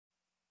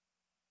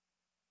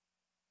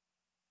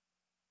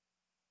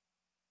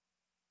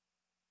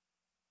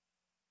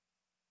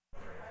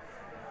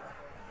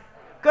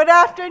Good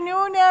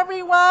afternoon,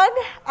 everyone.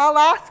 I'll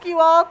ask you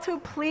all to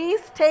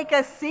please take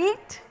a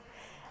seat,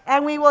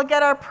 and we will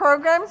get our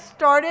program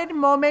started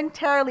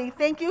momentarily.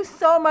 Thank you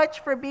so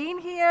much for being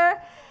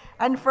here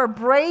and for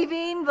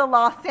braving the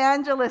Los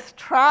Angeles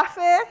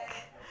traffic.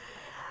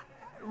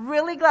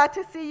 Really glad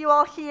to see you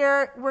all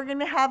here. We're going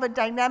to have a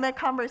dynamic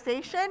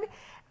conversation,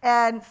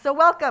 and so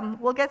welcome.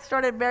 We'll get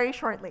started very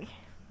shortly.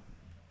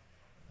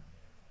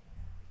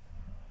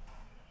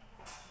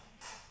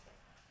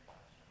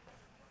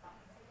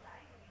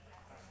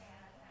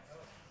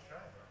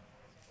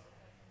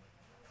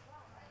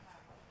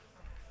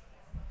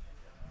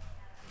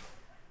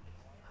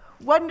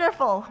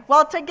 Wonderful.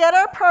 Well, to get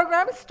our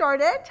program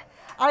started,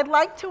 I'd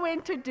like to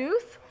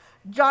introduce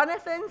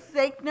Jonathan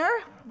Zechner,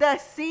 the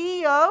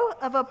CEO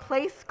of a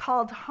place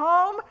called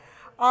Home,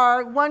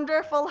 our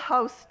wonderful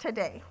host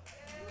today.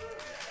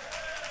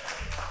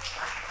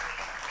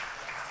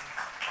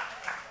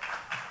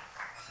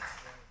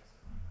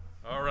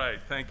 All right,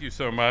 thank you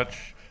so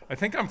much. I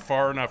think I'm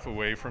far enough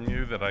away from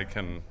you that I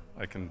can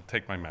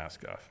take my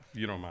mask off, if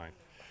you don't mind.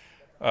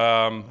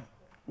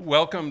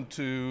 Welcome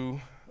to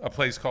a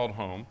place called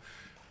Home.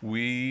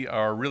 We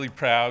are really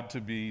proud to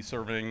be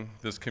serving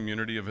this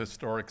community of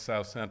historic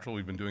South Central.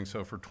 We've been doing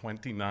so for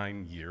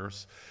 29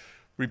 years.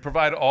 We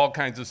provide all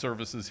kinds of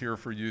services here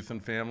for youth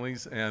and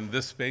families, and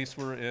this space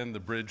we're in, the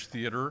Bridge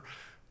Theater,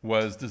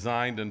 was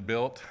designed and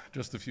built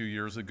just a few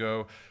years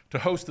ago to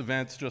host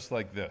events just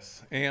like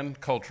this, and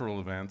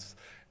cultural events,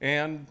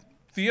 and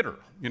theater,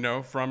 you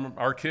know, from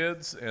our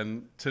kids,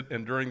 and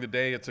during the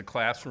day it's a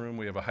classroom.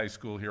 We have a high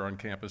school here on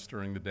campus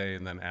during the day,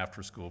 and then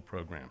after-school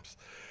programs.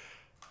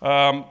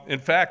 In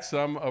fact,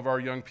 some of our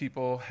young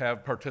people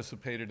have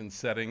participated in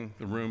setting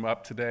the room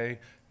up today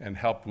and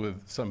helped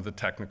with some of the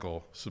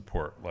technical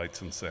support,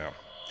 lights and sound.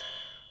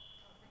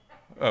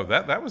 Oh,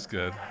 that was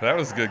good. That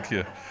was good,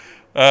 kid.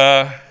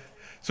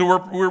 So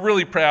we're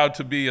really proud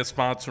to be a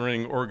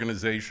sponsoring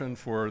organization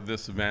for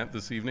this event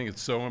this evening.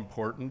 It's so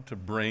important to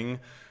bring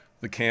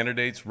the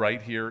candidates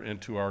right here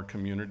into our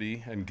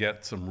community and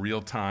get some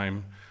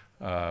real-time,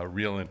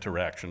 real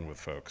interaction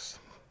with folks.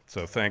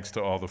 So thanks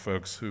to all the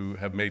folks who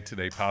have made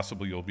today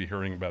possible. You'll be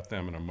hearing about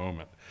them in a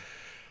moment.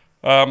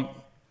 I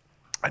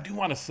do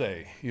want to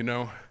say, you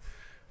know,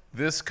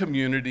 this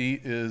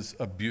community is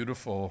a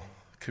beautiful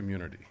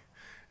community,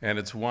 and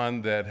it's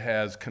one that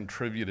has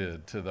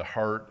contributed to the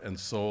heart and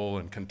soul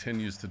and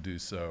continues to do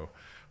so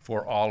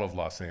for all of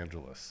Los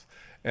Angeles.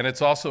 And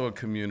it's also a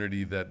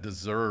community that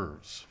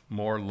deserves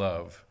more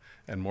love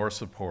and more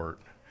support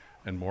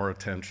and more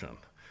attention.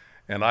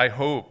 And I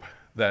hope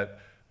that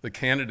the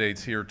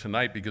candidates here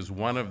tonight, because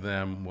one of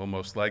them will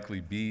most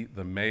likely be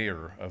the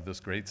mayor of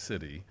this great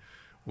city,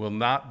 will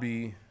not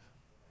be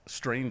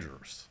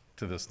strangers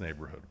to this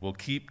neighborhood. We'll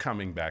keep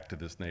coming back to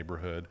this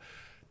neighborhood,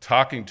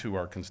 talking to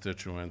our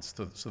constituents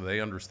so they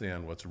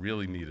understand what's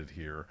really needed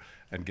here,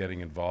 and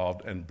getting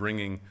involved and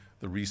bringing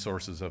the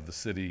resources of the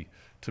city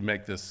to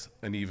make this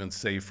an even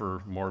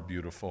safer, more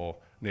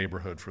beautiful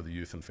neighborhood for the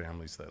youth and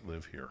families that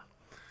live here.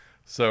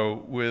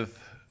 So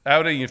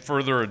without any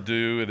further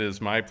ado, it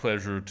is my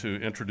pleasure to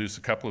introduce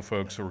a couple of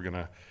folks who are going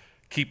to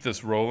keep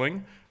this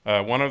rolling.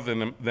 One of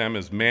them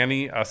is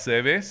Manny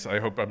Aceves, I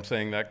hope I'm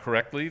saying that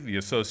correctly, the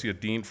Associate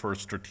Dean for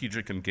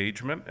Strategic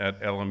Engagement at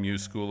LMU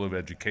School of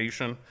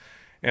Education,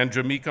 and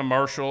Jamaica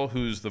Marshall,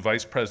 who's the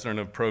Vice President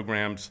of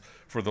Programs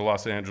for the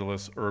Los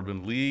Angeles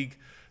Urban League.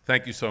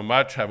 Thank you so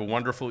much. Have a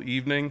wonderful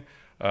evening.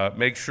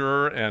 Make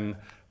sure and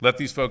let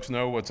these folks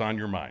know what's on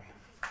your mind.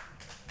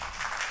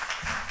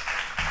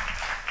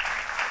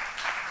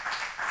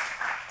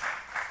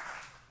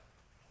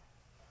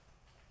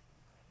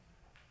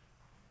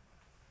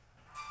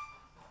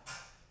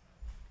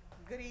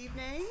 Good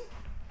evening.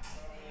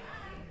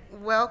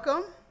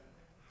 Welcome.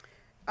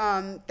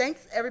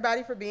 Thanks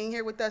everybody for being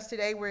here with us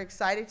today. We're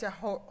excited to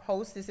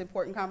host this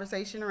important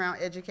conversation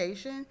around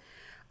education.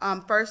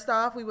 First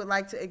off, we would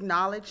like to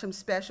acknowledge some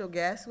special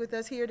guests with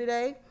us here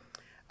today.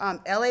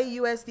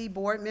 LAUSD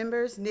board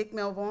members Nick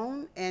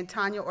Melvone and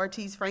Tanya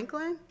Ortiz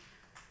Franklin.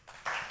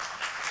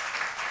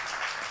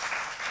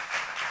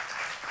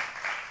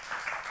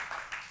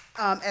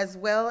 As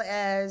well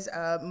as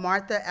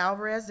Martha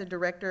Alvarez, the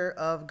Director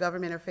of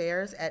Government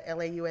Affairs at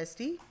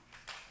LAUSD.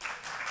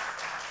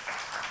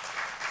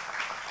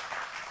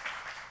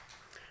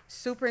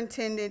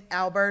 Superintendent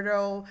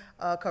Alberto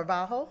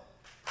Carvalho.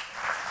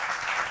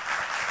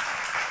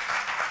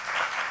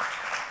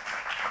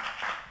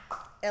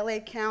 LA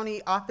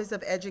County Office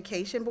of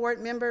Education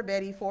Board member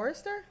Betty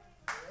Forrester.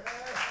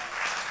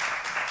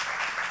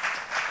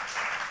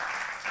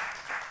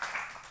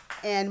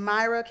 And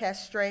Myra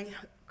Castrejon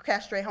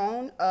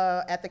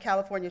at the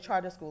California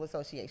Charter School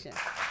Association.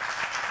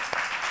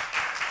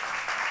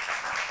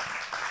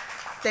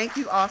 Thank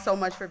you all so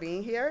much for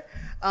being here.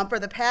 For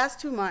the past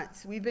 2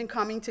 months, we've been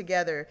coming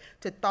together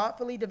to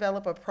thoughtfully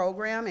develop a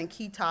program and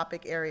key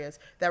topic areas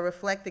that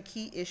reflect the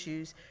key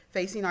issues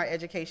facing our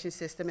education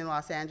system in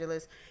Los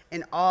Angeles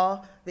and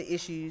all the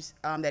issues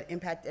that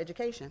impact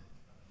education.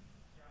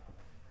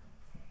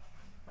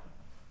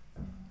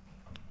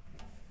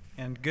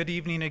 And good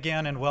evening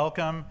again and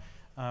welcome.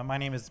 My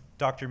name is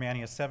Dr.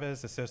 Manny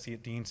Aceves,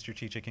 Associate Dean,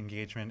 Strategic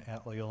Engagement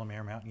at Loyola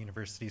Marymount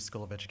University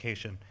School of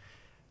Education.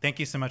 Thank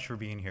you so much for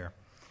being here.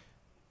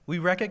 We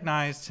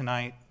recognize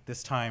tonight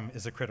this time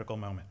is a critical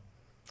moment.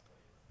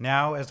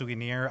 Now, as we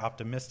near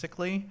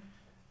optimistically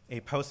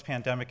a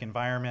post-pandemic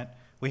environment,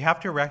 we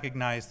have to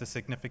recognize the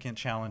significant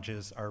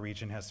challenges our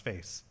region has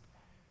faced.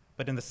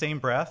 But in the same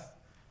breath,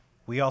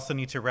 we also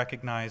need to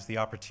recognize the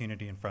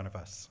opportunity in front of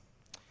us.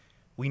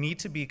 We need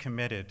to be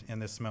committed in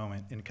this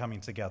moment in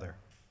coming together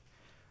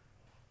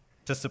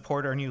to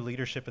support our new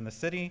leadership in the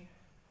city,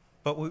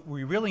 but what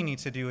we really need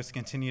to do is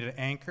continue to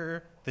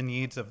anchor the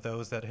needs of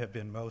those that have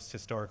been most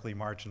historically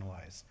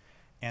marginalized,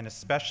 and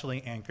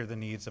especially anchor the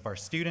needs of our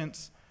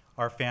students,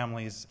 our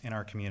families, and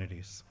our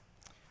communities.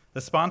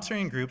 The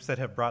sponsoring groups that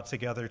have brought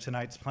together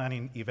tonight's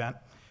planning event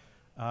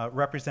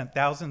represent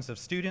thousands of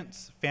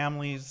students,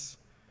 families,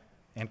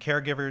 and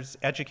caregivers,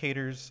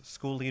 educators,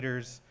 school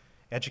leaders,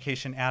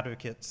 education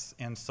advocates,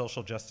 and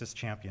social justice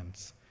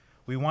champions.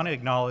 We want to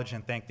acknowledge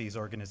and thank these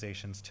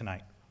organizations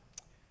tonight.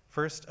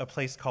 First, A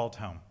Place Called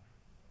Home,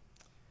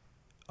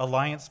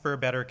 Alliance for a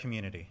Better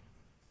Community,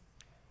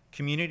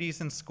 Communities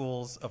and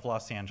Schools of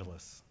Los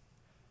Angeles,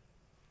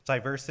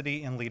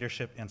 Diversity and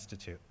Leadership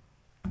Institute,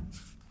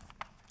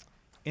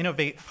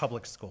 Innovate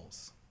Public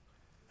Schools,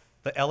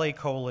 the LA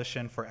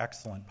Coalition for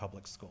Excellent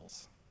Public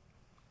Schools,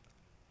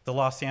 the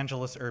Los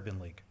Angeles Urban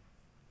League,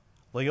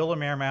 Loyola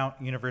Marymount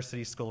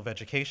University School of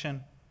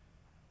Education,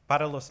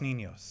 Para los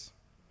Niños,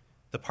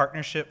 the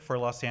Partnership for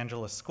Los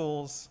Angeles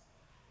Schools,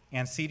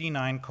 and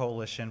CD9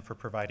 Coalition for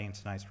providing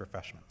tonight's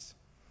refreshments.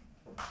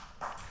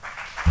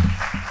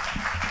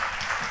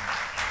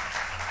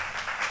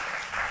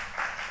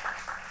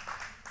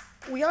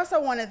 We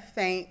also want to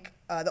thank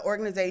the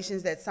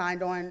organizations that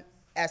signed on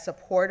as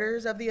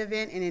supporters of the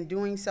event, and in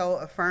doing so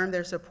affirm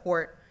their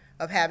support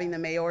of having the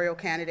mayoral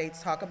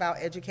candidates talk about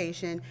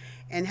education,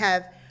 and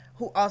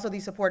who also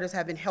these supporters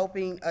have been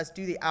helping us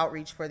do the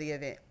outreach for the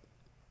event.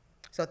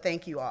 So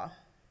thank you all.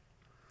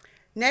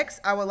 Next,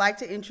 I would like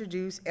to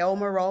introduce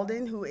Elmer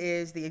Roldan, who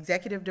is the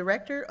Executive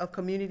Director of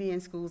Community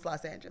and Schools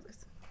Los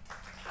Angeles.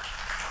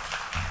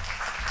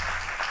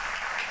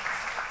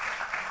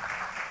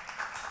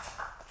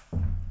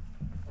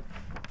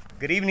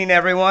 Good evening,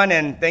 everyone,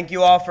 and thank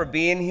you all for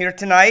being here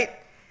tonight.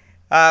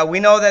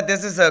 We know that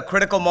this is a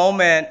critical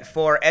moment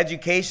for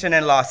education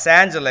in Los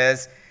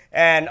Angeles,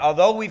 and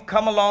although we've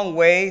come a long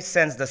way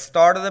since the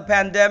start of the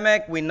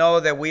pandemic, we know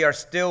that we are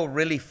still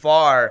really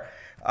far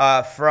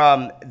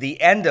from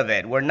the end of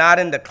it. We're not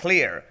in the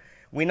clear.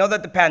 We know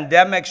that the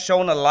pandemic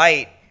shone a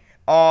light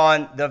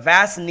on the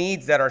vast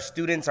needs that our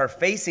students are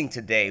facing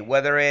today,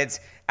 whether it's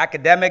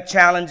academic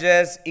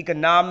challenges,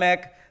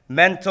 economic,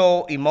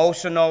 mental,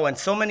 emotional, and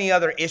so many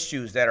other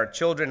issues that our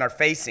children are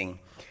facing.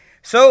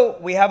 So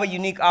we have a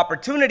unique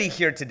opportunity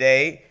here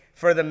today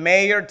for the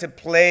mayor to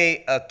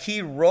play a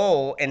key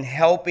role in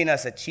helping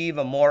us achieve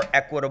a more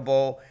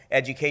equitable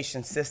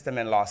education system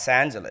in Los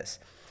Angeles.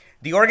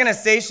 The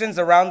organizations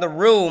around the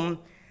room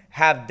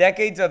have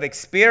decades of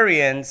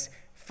experience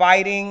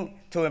fighting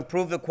to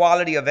improve the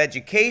quality of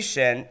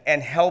education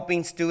and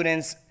helping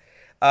students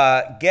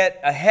get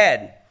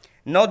ahead.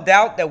 No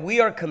doubt that we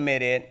are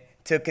committed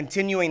to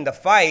continuing the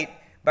fight,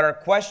 but our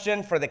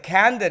question for the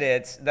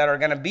candidates that are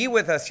going to be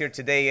with us here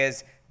today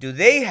is, do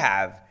they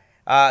have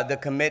the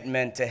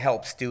commitment to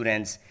help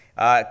students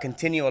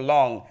continue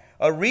along?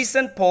 A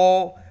recent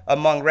poll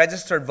among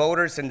registered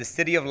voters in the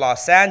city of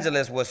Los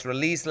Angeles was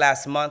released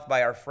last month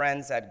by our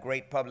friends at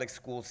Great Public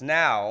Schools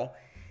Now.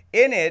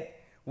 In it,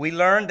 we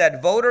learned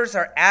that voters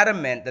are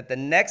adamant that the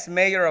next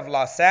mayor of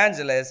Los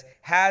Angeles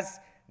has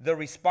the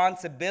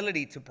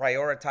responsibility to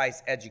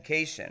prioritize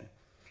education.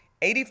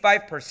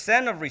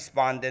 85% of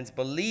respondents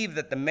believe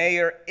that the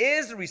mayor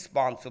is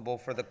responsible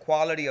for the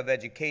quality of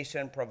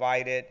education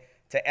provided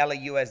to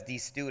LAUSD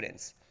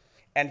students.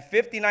 And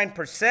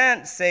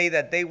 59% say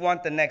that they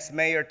want the next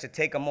mayor to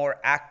take a more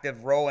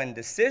active role in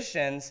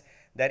decisions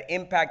that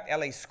impact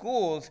LA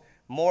schools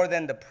more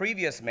than the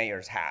previous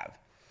mayors have.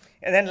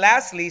 And then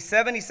lastly,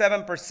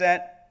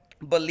 77%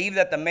 believe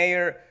that the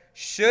mayor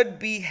should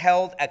be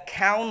held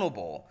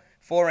accountable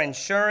for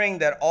ensuring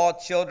that all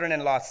children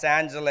in Los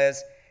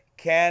Angeles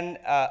can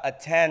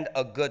attend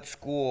a good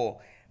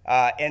school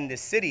in the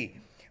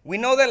city. We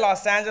know that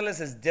Los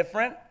Angeles is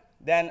different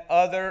than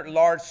other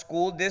large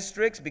school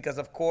districts because,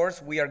 of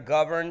course, we are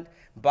governed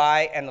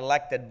by an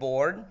elected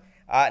board,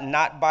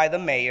 not by the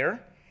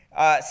mayor.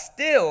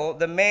 Still,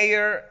 the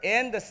mayor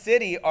and the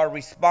city are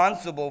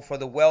responsible for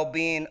the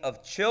well-being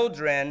of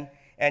children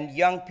and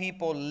young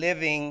people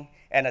living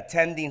and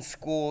attending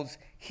schools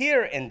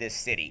here in this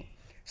city.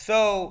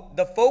 So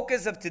the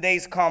focus of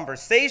today's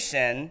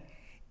conversation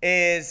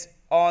is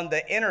on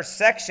the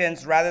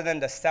intersections rather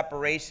than the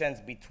separations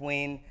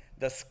between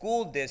the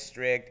school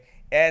district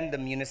and the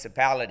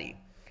municipality.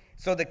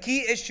 So the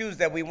key issues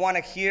that we want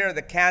to hear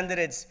the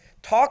candidates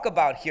talk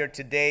about here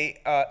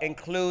today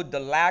include the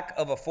lack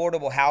of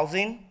affordable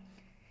housing,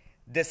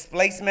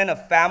 displacement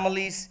of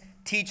families,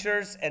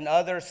 teachers, and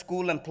other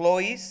school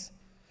employees,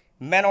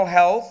 mental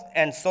health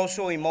and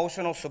social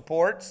emotional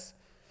supports,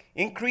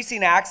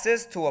 increasing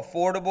access to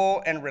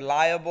affordable and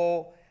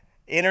reliable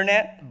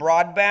internet,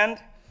 broadband,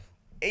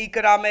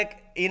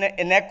 economic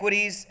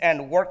inequities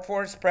and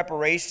workforce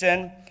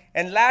preparation,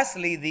 and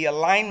lastly, the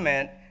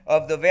alignment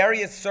of the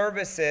various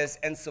services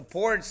and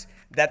supports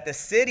that the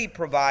city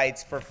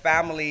provides for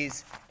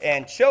families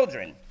and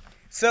children.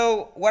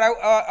 So what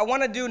I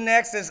want to do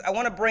next is I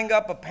want to bring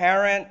up a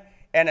parent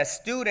and a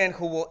student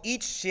who will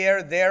each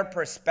share their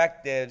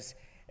perspectives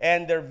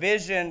and their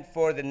vision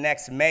for the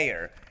next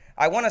mayor.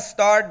 I want to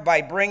start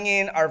by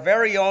bringing our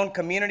very own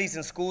Communities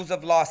and Schools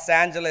of Los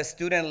Angeles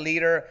student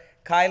leader,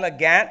 Kyla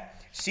Gant.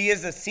 She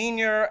is a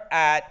senior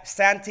at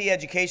Santee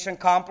Education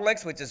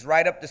Complex, which is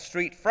right up the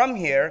street from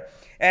here.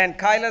 And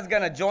Kyla's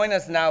going to join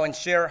us now and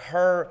share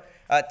her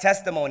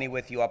testimony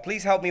with you.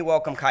 Please help me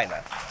welcome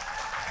Kyla.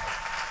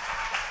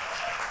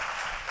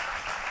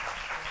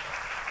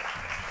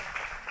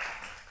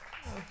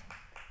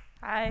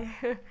 Hi,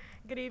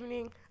 good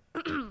evening.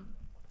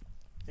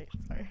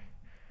 Sorry.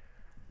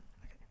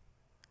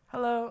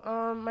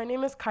 Hello, my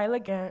name is Kyla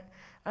Gant.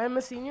 I'm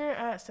a senior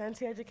at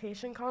Santee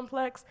Education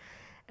Complex,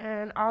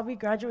 and I'll be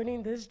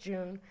graduating this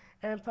June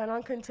and plan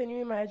on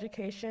continuing my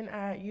education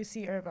at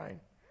UC Irvine.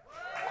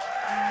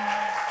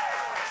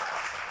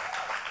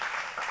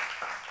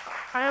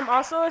 I am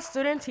also a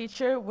student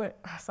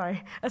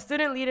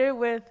leader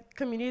with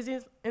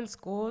Communities in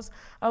Schools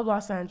of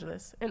Los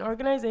Angeles, an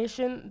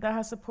organization that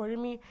has supported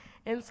me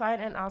inside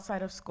and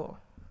outside of school.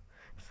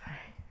 Sorry.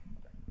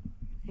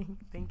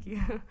 Thank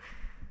you.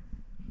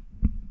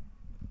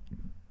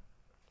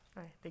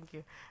 All right, thank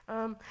you.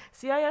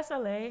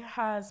 CISLA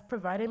has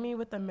provided me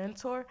with a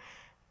mentor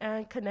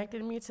and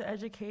connected me to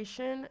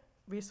education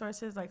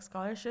resources like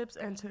scholarships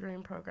and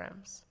tutoring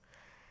programs.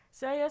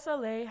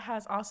 CISLA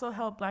has also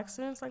helped Black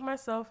students like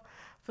myself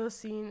feel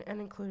seen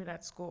and included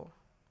at school.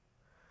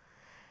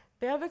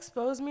 They have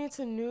exposed me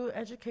to new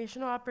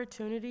educational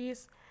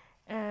opportunities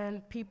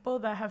and people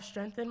that have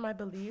strengthened my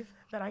belief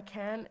that I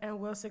can and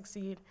will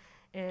succeed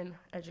in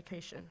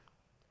education.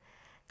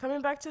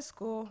 Coming back to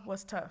school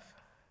was tough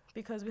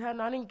because we had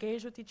not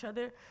engaged with each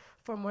other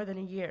for more than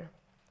a year.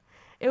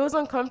 It was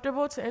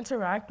uncomfortable to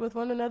interact with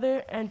one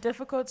another and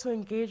difficult to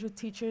engage with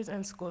teachers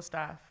and school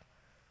staff.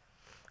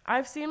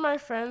 I've seen my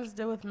friends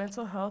deal with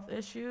mental health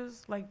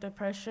issues like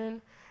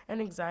depression and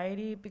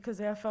anxiety because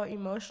they have felt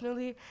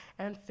emotionally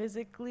and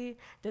physically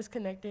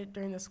disconnected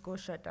during the school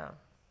shutdown.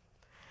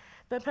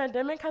 The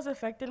pandemic has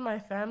affected my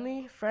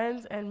family,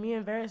 friends, and me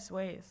in various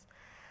ways.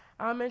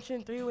 I'll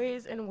mention 3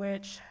 ways in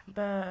which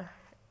the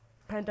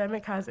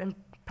pandemic has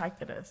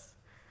impacted us.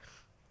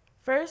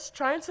 First,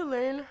 trying to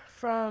learn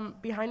from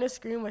behind a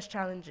screen was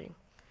challenging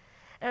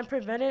and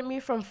prevented me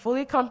from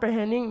fully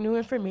comprehending new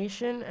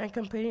information and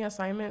completing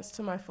assignments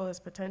to my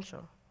fullest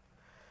potential.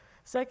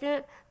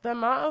 Second, the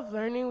amount of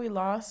learning we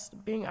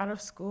lost being out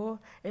of school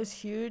is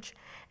huge,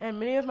 and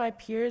many of my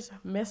peers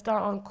missed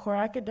out on core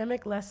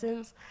academic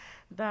lessons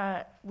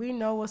that we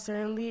know will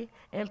certainly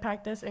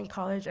impact us in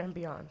college and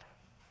beyond.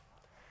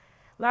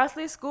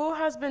 Lastly, school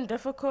has been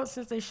difficult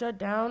since they shut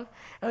down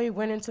and we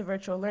went into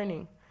virtual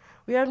learning.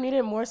 We have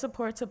needed more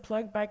support to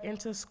plug back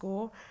into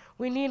school.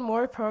 We need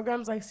more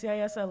programs like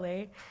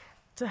CISLA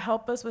to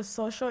help us with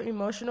social,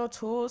 emotional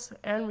tools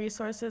and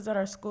resources that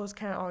our schools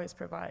can't always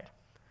provide.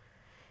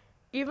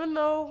 Even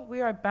though we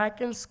are back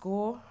in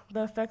school,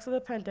 the effects of the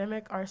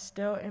pandemic are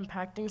still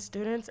impacting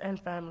students and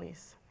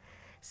families.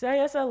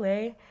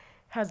 CISLA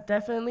has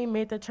definitely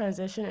made the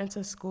transition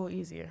into school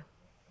easier.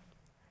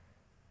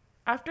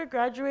 After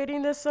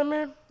graduating this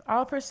summer,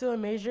 I'll pursue a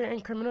major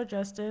in criminal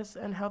justice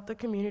and help the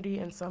community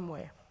in some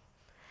way.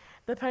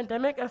 The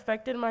pandemic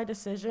affected my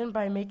decision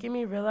by making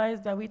me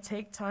realize that we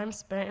take time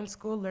spent in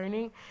school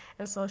learning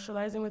and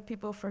socializing with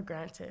people for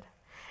granted.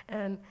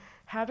 And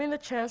having the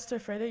chance to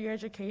further your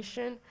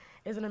education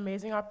is an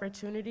amazing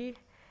opportunity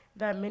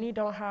that many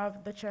don't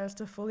have the chance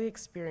to fully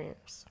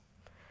experience.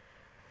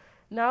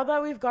 Now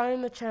that we've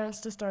gotten the chance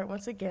to start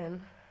once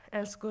again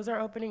and schools are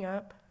opening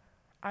up,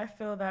 I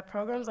feel that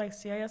programs like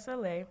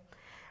CISLA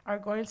are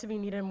going to be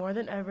needed more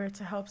than ever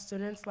to help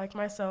students like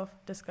myself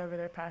discover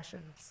their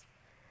passions.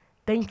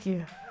 Thank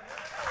you.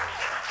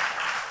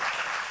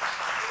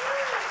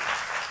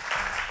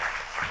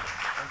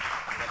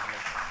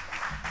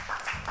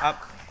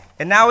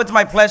 And now it's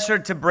my pleasure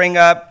to bring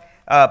up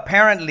a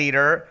parent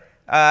leader.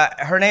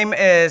 Her name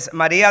is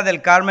Maria del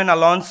Carmen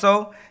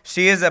Alonso.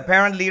 She is a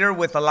parent leader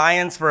with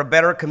Alliance for a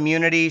Better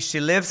Community. She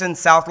lives in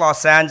South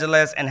Los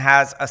Angeles and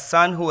has a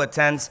son who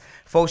attends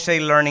Feuer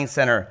Learning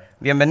Center.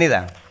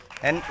 Bienvenida.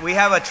 And we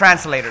have a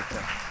translator too.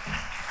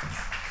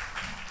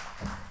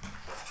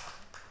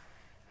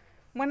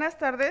 Buenas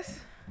tardes.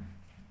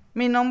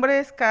 Mi nombre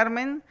es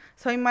Carmen.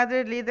 Soy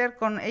madre líder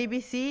con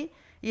ABC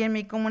y en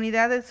mi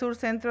comunidad del sur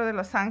centro de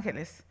Los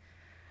Ángeles.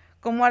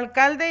 Como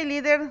alcalde y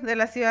líder de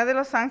la ciudad de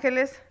Los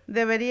Ángeles,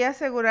 debería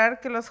asegurar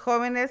que los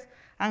jóvenes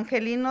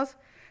angelinos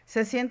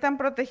se sientan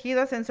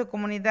protegidos en su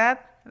comunidad,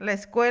 la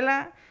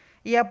escuela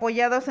y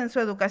apoyados en su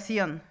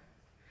educación.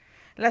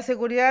 la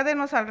seguridad en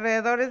los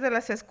alrededores de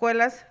las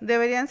escuelas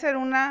deberían ser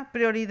una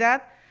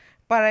prioridad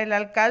para el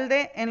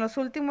alcalde. En los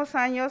últimos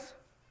años,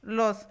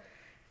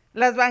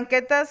 las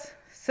banquetas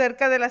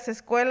cerca de las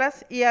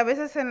escuelas y a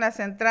veces en las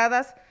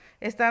entradas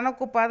están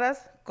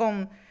ocupadas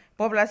con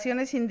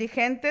poblaciones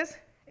indigentes.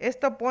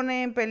 Esto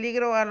pone en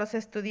peligro a los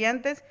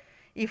estudiantes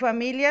y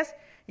familias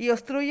y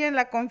obstruyen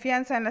la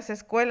confianza en las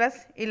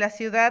escuelas y la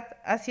ciudad,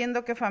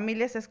 haciendo que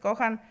familias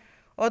escojan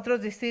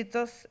otros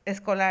distritos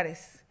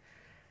escolares.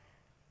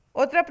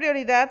 Otra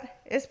prioridad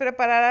es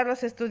preparar a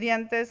los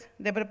estudiantes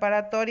de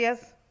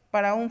preparatorias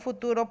para un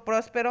futuro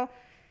próspero.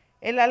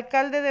 El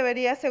alcalde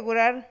debería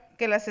asegurar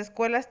que las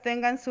escuelas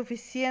tengan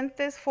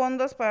suficientes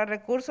fondos para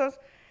recursos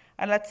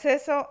al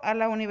acceso a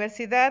la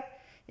universidad,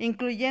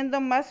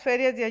 incluyendo más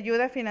ferias de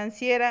ayuda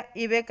financiera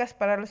y becas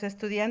para los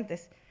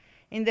estudiantes,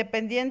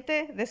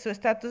 independiente de su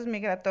estatus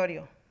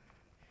migratorio.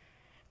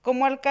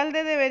 Como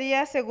alcalde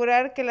debería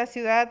asegurar que la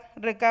ciudad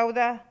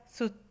recauda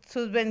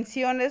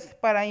subvenciones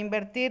para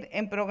invertir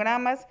en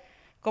programas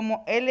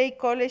como LA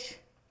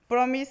College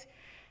Promise,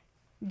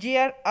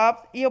 Gear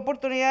Up y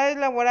oportunidades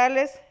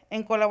laborales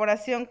en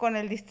colaboración con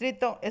el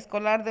Distrito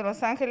Escolar de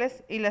Los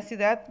Ángeles y la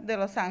ciudad de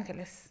Los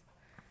Ángeles.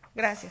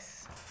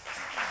 Gracias.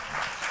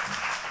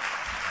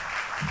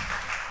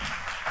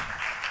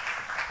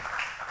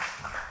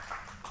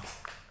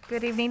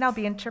 Good evening. I'll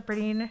be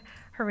interpreting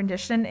her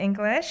rendition in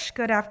English.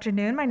 Good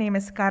afternoon. My name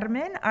is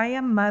Carmen. I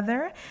am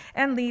mother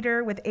and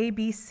leader with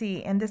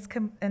ABC in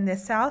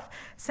this South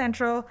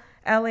Central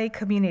LA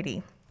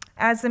community.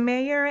 As the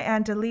mayor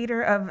and a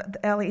leader of the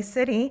LA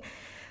City,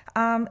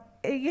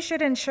 you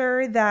should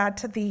ensure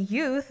that the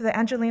youth, the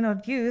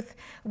Angeleno youth,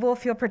 will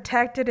feel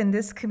protected in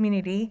this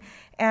community,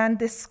 and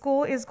this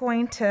school is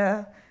going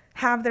to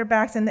have their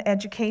backs in the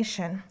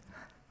education.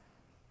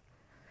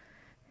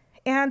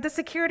 And the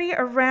security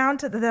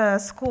around the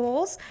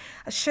schools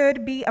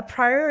should be a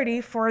priority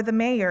for the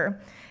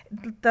mayor.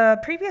 The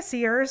previous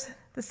years,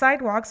 the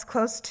sidewalks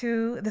close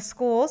to the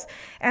schools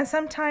and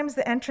sometimes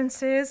the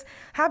entrances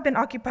have been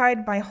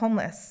occupied by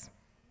homeless.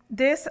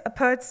 This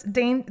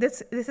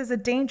is a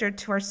danger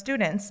to our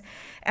students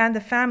and the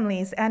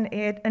families, and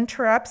it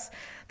interrupts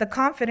the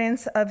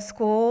confidence of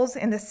schools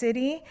in the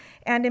city,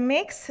 and it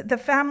makes the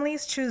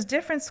families choose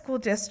different school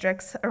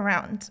districts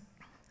around.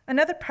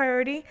 Another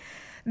priority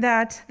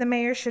that the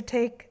mayor should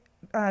take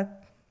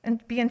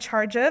and be in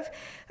charge of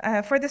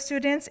for the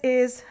students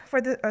is for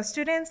the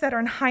students that are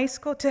in high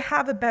school to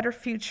have a better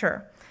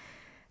future.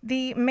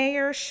 The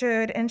mayor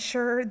should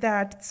ensure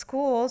that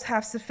schools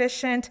have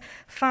sufficient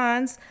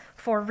funds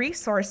for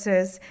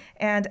resources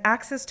and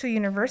access to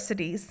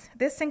universities.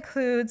 This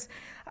includes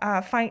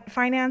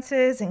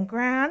finances and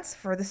grants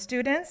for the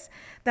students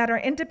that are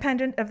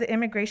independent of the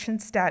immigration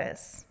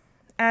status.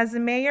 As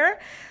the mayor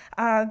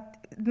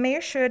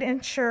should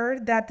ensure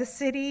that the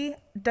city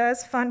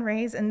does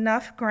fundraise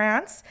enough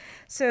grants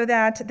so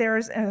that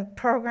there's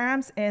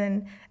programs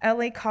in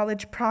LA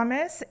College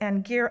Promise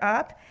and Gear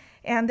Up,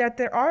 and that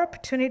there are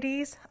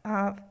opportunities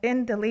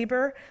in the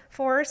labor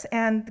force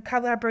and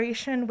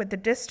collaboration with the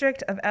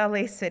District of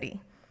LA City.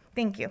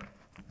 Thank you.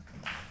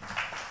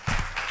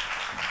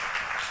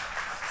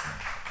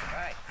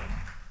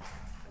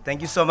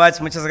 Thank you so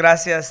much. Muchas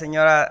gracias,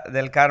 Señora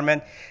del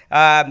Carmen.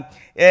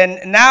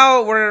 And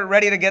now we're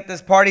ready to get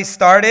this party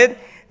started.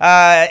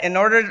 In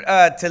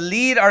order to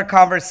lead our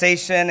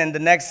conversation in the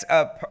next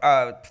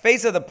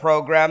phase of the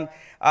program,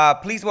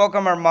 please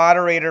welcome our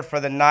moderator for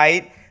the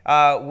night.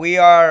 We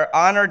are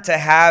honored to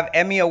have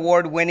Emmy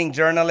Award-winning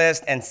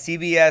journalist and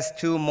CBS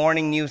 2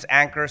 Morning News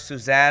anchor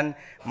Suzanne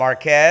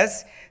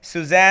Marquez.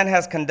 Suzanne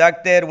has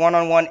conducted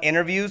one-on-one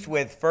interviews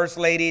with First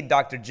Lady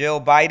Dr. Jill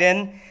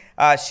Biden.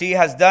 She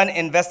has done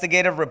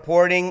investigative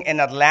reporting in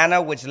Atlanta,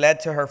 which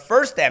led to her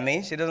first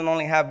Emmy. She doesn't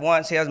only have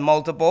one, she has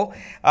multiple.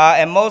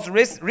 And most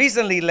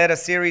recently led a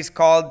series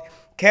called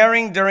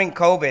Caring During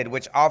COVID,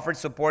 which offered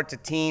support to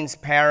teens,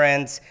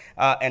 parents,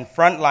 and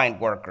frontline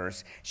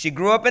workers. She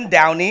grew up in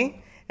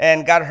Downey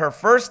and got her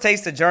first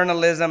taste of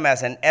journalism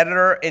as an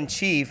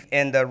editor-in-chief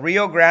in the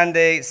Rio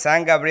Grande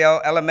San Gabriel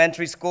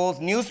Elementary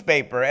School's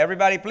newspaper.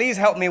 Everybody, please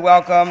help me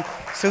welcome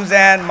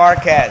Suzanne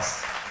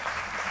Marquez.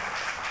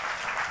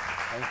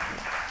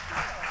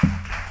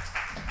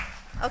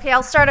 Okay,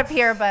 I'll start up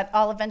here, but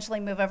I'll eventually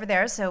move over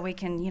there so we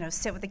can,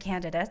 sit with the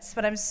candidates.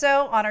 But I'm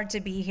so honored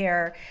to be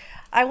here.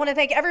 I want to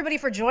thank everybody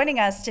for joining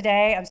us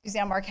today. I'm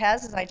Suzanne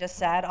Marquez, as I just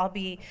said. I'll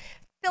be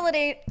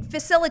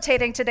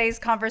facilitating today's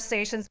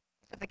conversations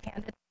with the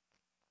candidates.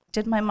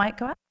 Did my mic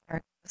go out?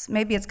 Or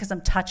maybe it's because I'm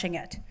touching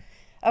it.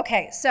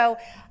 Okay, so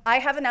I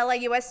have an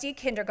LAUSD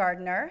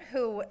kindergartner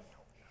who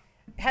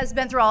has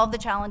been through all of the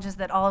challenges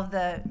that all of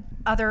the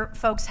other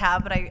folks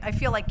have, but I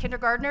feel like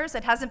kindergartners,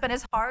 it hasn't been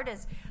as hard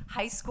as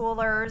high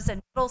schoolers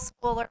and middle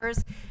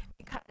schoolers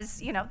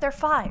because, they're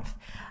 5.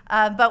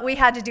 But we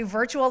had to do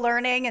virtual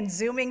learning and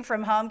Zooming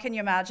from home. Can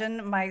you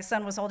imagine? My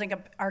son was holding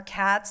up our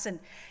cats and,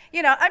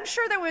 I'm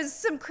sure there was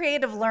some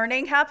creative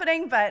learning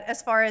happening, but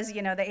as far as,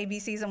 the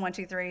ABCs and 1,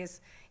 2,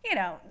 3s,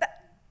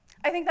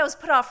 I think that was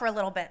put off for a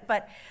little bit,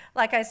 but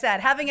like I said,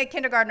 having a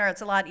kindergartner,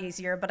 it's a lot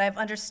easier, but I've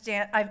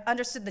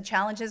understood the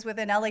challenges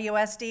within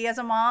LAUSD as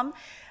a mom.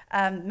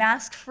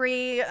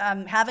 Mask-free,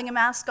 having a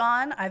mask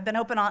on. I've been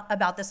open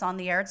about this on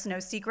the air, it's no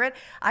secret.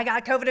 I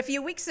got COVID a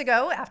few weeks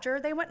ago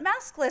after they went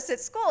maskless at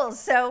schools,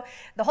 so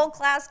the whole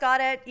class got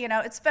it. You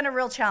know, it's been a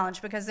real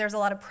challenge because there's a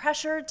lot of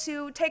pressure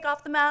to take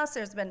off the mask,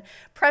 there's been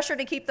pressure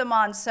to keep them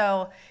on,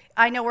 so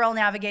I know we're all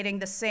navigating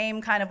the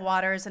same kind of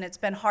waters and it's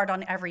been hard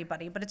on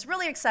everybody, but it's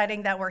really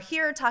exciting that we're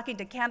here talking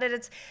to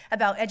candidates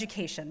about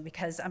education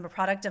because I'm a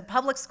product of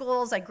public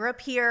schools, I grew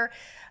up here,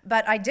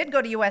 but I did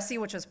go to USC,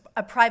 which was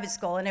a private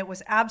school, and it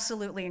was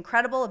absolutely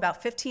incredible,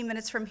 about 15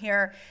 minutes from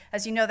here.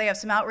 As you know, they have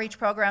some outreach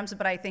programs,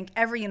 but I think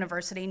every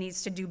university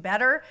needs to do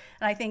better,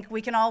 and I think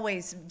we can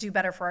always do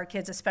better for our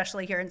kids,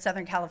 especially here in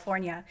Southern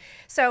California.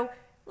 So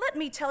let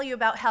me tell you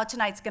about how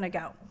tonight's going to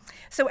go.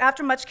 So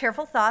after much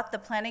careful thought, the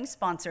planning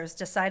sponsors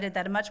decided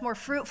that a much more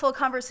fruitful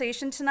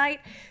conversation tonight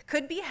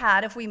could be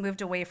had if we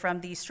moved away from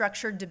the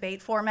structured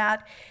debate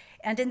format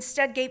and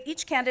instead gave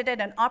each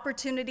candidate an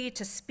opportunity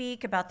to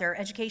speak about their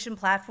education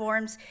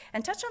platforms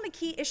and touch on the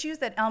key issues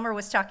that Elmer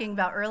was talking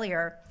about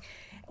earlier.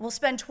 We'll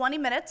spend 20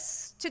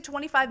 minutes to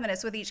 25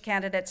 minutes with each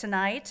candidate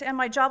tonight, and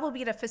my job will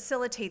be to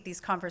facilitate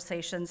these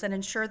conversations and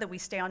ensure that we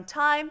stay on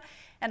time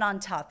and on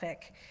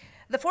topic.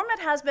 The format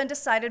has been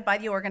decided by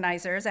the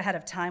organizers ahead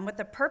of time with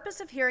the purpose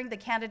of hearing the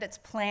candidates'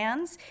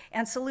 plans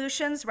and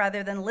solutions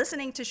rather than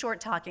listening to short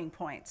talking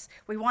points.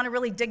 We want to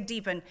really dig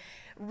deep and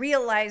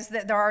realize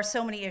that there are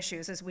so many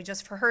issues. As we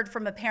just heard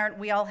from a parent,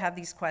 we all have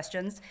these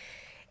questions.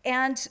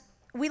 And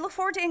we look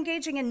forward to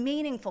engaging in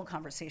meaningful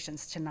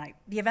conversations tonight.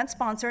 The event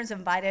sponsors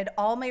invited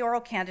all mayoral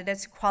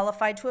candidates who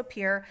qualified to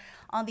appear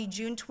on the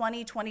June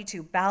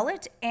 2022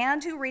 ballot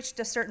and who reached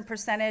a certain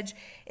percentage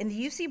in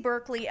the UC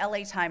Berkeley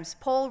LA Times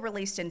poll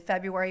released in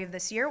February of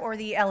this year or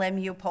the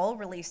LMU poll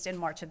released in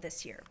March of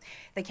this year.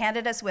 The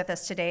candidates with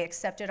us today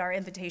accepted our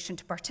invitation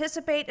to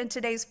participate in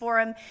today's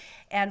forum,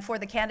 and for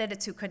the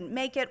candidates who couldn't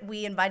make it,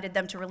 we invited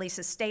them to release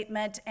a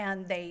statement,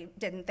 and they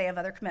didn't. They have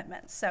other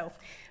commitments. So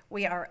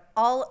we are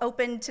all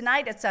open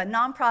tonight. It's a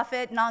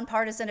nonprofit,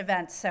 nonpartisan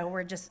event, so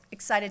we're just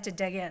excited to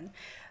dig in.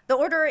 The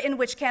order in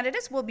which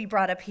candidates will be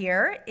brought up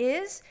here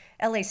is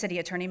LA City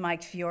Attorney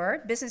Mike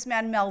Feuer,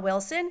 businessman Mel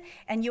Wilson,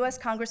 and U.S.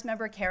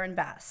 Congressmember Karen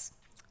Bass.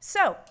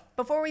 So,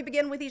 before we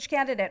begin with each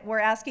candidate, we're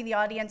asking the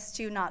audience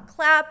to not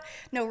clap,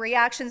 no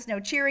reactions, no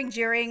cheering,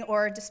 jeering,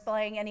 or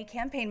displaying any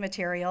campaign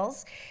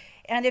materials.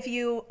 And if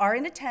you are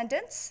in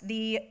attendance,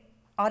 the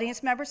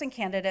audience members and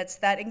candidates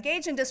that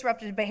engage in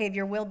disruptive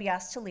behavior will be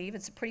asked to leave.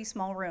 It's a pretty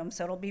small room,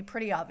 so it'll be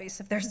pretty obvious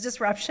if there's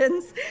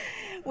disruptions.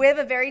 We have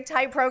a very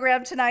tight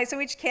program tonight, so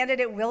each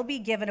candidate will be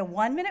given a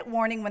 1-minute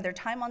warning when their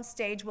time on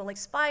stage will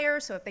expire,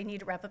 so if they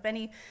need to wrap up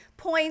any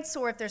points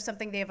or if there's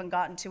something they haven't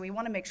gotten to, we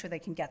want to make sure they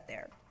can get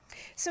there.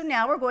 So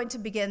now we're going to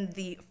begin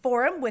the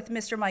forum with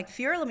Mr. Mike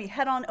Feuer. Let me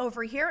head on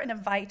over here and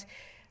invite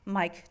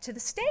Mike to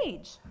the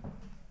stage.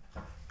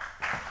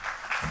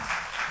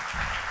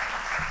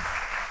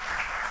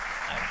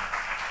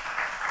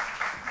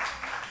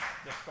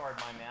 Discard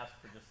my mask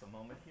for just a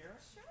moment here.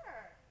 Sure.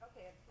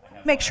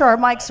 Okay. Make sure our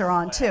mics are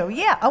on too.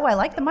 Yeah. Oh, I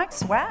like the mic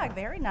swag.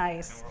 Very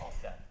nice. We're all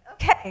set.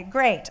 Okay,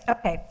 great.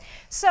 Okay.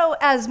 So,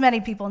 as many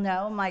people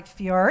know, Mike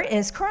Feuer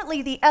is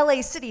currently the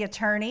LA City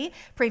Attorney,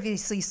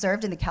 previously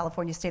served in the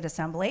California State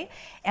Assembly,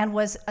 and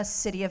was a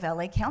City of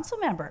LA Council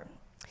member.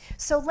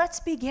 So, let's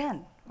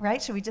begin. Right?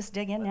 Should we just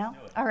dig in now?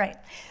 All right.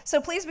 So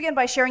please begin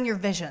by sharing your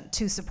vision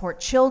to support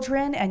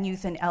children and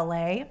youth in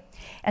LA.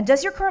 And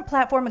does your current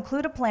platform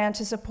include a plan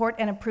to support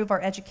and improve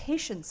our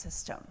education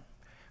system?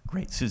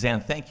 Great, Suzanne,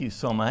 thank you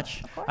so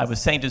much. I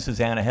was saying to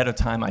Suzanne ahead of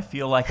time, I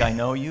feel like I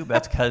know you.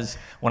 That's because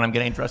when I'm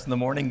getting dressed in the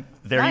morning,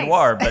 there Nice. You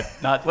are, but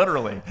not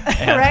literally.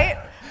 And Right?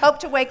 Hope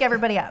to wake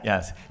everybody up.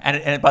 Yes,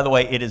 and by the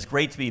way, it is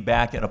great to be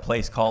back at a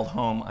place called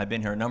home. I've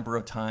been here a number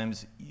of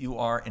times. You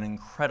are an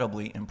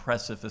incredibly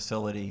impressive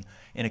facility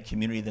in a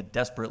community that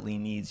desperately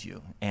needs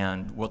you,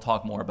 and we'll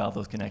talk more about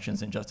those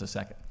connections in just a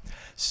second.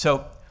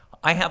 So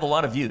I have a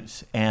lot of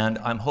views, and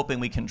I'm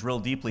hoping we can drill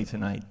deeply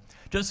tonight.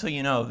 Just so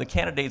you know, the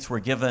candidates were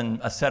given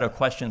a set of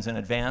questions in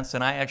advance,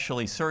 and I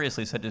actually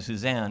seriously said to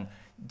Suzanne,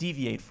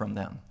 deviate from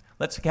them.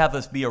 Let's have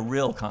this be a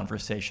real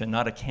conversation,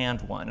 not a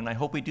canned one, and I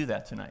hope we do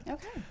that tonight.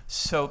 Okay.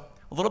 So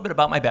a little bit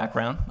about my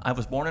background. I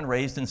was born and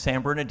raised in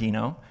San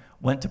Bernardino,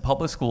 went to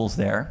public schools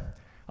there.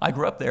 I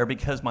grew up there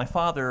because my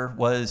father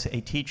was a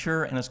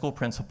teacher and a school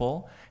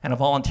principal and a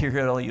volunteer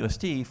here at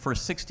LAUSD for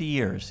 60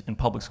 years in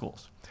public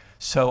schools.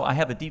 So I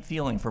have a deep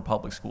feeling for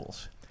public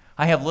schools.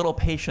 I have little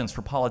patience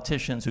for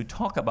politicians who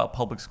talk about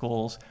public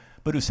schools,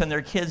 but who send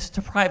their kids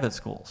to private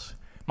schools.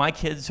 My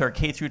kids are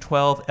K through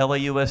 12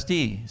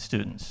 LAUSD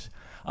students.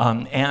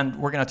 And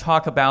we're going to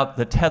talk about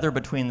the tether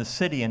between the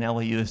city and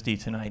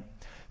LAUSD tonight.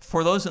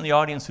 For those in the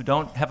audience who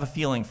don't have a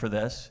feeling for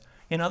this,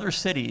 in other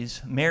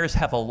cities, mayors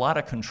have a lot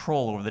of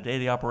control over the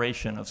daily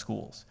operation of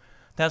schools.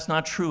 That's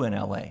not true in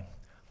LA,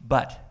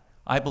 but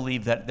I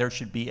believe that there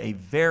should be a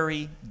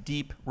very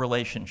deep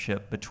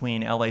relationship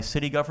between LA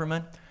city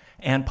government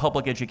and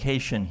public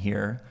education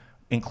here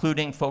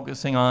including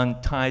focusing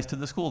on ties to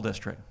the school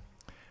district.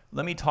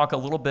 Let me talk a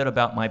little bit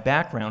about my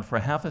background for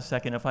half a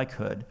second, if I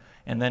could,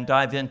 and then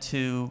dive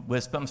into,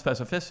 with some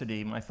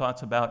specificity, my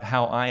thoughts about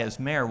how I, as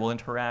mayor, will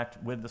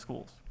interact with the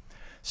schools.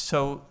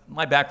 So,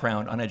 my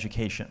background on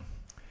education,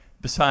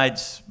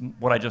 besides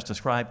what I just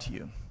described to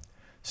you.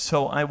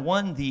 So, I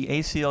won the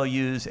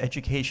ACLU's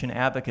Education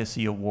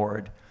Advocacy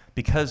Award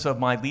because of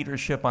my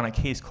leadership on a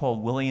case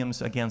called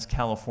Williams against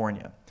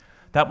California.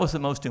 That was the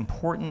most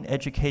important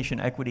education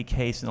equity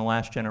case in the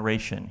last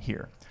generation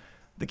here.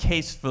 The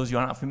case, for those of you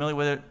who are not familiar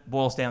with it,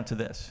 boils down to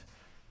this.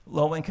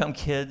 Low-income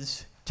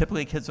kids,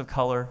 typically kids of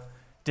color,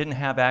 didn't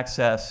have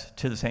access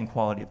to the same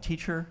quality of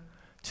teacher,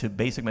 to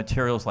basic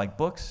materials like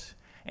books,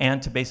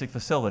 and to basic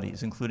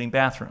facilities, including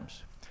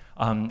bathrooms.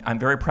 I'm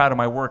very proud of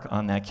my work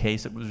on that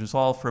case. It was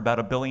resolved for about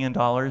 $1 billion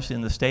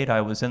in the state. I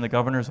was in the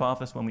governor's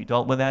office when we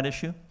dealt with that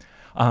issue.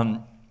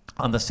 On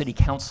the city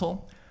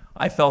council,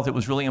 I felt it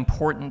was really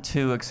important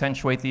to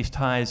accentuate these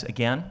ties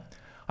again.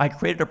 I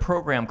created a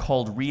program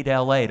called Read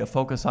LA to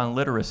focus on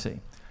literacy.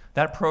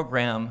 That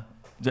program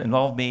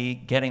involved me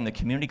getting the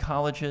community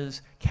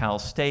colleges, Cal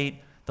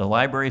State, the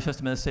library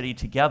system in the city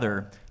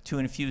together to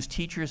infuse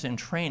teachers in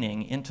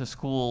training into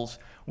schools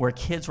where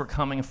kids were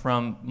coming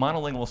from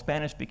monolingual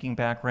Spanish-speaking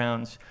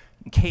backgrounds,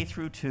 K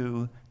through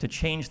 2, to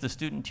change the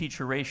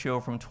student-teacher ratio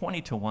from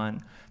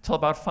 20-to-1 till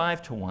about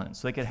 5-to-1,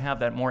 so they could have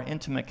that more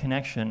intimate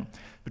connection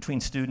between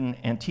student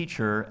and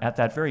teacher at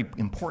that very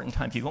important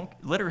time.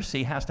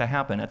 Literacy has to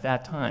happen at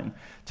that time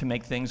to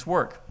make things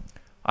work.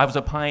 I was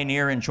a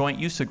pioneer in joint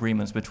use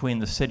agreements between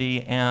the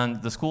city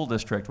and the school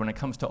district when it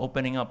comes to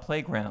opening up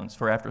playgrounds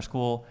for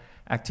after-school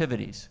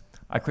activities.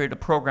 I created a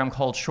program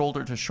called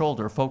Shoulder to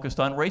Shoulder, focused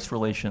on race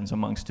relations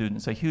among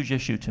students, a huge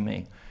issue to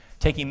me.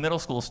 Taking middle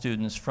school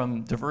students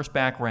from diverse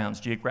backgrounds,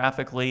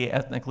 geographically,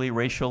 ethnically,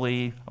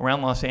 racially,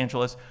 around Los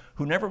Angeles,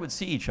 who never would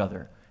see each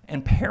other,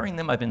 and pairing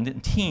them up in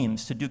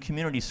teams to do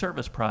community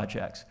service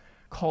projects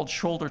called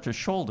Shoulder to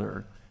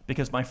Shoulder,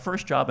 because my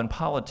first job in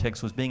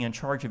politics was being in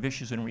charge of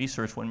issues and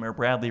research when Mayor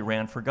Bradley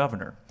ran for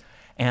governor.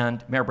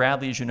 And Mayor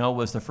Bradley, as you know,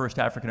 was the first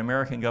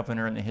African-American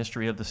governor in the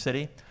history of the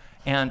city.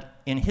 And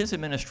in his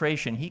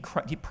administration, he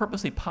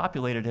purposely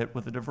populated it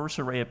with a diverse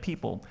array of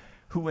people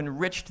who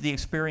enriched the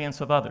experience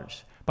of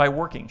others by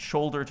working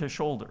shoulder to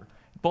shoulder.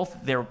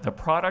 Both the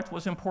product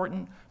was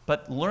important,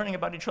 but learning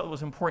about each other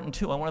was important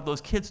too. I wanted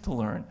those kids to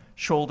learn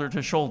shoulder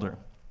to shoulder.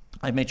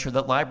 I made sure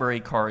that library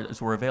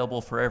cards were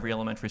available for every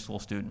elementary school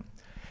student.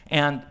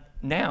 And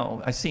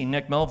now I see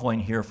Nick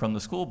Melvoin here from the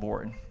school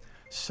board.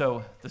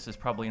 So this is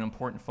probably an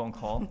important phone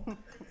call.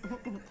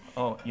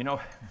 Oh, you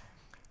know,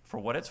 for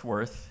what it's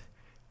worth,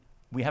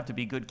 we have to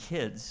be good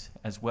kids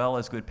as well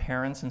as good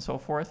parents and so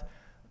forth.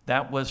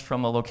 That was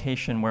from a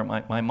location where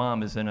my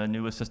mom is in a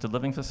new assisted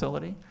living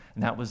facility,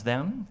 and that was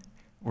them.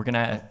 We're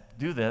gonna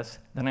do this,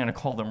 then I'm gonna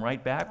call them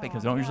right back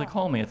because they don't usually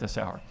call me at this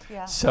hour.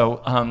 Yeah.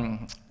 So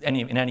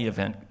in any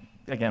event,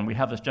 again, we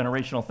have this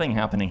generational thing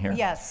happening here.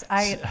 Yes,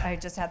 I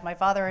just had my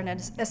father in an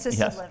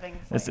assisted living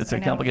place. It's a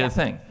complicated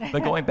thing.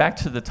 But going back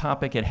to the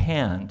topic at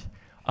hand,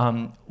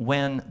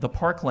 when the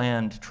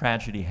Parkland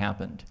tragedy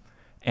happened,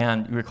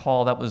 and you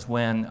recall that was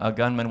when a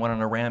gunman went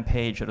on a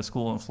rampage at a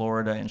school in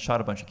Florida and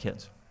shot a bunch of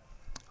kids.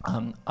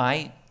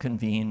 I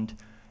convened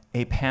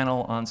a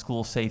panel on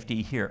school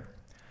safety here.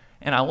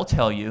 And I will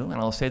tell you, and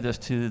I'll say this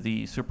to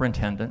the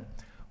superintendent,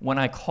 when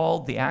I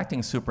called the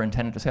acting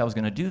superintendent to say I was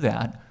going to do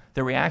that,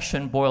 the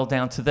reaction boiled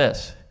down to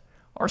this: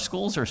 our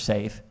schools are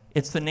safe,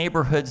 it's the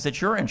neighborhoods that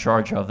you're in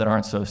charge of that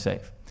aren't so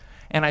safe.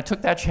 And I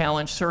took that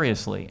challenge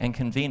seriously and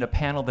convened a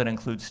panel that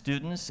includes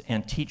students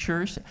and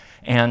teachers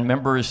and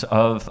members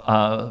of,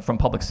 from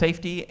public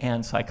safety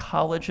and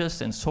psychologists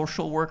and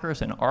social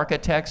workers and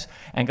architects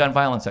and gun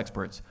violence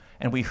experts.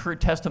 And we heard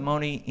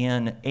testimony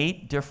in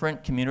 8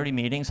 different community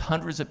meetings.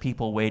 Hundreds of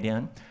people weighed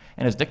in.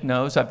 And as Dick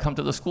knows, I've come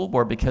to the school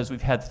board because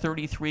we've had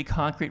 33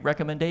 concrete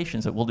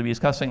recommendations that we'll be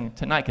discussing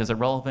tonight because they're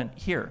relevant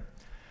here.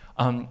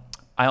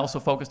 I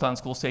also focused on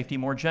school safety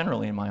more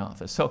generally in my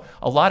office. So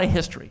a lot of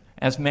history.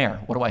 As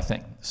mayor, what do I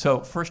think? So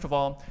first of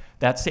all,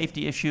 that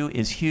safety issue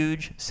is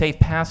huge. Safe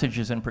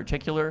passages in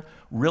particular,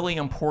 really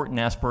important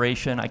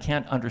aspiration. I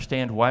can't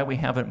understand why we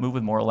haven't moved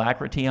with more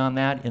alacrity on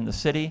that in the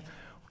city.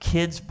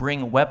 Kids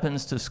bring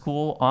weapons to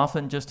school,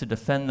 often just to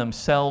defend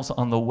themselves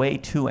on the way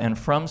to and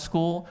from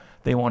school.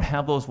 They won't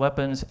have those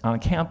weapons on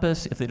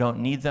campus if they don't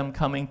need them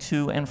coming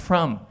to and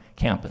from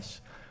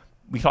campus.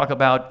 We talk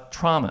about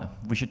trauma.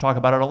 We should talk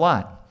about it a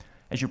lot.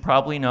 As you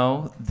probably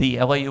know, the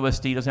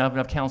LAUSD doesn't have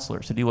enough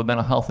counselors to deal with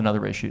mental health and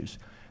other issues.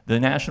 The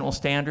national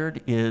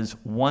standard is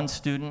one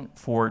counselor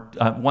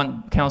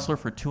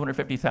for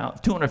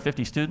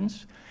 250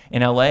 students.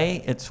 In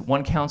LA, it's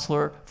one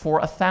counselor for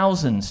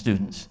 1,000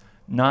 students.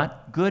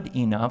 Not good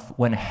enough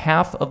when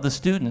half of the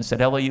students at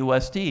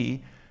LAUSD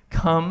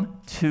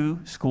come to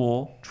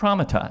school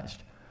traumatized.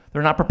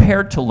 They're not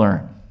prepared to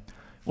learn.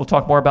 We'll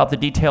talk more about the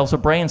details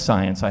of brain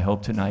science, I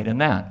hope, tonight in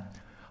that.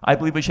 I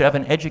believe we should have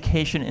an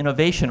education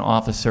innovation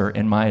officer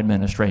in my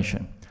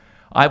administration.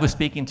 I was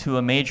speaking to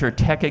a major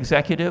tech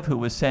executive who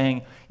was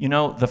saying, you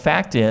know, the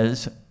fact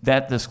is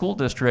that the school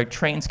district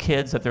trains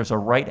kids that there's a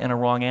right and a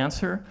wrong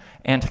answer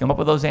and to come up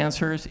with those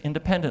answers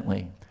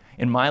independently.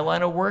 In my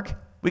line of work,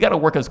 we got to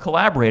work as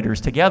collaborators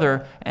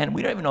together, and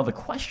we don't even know the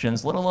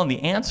questions, let alone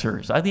the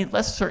answers. I need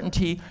less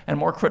certainty and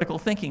more critical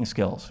thinking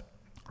skills.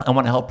 I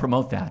want to help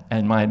promote that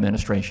in my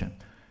administration.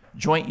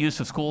 Joint use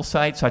of school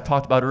sites, I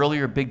talked about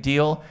earlier, big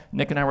deal.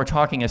 Nick and I were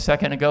talking a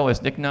second ago,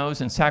 as Nick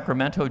knows, in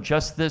Sacramento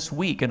just this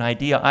week, an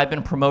idea I've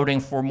been promoting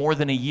for more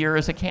than a year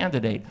as a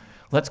candidate.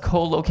 Let's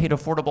co-locate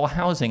affordable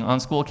housing on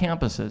school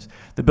campuses.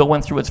 The bill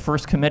went through its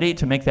first committee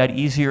to make that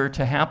easier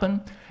to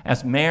happen.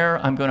 As mayor,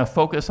 I'm going to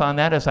focus on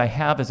that as I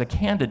have as a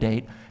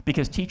candidate,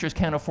 because teachers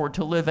can't afford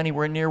to live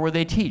anywhere near where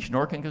they teach,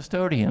 nor can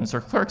custodians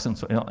or clerks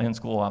in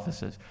school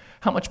offices.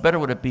 How much better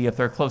would it be if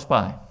they're close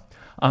by?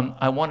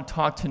 I want to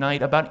talk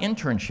tonight about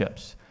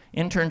internships.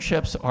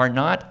 Internships are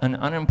not an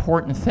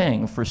unimportant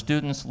thing for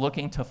students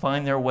looking to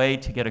find their way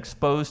to get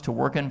exposed to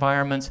work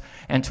environments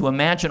and to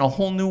imagine a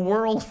whole new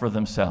world for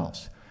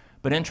themselves.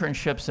 But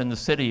internships in the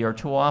city are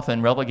too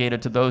often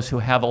relegated to those who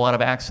have a lot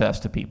of access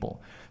to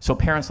people. So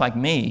parents like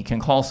me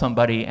can call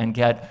somebody and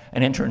get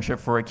an internship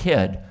for a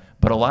kid,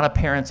 but a lot of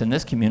parents in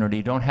this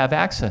community don't have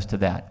access to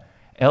that.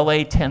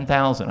 LA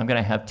 10,000, I'm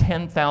gonna have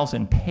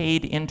 10,000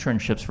 paid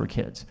internships for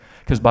kids.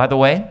 Because by the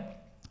way,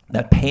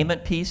 that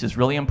payment piece is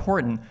really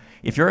important.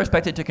 If you're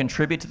expected to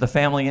contribute to the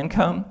family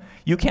income,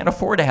 you can't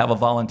afford to have a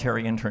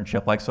voluntary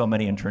internship like so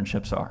many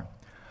internships are.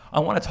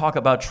 I want to talk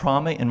about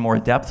trauma in more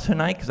depth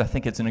tonight because I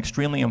think it's an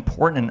extremely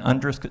important and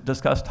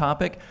under-discussed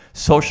topic.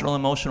 Social and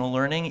emotional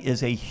learning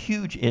is a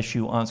huge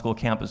issue on school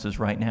campuses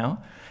right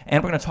now.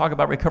 And we're going to talk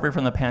about recovery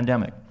from the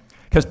pandemic.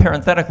 Because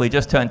parenthetically,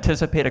 just to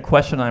anticipate a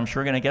question I'm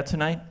sure going to get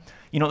tonight,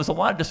 you know, there's a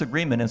lot of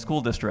disagreement in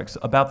school districts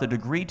about the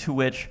degree to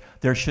which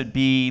there should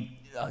be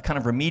kind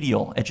of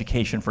remedial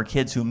education for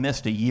kids who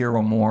missed a year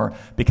or more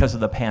because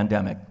of the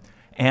pandemic.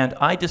 And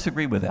I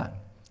disagree with that.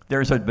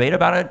 There's a debate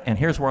about it, and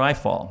here's where I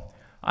fall.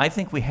 I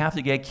think we have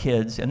to get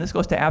kids, and this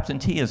goes to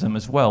absenteeism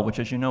as well, which,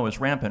 as you know, is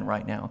rampant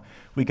right now.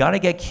 We got to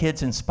get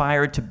kids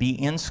inspired to be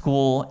in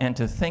school and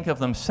to think of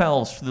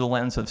themselves through the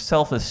lens of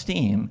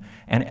self-esteem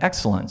and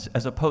excellence,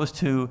 as opposed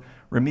to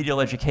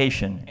remedial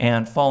education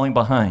and falling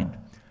behind.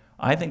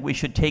 I think we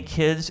should take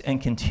kids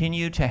and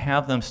continue to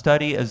have them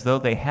study as though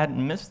they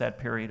hadn't missed that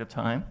period of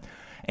time.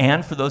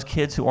 And for those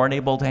kids who aren't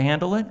able to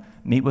handle it,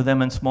 meet with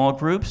them in small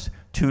groups,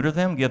 tutor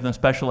them, give them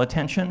special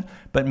attention,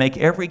 but make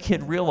every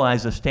kid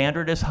realize the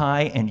standard is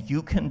high and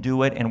you can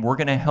do it and we're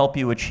going to help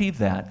you achieve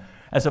that,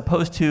 as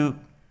opposed to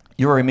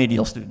you're a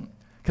remedial student.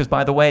 Because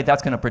by the way,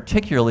 that's going to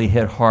particularly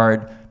hit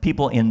hard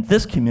people in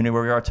this community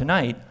where we are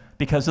tonight,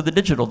 because of the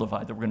digital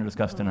divide that we're going to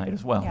discuss tonight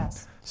as well.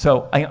 Yes.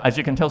 So as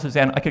you can tell,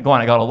 Suzanne, I could go on.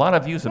 I got a lot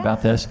of views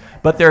about this,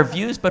 but they're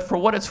views, but for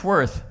what it's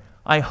worth,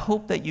 I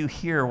hope that you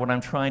hear what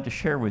I'm trying to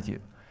share with you.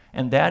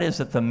 And that is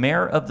that the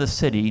mayor of the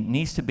city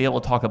needs to be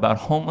able to talk about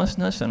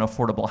homelessness and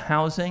affordable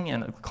housing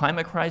and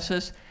climate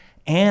crisis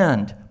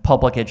and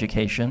public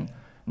education,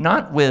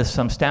 not with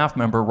some staff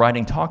member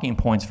writing talking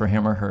points for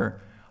him or her.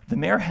 The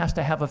mayor has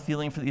to have a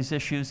feeling for these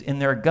issues in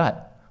their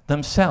gut,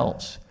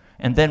 themselves,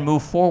 and then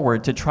move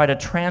forward to try to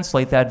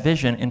translate that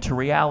vision into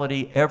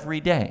reality every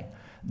day.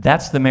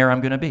 That's the mayor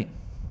I'm going to be.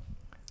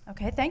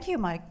 Okay, thank you,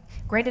 Mike.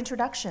 Great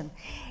introduction.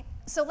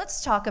 So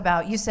let's talk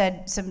about, you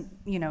said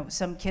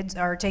some kids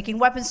are taking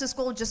weapons to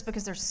school just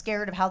because they're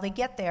scared of how they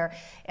get there.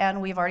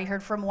 And we've already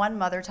heard from one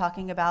mother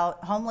talking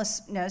about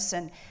homelessness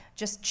and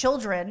just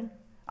children.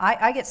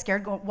 I get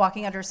scared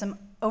walking under some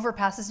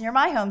overpasses near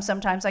my home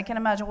sometimes. I can't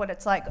imagine what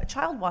it's like, a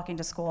child walking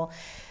to school.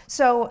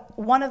 So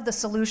one of the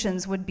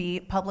solutions would be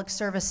public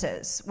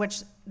services,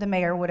 which the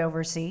mayor would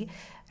oversee.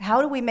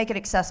 How do we make it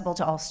accessible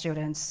to all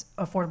students?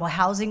 Affordable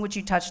housing, which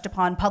you touched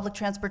upon, public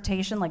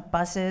transportation like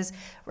buses,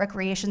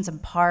 recreations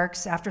and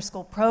parks,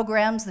 after-school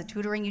programs, the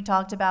tutoring you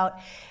talked about.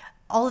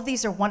 All of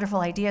these are wonderful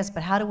ideas,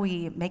 but how do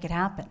we make it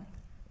happen?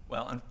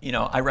 Well, you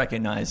know, I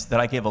recognize that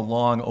I gave a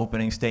long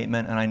opening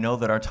statement, and I know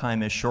that our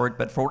time is short,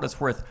 but for what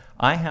it's worth,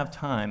 I have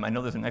time. I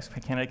know there's a next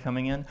candidate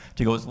coming in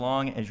to go as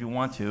long as you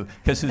want to,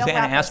 because Susanna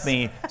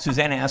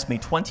asked me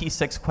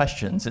 26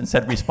 questions and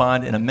said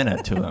respond in a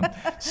minute to them.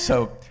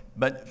 So,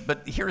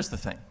 but here's the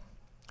thing.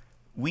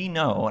 We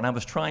know, and I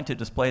was trying to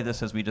display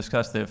this as we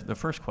discussed the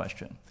first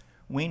question,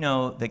 we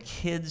know that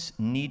kids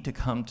need to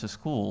come to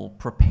school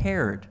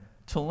prepared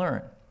to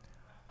learn.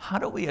 How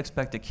do we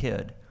expect a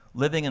kid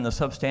living in the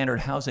substandard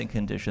housing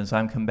conditions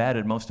I'm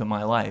combated most of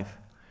my life,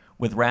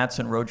 with rats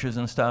and roaches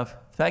and stuff,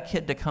 that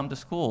kid to come to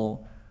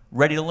school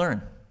ready to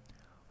learn?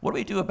 What do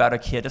we do about a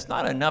kid? It's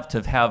not enough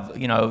to have,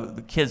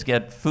 the kids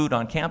get food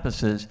on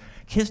campuses.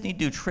 Kids need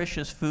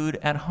nutritious food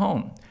at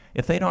home.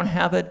 If they don't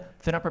have it,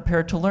 they're not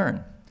prepared to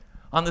learn.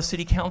 On the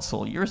city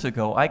council, years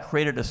ago, I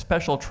created a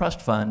special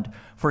trust fund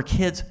for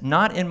kids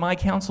not in my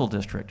council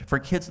district, for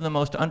kids in the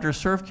most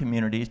underserved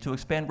communities to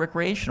expand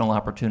recreational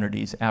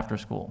opportunities after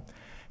school.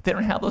 If they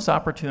don't have those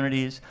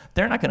opportunities,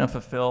 they're not going to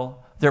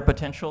fulfill their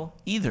potential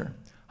either.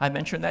 I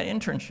mentioned that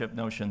internship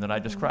notion that I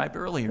described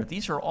earlier.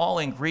 These are all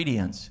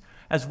ingredients.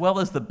 as well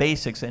as the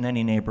basics in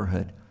any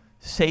neighborhood.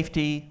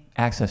 Safety,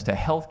 access to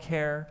health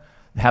care,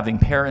 having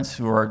parents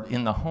who are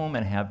in the home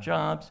and have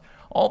jobs,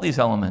 all these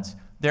elements.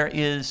 There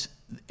is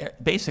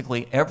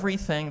basically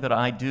everything that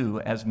I do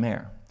as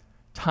mayor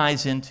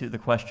ties into the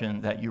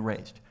question that you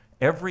raised.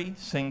 Every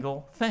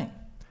single thing.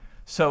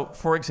 So,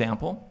 for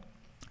example,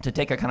 to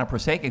take a kind of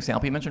prosaic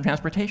example, you mentioned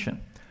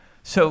transportation.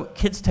 So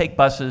kids take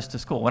buses to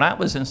school. When I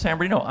was in San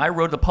Bernardino, I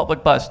rode the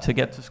public bus to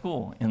get to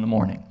school in the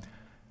morning.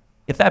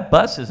 If that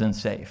bus isn't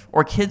safe,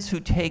 or kids who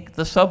take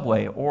the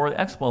subway or the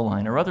Expo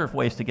line or other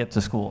ways to get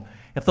to school,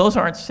 if those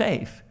aren't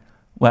safe,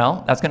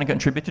 well, that's going to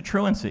contribute to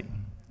truancy.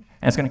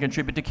 And it's going to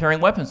contribute to carrying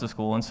weapons to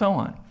school and so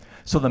on.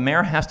 So the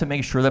mayor has to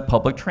make sure that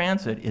public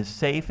transit is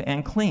safe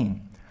and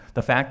clean.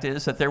 The fact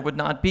is that there would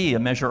not be a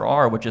Measure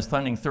R, which is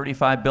funding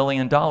 $35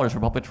 billion for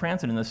public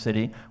transit in the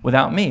city,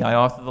 without me. I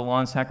authored the law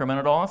in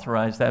Sacramento to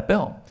authorize that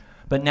bill.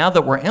 But now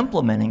that we're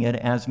implementing it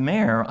as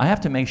mayor, I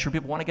have to make sure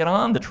people want to get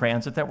on the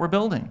transit that we're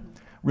building.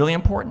 Really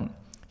important.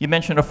 You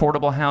mentioned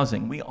affordable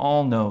housing. We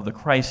all know the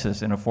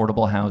crisis in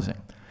affordable housing.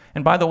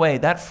 And by the way,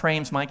 that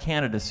frames my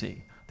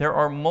candidacy. There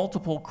are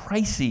multiple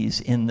crises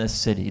in this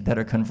city that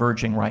are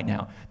converging right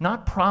now.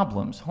 Not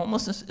problems.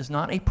 Homelessness is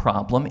not a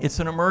problem, it's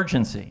an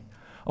emergency.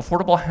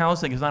 Affordable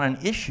housing is not an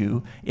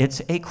issue,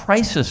 it's a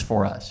crisis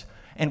for us.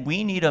 And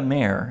we need a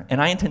mayor,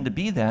 and I intend to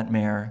be that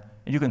mayor,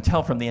 and you can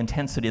tell from the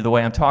intensity of the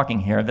way I'm talking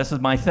here, this is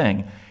my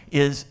thing,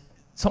 is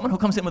someone who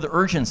comes in with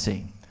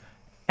urgency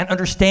and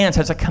understands,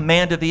 has a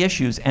command of the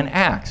issues, and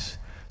acts.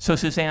 So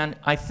Suzanne,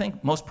 I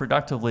think most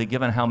productively,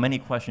 given how many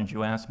questions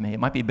you asked me, it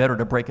might be better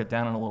to break it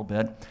down in a little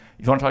bit.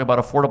 If you want to talk about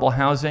affordable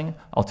housing,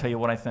 I'll tell you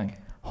what I think.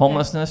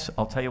 Homelessness,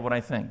 I'll tell you what I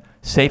think.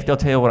 Safety, I'll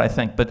tell you what I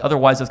think. But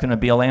otherwise, it's going to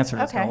be an answer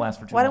that's going to last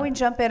for too long. Why don't we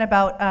jump in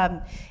about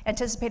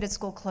anticipated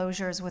school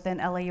closures within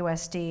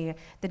LAUSD?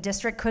 The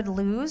district could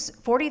lose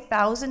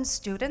 40,000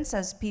 students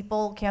as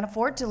people can't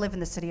afford to live in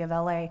the city of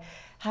LA.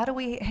 How do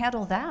we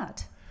handle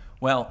that?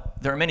 Well,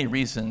 there are many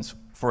reasons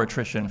for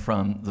attrition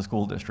from the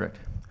school district.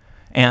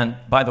 And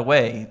by the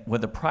way,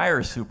 with the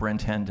prior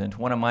superintendent,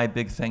 one of my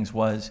big things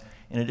was,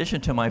 in addition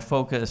to my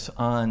focus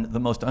on the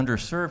most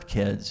underserved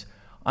kids,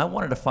 I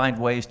wanted to find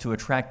ways to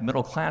attract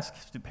middle-class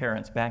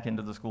parents back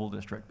into the school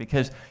district,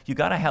 because you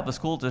got to have a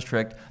school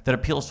district that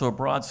appeals to a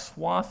broad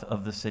swath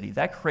of the city.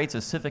 That creates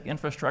a civic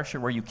infrastructure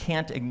where you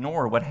can't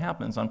ignore what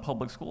happens on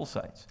public school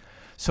sites.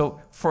 So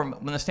from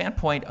the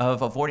standpoint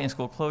of avoiding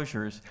school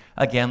closures,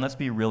 again, let's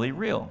be really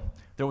real.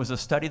 There was a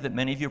study that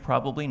many of you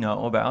probably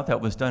know about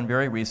that was done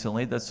very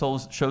recently that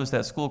shows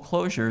that school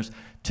closures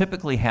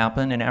typically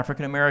happen in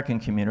African American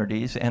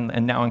communities and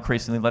now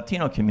increasingly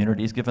Latino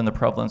communities, given the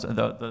prevalence of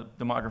the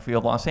demography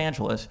of Los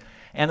Angeles.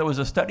 And there was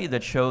a study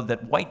that showed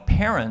that white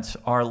parents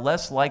are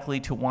less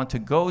likely to want to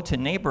go to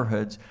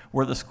neighborhoods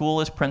where the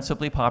school is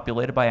principally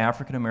populated by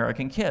African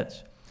American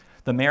kids.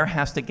 The mayor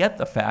has to get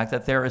the fact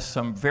that there is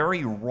some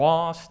very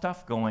raw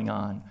stuff going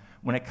on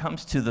when it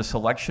comes to the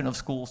selection of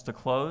schools to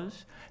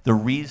close, the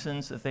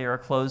reasons that they are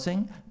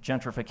closing,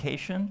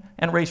 gentrification,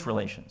 and race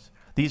relations.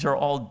 These are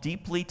all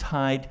deeply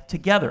tied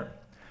together.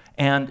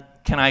 And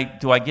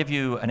do I give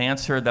you an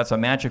answer that's a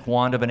magic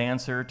wand of an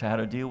answer to how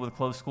to deal with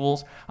closed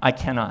schools? I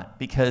cannot,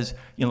 because,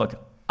 look,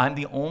 I'm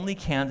the only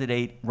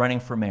candidate running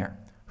for mayor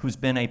who's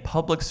been a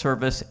public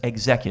service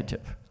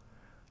executive.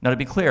 Now, to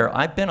be clear,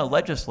 I've been a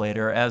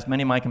legislator, as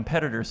many of my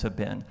competitors have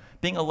been.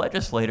 Being a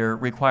legislator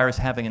requires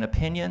having an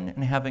opinion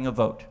and having a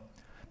vote.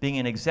 Being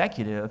an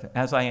executive,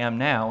 as I am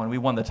now, and we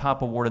won the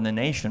top award in the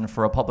nation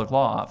for a public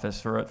law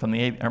office from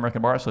the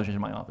American Bar Association,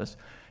 my office,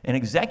 an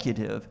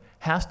executive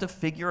has to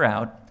figure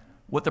out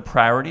what the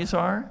priorities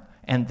are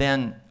and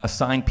then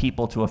assign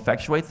people to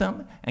effectuate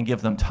them and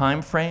give them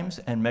time frames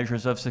and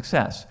measures of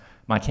success.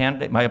 My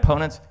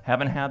opponents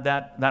haven't had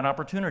that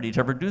opportunity to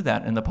ever do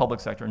that in the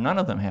public sector. None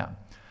of them have.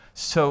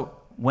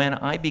 So when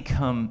I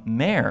become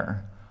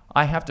mayor,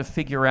 I have to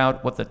figure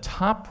out what the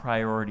top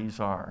priorities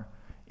are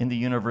in the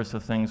universe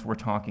of things we're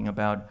talking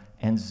about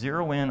and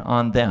zero in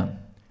on them.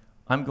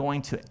 I'm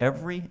going to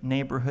every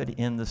neighborhood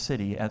in the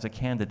city as a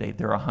candidate.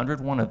 There are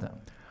 101 of them.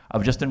 I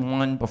was just in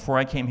one before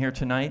I came here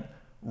tonight.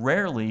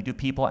 Rarely do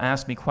people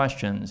ask me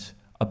questions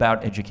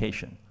about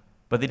education,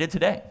 but they did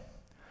today.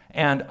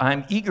 And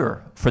I'm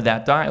eager for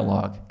that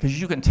dialogue,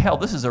 because you can tell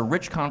this is a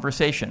rich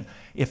conversation.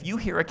 If you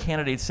hear a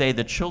candidate say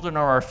that children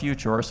are our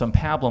future or some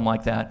pablum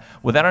like that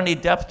without any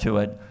depth to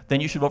it,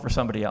 then you should vote for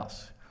somebody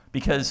else,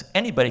 because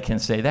anybody can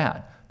say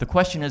that. The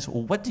question is,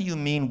 well, what do you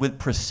mean with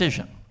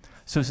precision?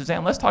 So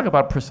Suzanne, let's talk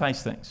about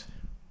precise things.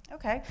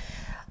 Okay.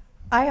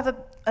 I have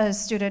a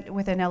student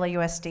within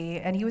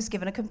LAUSD, and he was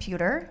given a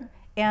computer,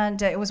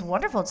 and it was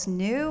wonderful. It's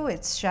new,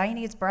 it's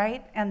shiny, it's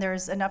bright, and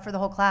there's enough for the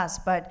whole class.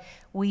 But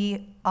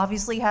we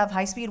obviously have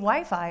high-speed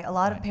Wi-Fi. A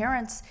lot of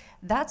parents,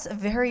 that's a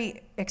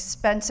very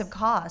expensive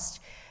cost.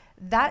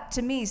 that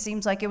to me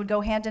seems like it would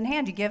go hand in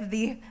hand. You give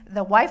the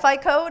Wi-Fi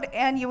code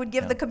and you would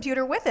give the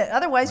computer with it.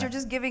 Otherwise, you're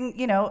just giving,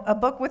 you know, a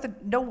book with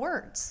no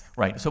words.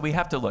 Right. So we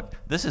have to look.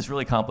 This is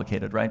really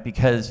complicated, right?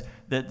 Because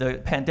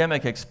the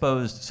pandemic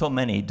exposed so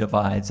many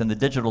divides, and the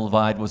digital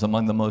divide was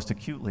among the most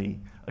acutely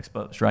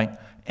exposed, right?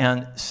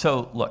 And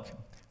so, look,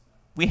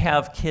 we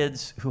have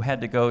kids who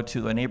had to go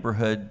to a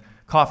neighborhood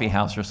coffee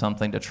house or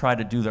something to try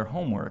to do their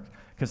homework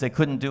because they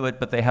couldn't do it,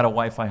 but they had a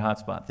Wi-Fi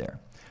hotspot there.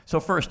 So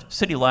first,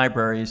 city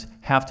libraries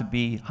have to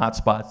be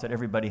hotspots that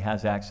everybody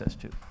has access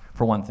to,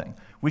 for one thing.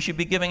 We should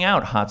be giving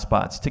out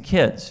hotspots to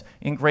kids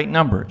in great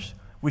numbers.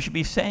 We should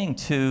be saying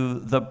to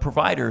the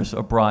providers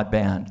of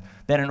broadband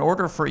that in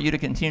order for you to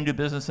continue to do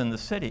business in the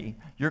city,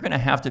 you're going to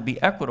have to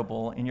be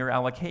equitable in your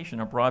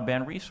allocation of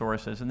broadband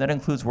resources, and that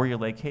includes where you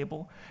lay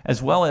cable,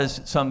 as well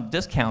as some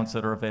discounts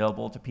that are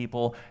available to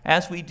people,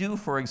 as we do,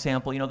 for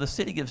example, you know, the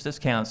city gives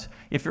discounts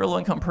if you're a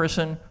low-income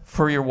person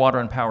for your water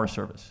and power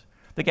service.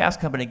 The gas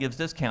company gives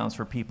discounts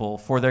for people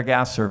for their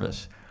gas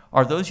service.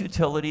 Are those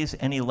utilities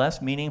any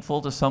less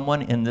meaningful to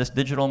someone in this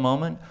digital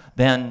moment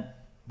than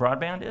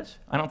broadband is?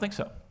 I don't think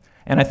so.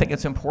 And I think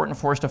it's important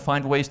for us to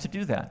find ways to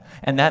do that.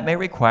 And that may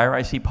require,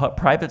 I see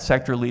private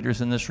sector leaders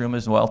in this room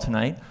as well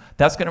tonight,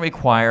 that's going to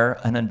require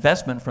an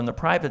investment from the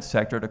private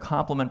sector to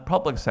complement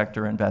public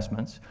sector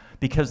investments,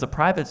 because the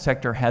private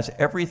sector has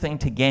everything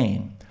to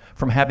gain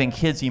from having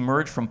kids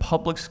emerge from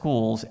public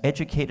schools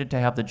educated to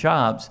have the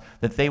jobs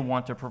that they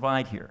want to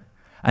provide here.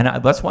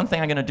 And that's one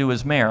thing I'm going to do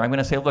as mayor. I'm going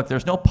to say, look,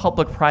 there's no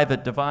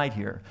public-private divide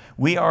here.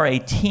 We are a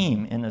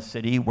team in the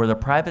city where the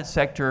private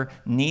sector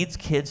needs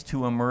kids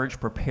to emerge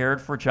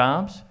prepared for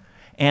jobs.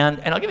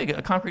 And I'll give you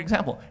a concrete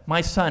example.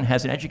 My son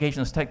has an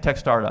education tech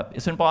startup.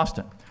 It's in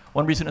Boston.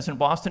 One reason it's in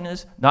Boston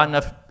is not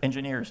enough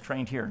engineers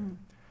trained here.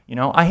 You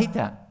know, I hate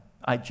that.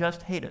 I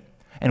just hate it.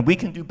 And we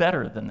can do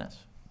better than this.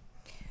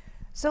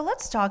 So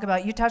let's talk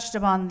about, you touched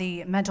upon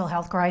the mental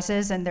health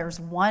crisis, and there's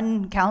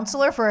one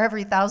counselor for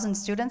every 1,000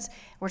 students.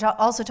 We're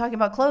also talking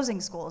about closing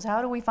schools.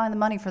 How do we find the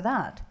money for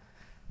that?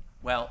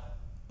 Well,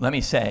 let me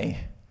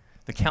say,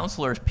 the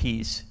counselor's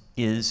piece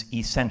is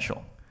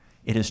essential.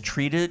 It is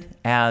treated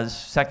as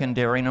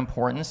secondary in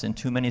importance in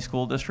too many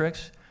school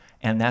districts,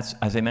 and that's,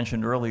 as I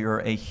mentioned earlier,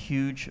 a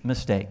huge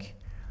mistake.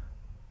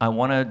 I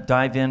want to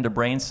dive into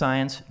brain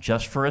science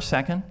just for a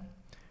second.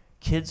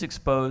 Kids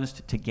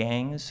exposed to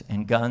gangs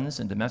and guns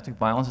and domestic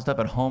violence and stuff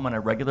at home on a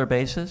regular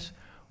basis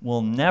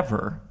will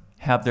never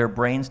have their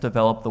brains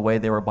develop the way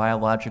they were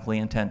biologically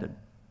intended.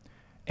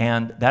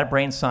 And that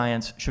brain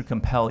science should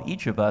compel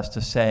each of us to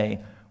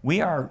say,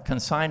 we are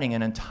consigning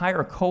an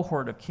entire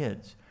cohort of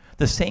kids,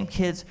 the same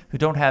kids who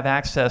don't have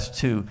access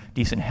to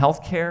decent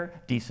health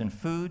care, decent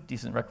food,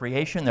 decent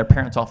recreation, their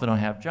parents often don't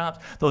have jobs.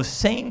 Those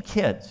same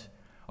kids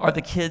are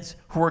the kids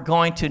who are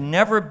going to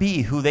never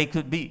be who they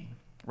could be,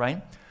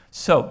 right?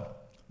 So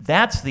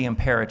that's the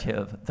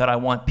imperative that I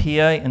want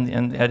Pia at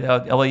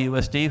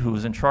LAUSD, who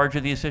is in charge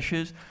of these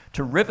issues,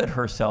 to rivet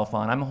herself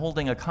on. I'm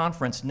holding a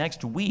conference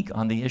next week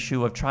on the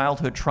issue of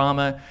childhood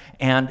trauma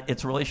and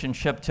its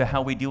relationship to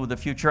how we deal with the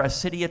future as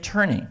city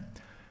attorney.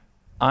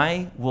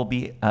 I will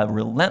be a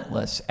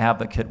relentless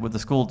advocate with the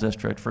school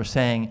district for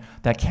saying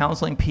that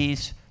counseling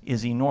piece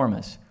is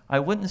enormous. I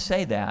wouldn't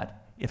say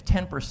that if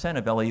 10%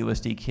 of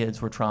LAUSD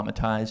kids were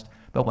traumatized,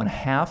 but when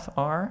half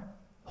are,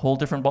 whole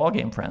different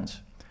ballgame,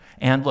 friends.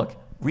 And look,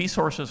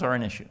 resources are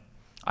an issue.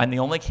 I'm the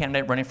only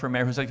candidate running for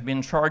mayor who's like to be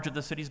in charge of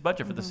the city's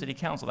budget for the city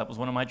council. That was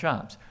one of my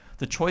jobs.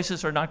 The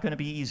choices are not going to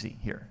be easy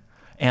here.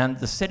 And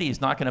the city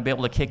is not going to be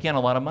able to kick in a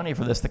lot of money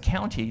for this. The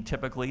county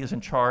typically is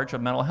in charge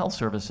of mental health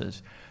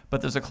services.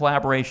 But there's a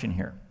collaboration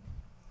here.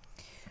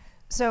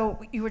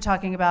 So you were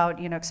talking about,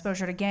 you know,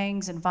 exposure to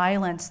gangs and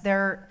violence.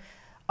 There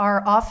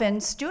are often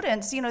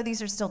students, you know,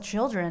 these are still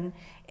children,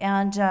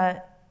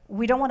 and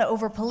we don't want to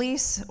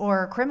over-police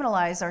or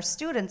criminalize our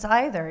students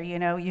either. You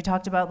know, you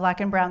talked about Black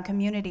and brown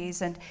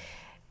communities, and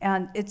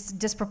it's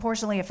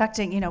disproportionately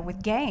affecting, you know,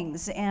 with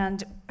gangs.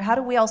 And how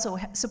do we also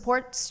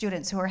support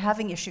students who are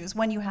having issues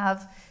when you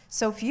have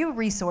so few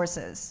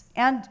resources?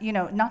 And, you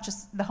know, not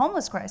just the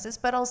homeless crisis,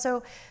 but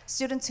also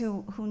students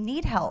who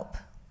need help.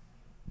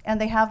 And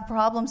they have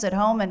problems at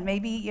home, and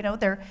maybe, you know,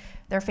 their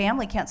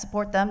family can't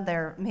support them.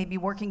 They're maybe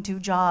working 2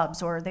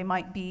 jobs, or they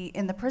might be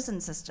in the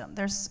prison system.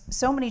 There's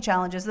so many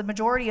challenges. The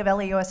majority of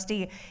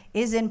LAUSD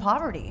is in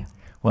poverty.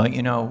 Well,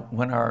 you know,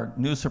 when our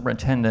new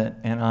superintendent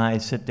and I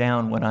sit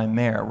down when I'm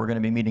mayor, we're going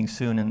to be meeting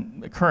soon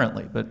and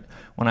currently, but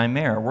when I'm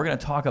mayor, we're going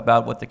to talk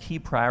about what the key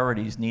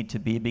priorities need to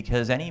be,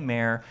 because any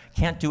mayor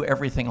can't do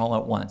everything all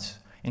at once,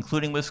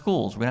 including with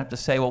schools. We're going to have to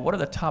say, well, what are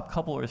the top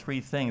couple or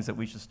 3 things that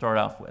we should start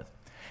off with?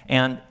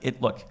 And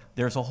look,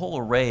 there's a whole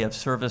array of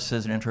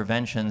services and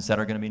interventions that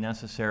are going to be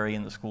necessary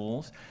in the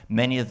schools.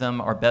 Many of them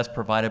are best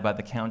provided by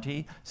the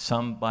county,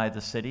 some by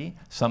the city,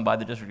 some by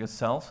the district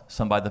itself,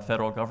 some by the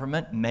federal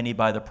government, many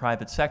by the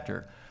private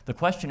sector. The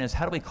question is,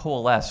 how do we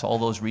coalesce all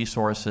those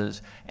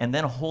resources and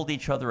then hold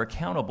each other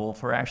accountable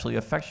for actually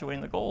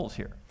effectuating the goals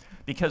here?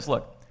 Because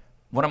look,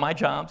 one of my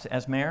jobs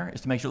as mayor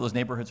is to make sure those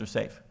neighborhoods are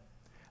safe.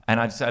 And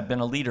I've been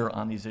a leader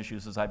on these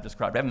issues as I've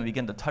described. I haven't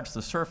begun to touch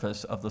the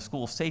surface of the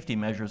school safety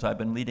measures I've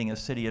been leading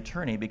as city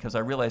attorney because I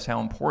realize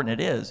how important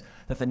it is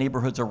that the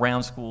neighborhoods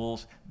around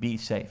schools be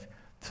safe.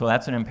 So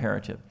that's an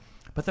imperative.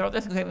 But there are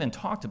other things we haven't even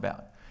talked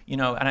about. You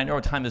know, and I know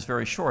our time is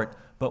very short,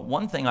 but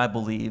one thing I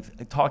believe,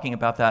 talking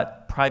about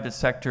that private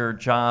sector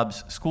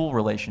jobs school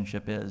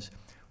relationship is,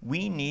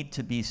 we need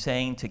to be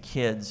saying to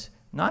kids,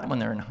 not when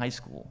they're in high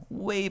school,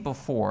 way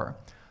before,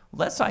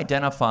 let's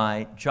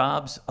identify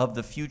jobs of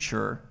the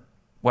future,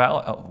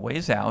 well,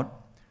 ways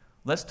out.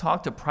 Let's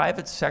talk to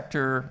private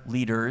sector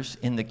leaders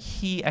in the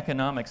key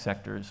economic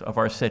sectors of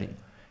our city,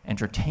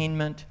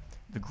 entertainment,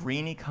 the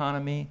green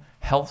economy,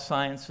 health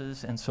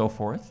sciences, and so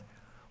forth.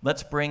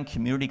 Let's bring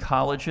community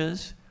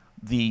colleges,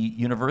 the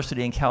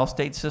university and Cal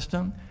State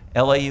system,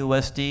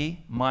 LAUSD,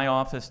 my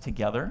office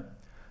together.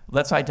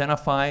 Let's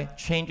identify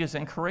changes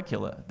in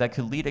curricula that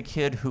could lead a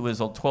kid who is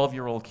a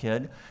 12-year-old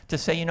kid to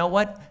say, you know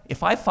what,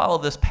 if I follow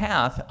this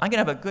path, I'm gonna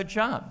have a good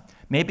job.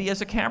 Maybe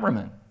as a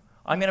cameraman.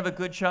 I'm gonna have a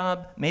good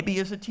job, maybe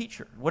as a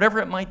teacher, whatever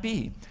it might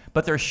be.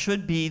 But there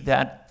should be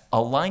that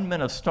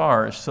alignment of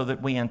stars so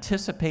that we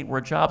anticipate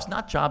where jobs,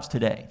 not jobs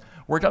today,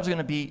 where jobs are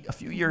gonna be a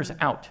few years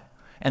out,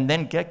 and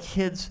then get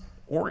kids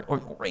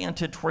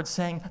oriented towards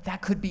saying,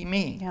 that could be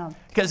me. Yeah.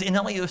 Because in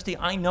LAUSD,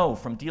 I know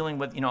from dealing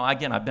with, you know,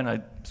 again, I've been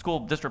a school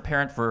district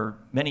parent for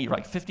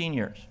like 15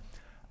 years.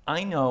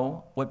 I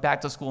know what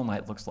back to school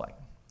night looks like.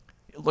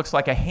 It looks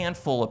like a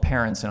handful of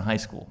parents in high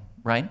school,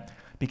 right?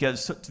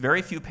 Because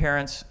very few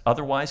parents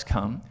otherwise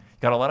come.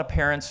 Got a lot of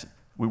parents,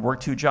 we work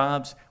 2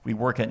 jobs, we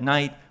work at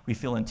night, we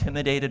feel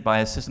intimidated by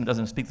a system that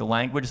doesn't speak the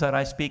language that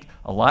I speak.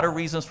 A lot of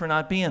reasons for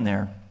not being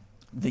there.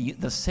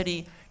 The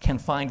city can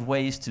find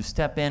ways to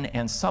step in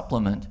and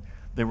supplement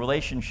the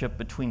relationship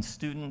between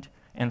student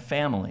and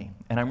family.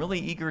 And I'm really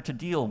eager to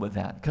deal with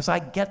that because I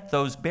get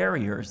those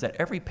barriers that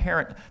every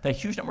parent, that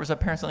huge numbers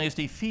of parents in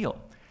LAUSD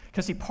feel.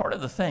 Because see, part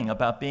of the thing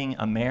about being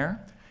a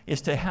mayor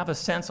is to have a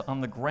sense on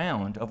the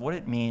ground of what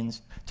it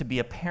means to be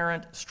a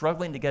parent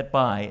struggling to get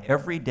by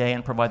every day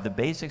and provide the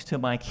basics to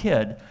my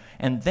kid,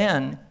 and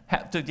then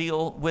have to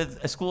deal with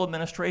a school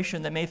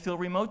administration that may feel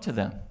remote to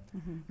them,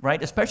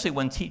 right? Especially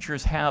when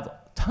teachers have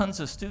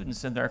tons of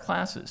students in their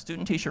classes.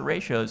 Student-teacher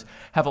ratios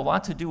have a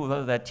lot to do with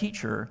whether that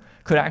teacher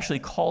could actually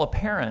call a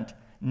parent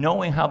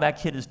knowing how that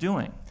kid is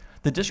doing.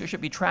 The district should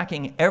be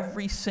tracking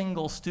every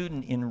single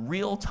student in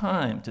real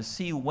time to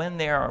see when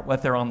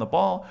if they're on the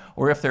ball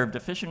or if they're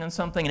deficient in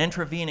something, and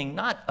intervening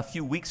not a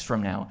few weeks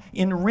from now,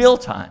 in real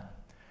time.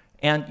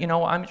 And you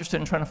know, I'm interested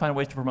in trying to find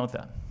ways to promote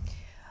that.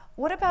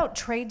 What about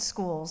trade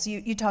schools?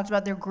 You talked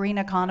about their green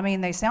economy,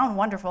 and they sound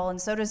wonderful,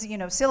 and so does, you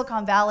know,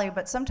 Silicon Valley,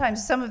 but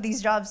sometimes some of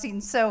these jobs seem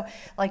so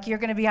like you're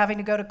gonna be having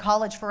to go to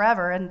college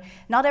forever, and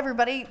not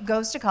everybody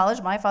goes to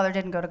college. My father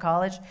didn't go to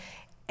college.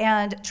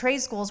 And trade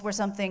schools were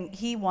something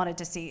he wanted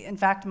to see. In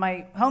fact,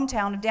 my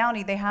hometown of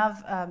Downey, they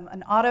have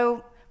an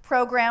auto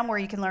program where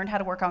you can learn how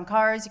to work on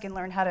cars, you can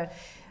learn how to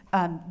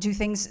do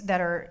things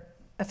that are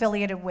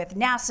affiliated with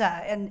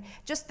NASA, and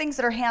just things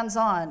that are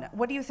hands-on.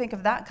 What do you think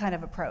of that kind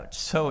of approach?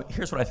 So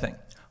here's what I think.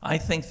 I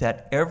think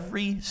that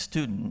every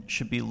student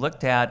should be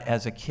looked at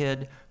as a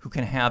kid who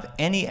can have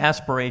any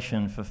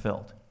aspiration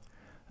fulfilled.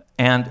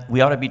 And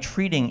we ought to be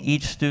treating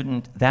each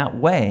student that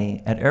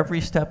way at every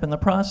step in the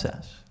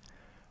process.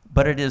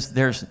 But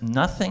there's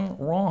nothing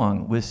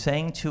wrong with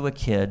saying to a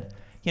kid,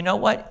 you know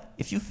what,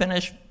 if you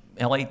finish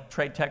LA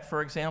Trade Tech,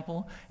 for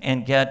example,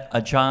 and get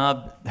a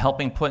job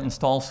helping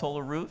install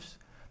solar roofs,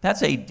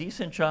 that's a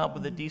decent job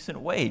with a decent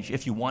wage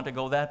if you want to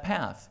go that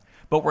path.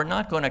 But we're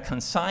not going to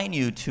consign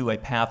you to a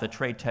path, a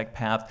trade tech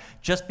path,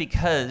 just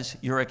because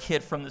you're a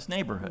kid from this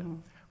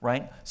neighborhood,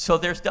 right? So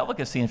there's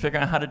delicacy in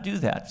figuring out how to do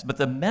that. But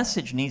the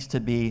message needs to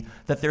be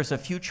that there's a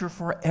future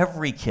for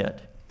every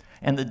kid.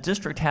 And the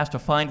district has to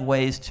find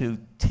ways to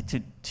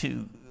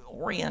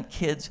orient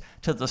kids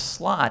to the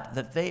slot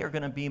that they are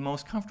going to be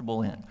most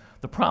comfortable in.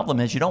 The problem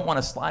is you don't want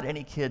to slot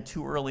any kid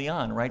too early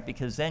on, right?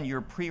 Because then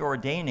you're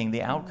preordaining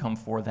the outcome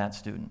for that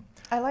student.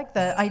 I like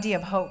the idea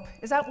of hope.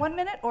 Is that 1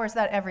 minute or is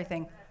that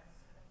everything?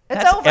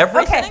 It's That's over.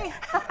 Everything?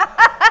 Okay.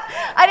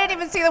 I didn't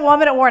even see the 1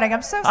 minute warning.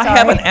 I'm so sorry. I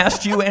haven't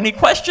asked you any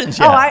questions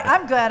yet. Oh,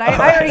 I'm good.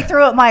 I already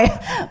threw up my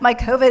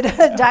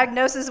COVID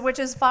diagnosis, which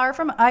is far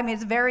from, I mean,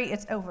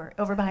 it's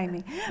over behind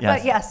me. Yes.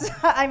 But yes,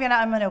 I mean,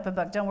 I'm an open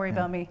book. Don't worry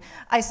about me.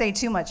 I say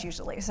too much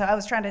usually. So I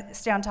was trying to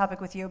stay on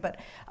topic with you, but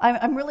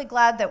I'm really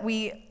glad that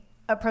we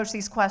approach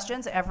these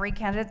questions. Every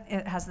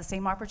candidate has the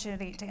same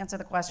opportunity to answer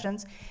the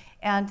questions.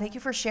 And thank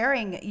you for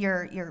sharing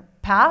your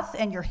path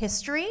and your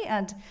history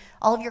and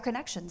all of your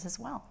connections as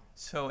well.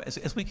 So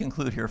as we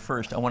conclude here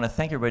first, I want to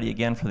thank everybody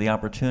again for the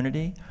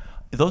opportunity.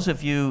 Those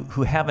of you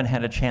who haven't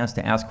had a chance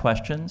to ask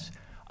questions,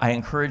 I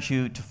encourage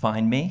you to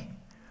find me.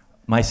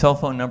 My cell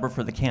phone number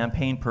for the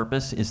campaign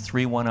purpose is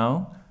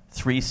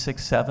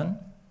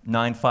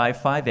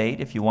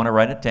 310-367-9558 if you want to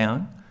write it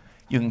down.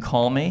 You can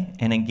call me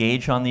and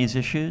engage on these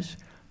issues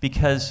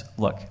because,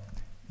 look,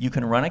 you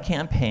can run a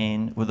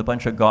campaign with a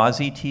bunch of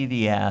gauzy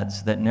TV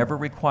ads that never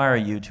require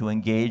you to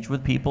engage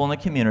with people in the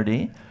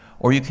community,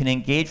 or you can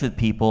engage with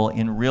people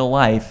in real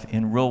life,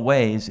 in real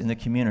ways in the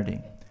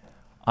community.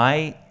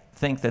 I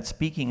think that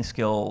speaking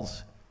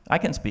skills, I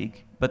can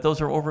speak, but those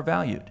are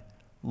overvalued.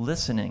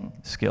 Listening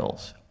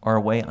skills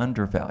are way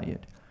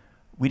undervalued.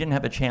 We didn't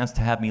have a chance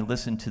to have me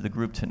listen to the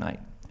group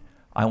tonight.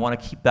 I want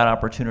to keep that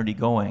opportunity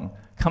going.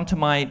 Come to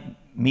my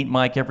Meet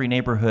Mike Every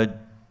Neighborhood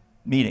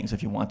meetings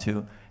if you want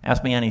to.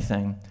 Ask me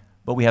anything.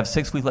 But we have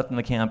 6 weeks left in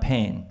the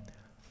campaign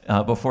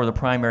before the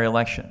primary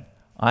election.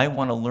 I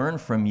want to learn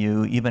from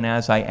you even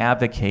as I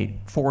advocate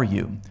for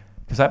you,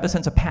 because I have a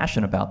sense of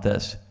passion about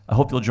this. I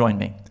hope you'll join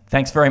me.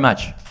 Thanks very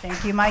much.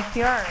 Thank you, Mike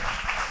Feuer. All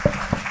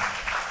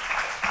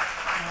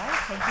right,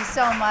 thank you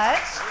so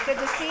much. Good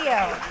to see you.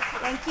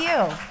 Thank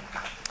you.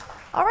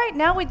 All right,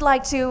 now we'd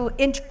like to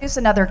introduce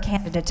another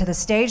candidate to the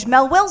stage.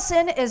 Mel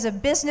Wilson is a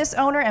business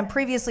owner and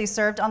previously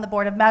served on the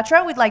board of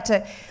Metro. We'd like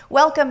to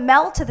welcome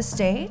Mel to the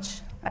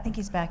stage. I think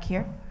he's back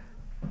here.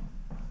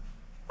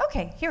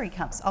 Okay, here he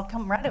comes. I'll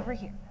come right over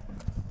here.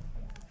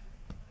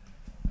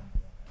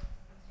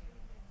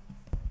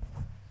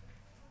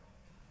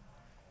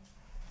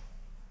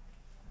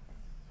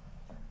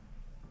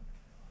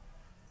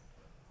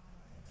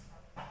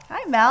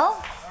 Hi, Mel.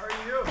 How are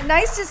you?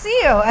 Nice to see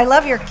you. I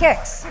love your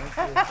kicks.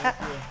 Thank you.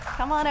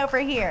 Come on over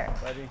here.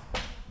 Buddy.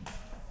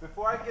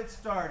 Before I get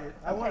started,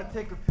 I want to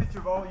take a picture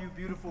of all you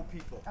beautiful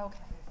people. Okay.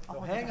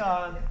 So hang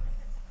on.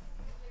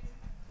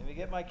 Let me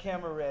get my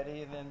camera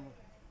ready, and then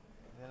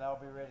I'll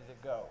be ready to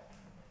go.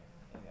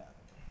 Hang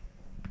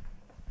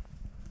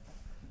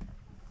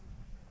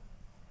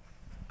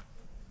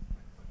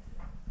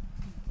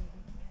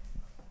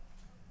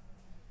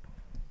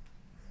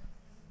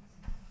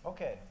on.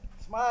 Okay.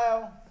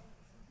 Smile.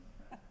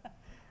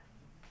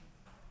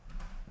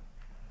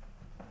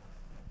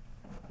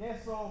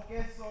 Queso,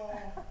 queso.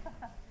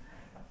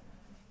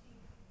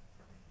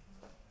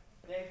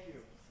 Thank you.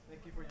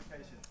 Thank you for your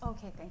patience.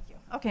 Okay, thank you.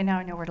 Okay, now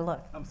I know where to look.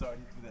 I'm sorry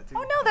for that too.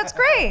 Oh, no, that's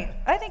great.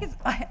 I think it's,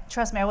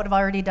 trust me, I would have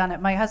already done it.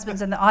 My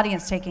husband's in the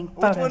audience taking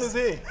photos. Which one is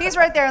he? He's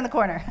right there in the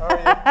corner. Oh,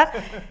 yeah.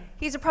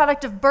 He's a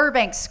product of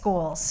Burbank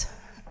schools.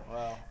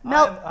 Wow.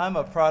 Mel- I'm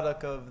a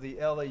product of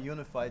the LA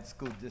Unified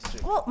School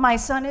District. Well, my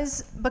son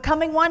is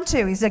becoming one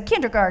too. He's a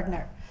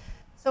kindergartner.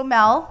 So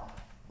Mel,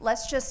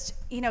 let's just,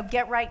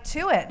 get right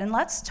to it. And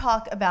let's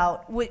talk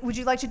about, would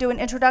you like to do an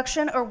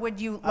introduction, or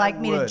would you like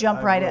me to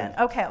jump right in?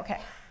 Okay,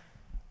 okay.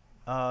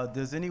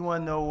 Does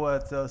anyone know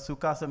what Su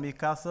Casa Mi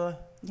Casa?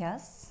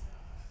 Yes.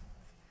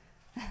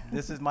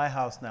 This is my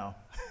house now.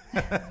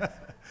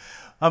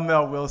 I'm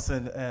Mel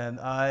Wilson, and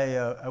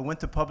I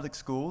went to public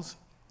schools,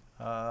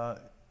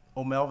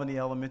 O'Melveny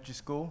Elementary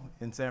School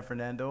in San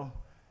Fernando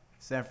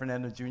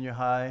Junior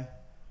High,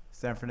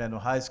 San Fernando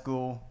High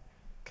School,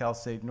 Cal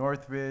State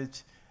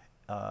Northridge,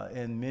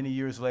 and many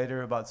years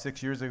later, about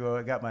 6 years ago,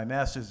 I got my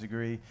master's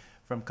degree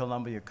from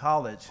Columbia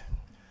College.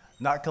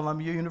 Not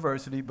Columbia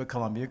University, but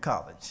Columbia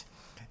College.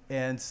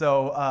 And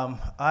so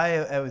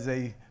I was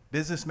a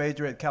business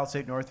major at Cal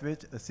State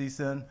Northridge, a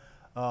CSUN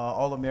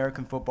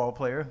All-American football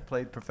player,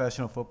 played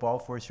professional football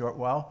for a short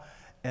while.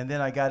 And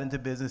then I got into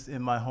business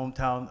in my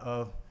hometown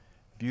of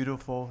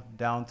beautiful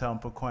downtown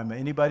Pacoima.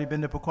 Anybody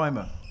been to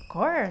Pacoima? Of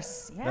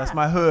course, yeah. That's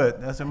my hood.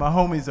 That's where my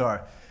homies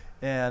are.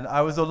 And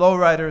I was a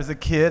lowrider as a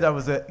kid. I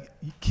was a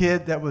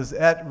kid that was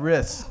at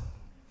risk.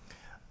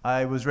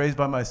 I was raised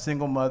by my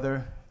single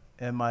mother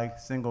and my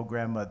single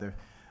grandmother.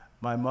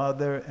 My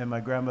mother and my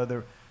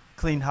grandmother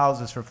cleaned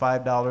houses for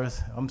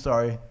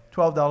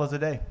 $12 a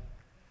day.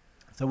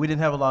 So we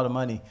didn't have a lot of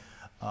money.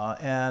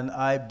 And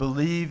I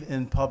believe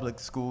in public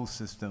school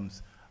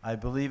systems. I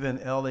believe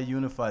in LA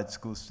Unified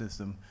School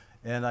System.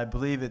 And I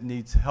believe it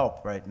needs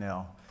help right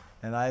now.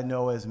 And I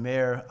know as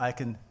mayor, I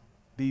can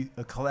be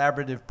a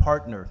collaborative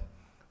partner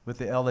with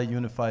the LA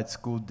Unified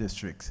School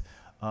Districts.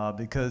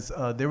 Because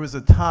there was a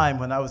time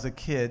when I was a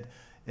kid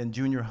in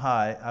junior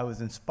high, I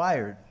was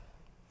inspired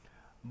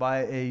by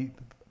a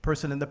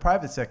person in the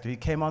private sector. He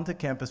came onto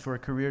campus for a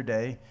career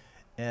day,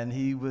 and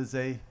he was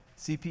a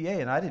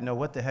CPA, and I didn't know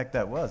what the heck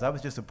that was. I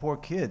was just a poor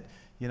kid,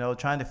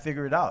 trying to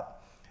figure it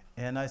out.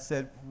 And I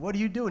said, "What do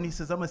you do?" And he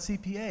says, "I'm a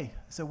CPA." I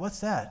said,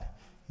 "What's that?"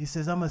 He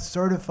says, "I'm a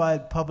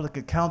certified public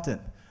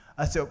accountant."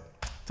 I said,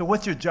 "So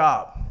what's your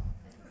job?"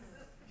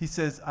 He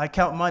says, "I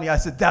count money." I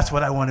said, "That's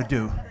what I want to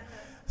do."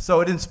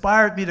 So it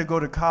inspired me to go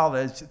to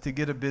college to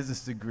get a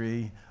business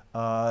degree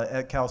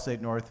at Cal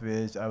State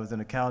Northridge. I was an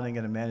accounting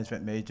and a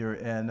management major,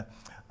 and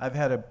I've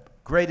had a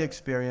great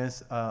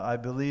experience. I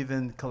believe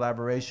in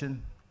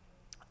collaboration.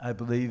 I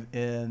believe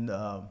in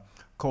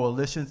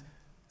coalitions.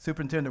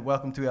 Superintendent,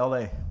 welcome to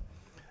LA.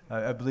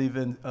 I believe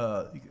in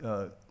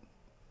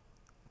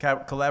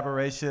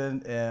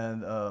collaboration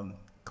and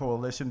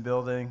coalition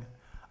building.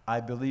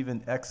 I believe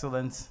in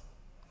excellence,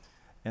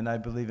 and I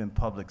believe in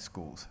public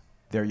schools.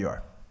 There you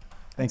are.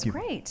 Thank you.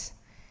 That's great.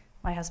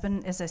 My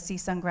husband is a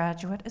CSUN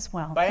graduate as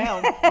well.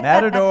 Bam.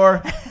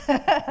 Matador.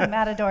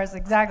 Matadors,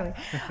 exactly.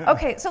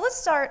 Okay, so let's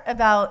start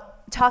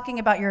talking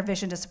about your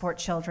vision to support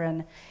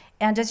children.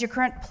 And does your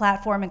current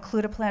platform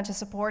include a plan to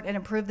support and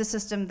improve the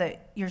system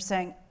that you're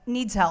saying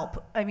needs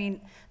help? I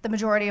mean, the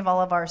majority of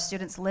all of our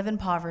students live in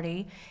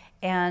poverty,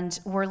 and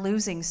we're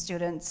losing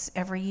students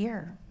every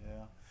year.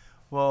 Yeah.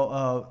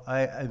 Well,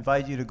 I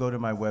invite you to go to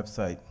my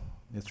website.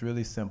 It's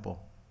really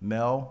simple,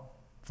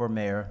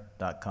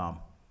 melformayor.com.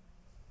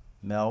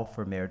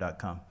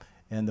 melformayor.com.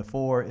 And the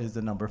 4 is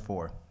the number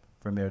 4,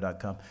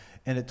 formayor.com.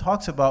 And it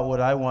talks about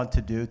what I want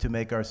to do to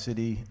make our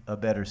city a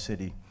better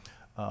city.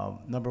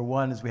 Number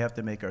 1 is we have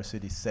to make our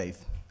city safe.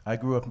 I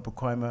grew up in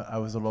Buscaino. I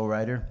was a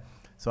lowrider,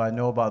 so I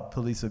know about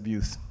police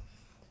abuse.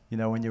 You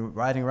know, when you're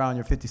riding around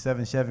your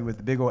 57 Chevy with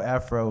the big old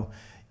afro,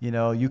 you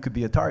know, you could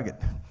be a target.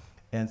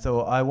 And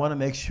so I want to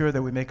make sure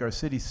that we make our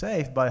city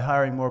safe by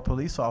hiring more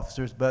police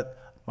officers,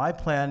 but my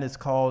plan is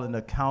called an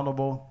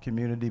accountable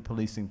community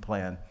policing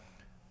plan,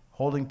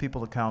 holding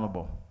people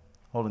accountable,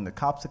 holding the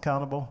cops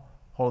accountable,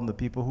 holding the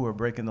people who are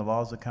breaking the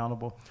laws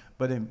accountable,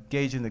 but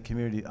engaging the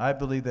community. I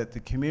believe that the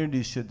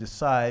community should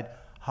decide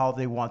how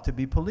they want to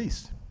be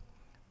policed.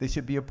 They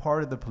should be a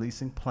part of the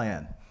policing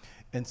plan.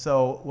 And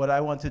so what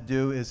I want to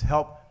do is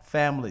help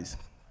families.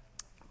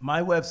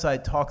 My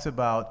website talks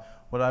about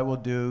what I will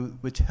do,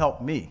 which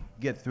helped me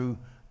get through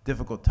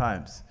difficult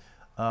times.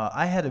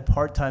 I had a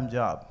part-time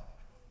job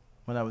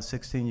when I was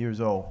 16 years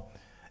old,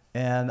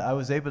 and I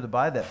was able to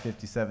buy that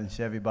 57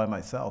 Chevy by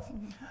myself.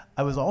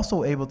 I was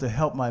also able to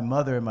help my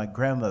mother and my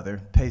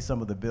grandmother pay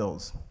some of the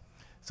bills.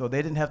 So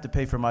they didn't have to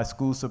pay for my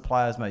school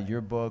supplies, my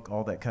yearbook,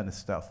 all that kind of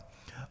stuff.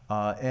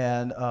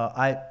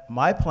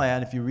 My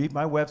plan, if you read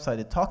my website,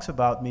 it talks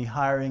about me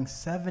hiring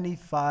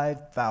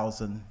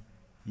 75,000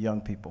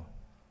 young people,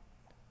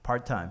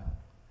 part-time,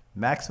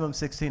 maximum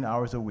 16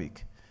 hours a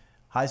week,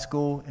 high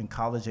school and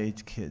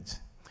college-age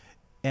kids.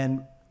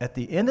 And at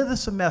the end of the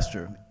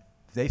semester,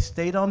 they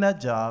stayed on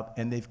that job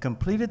and they've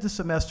completed the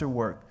semester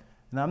work.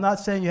 And I'm not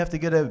saying you have to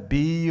get a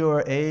B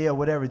or A or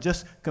whatever,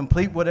 just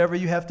complete whatever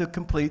you have to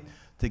complete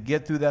to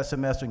get through that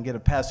semester and get a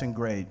passing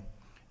grade.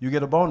 You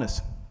get a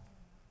bonus.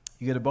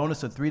 You get a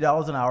bonus of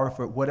 $3 an hour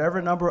for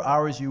whatever number of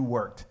hours you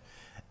worked.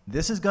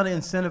 This is going to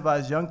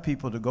incentivize young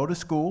people to go to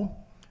school,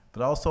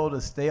 but also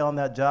to stay on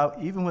that job,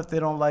 even if they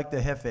don't like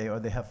the jefe or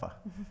the jefa.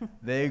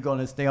 They're going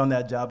to stay on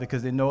that job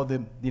because they know the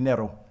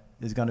dinero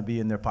is going to be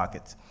in their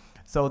pockets.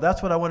 So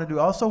that's what I want to do.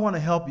 I also want to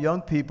help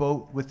young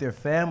people with their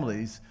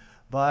families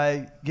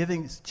by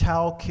giving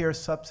child care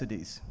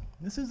subsidies.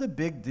 This is a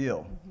big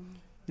deal.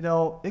 You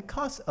know, it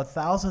costs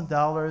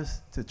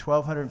 $1,000 to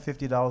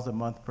 $1,250 a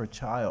month per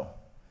child.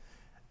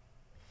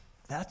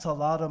 That's a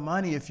lot of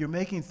money. If you're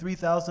making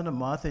 $3,000 a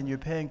month and you're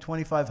paying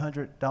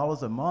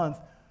 $2,500 a month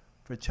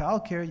for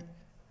child care,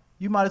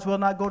 you might as well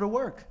not go to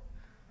work,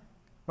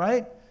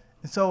 right?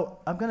 And so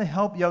I'm going to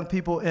help young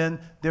people and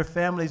their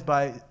families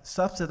by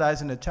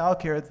subsidizing the child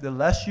care. The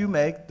less you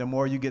make, the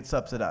more you get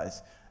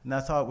subsidized. And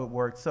that's how it would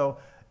work. So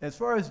as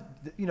far as,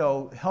 you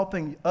know,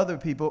 helping other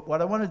people,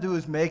 what I want to do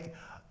is make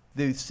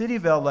the City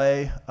of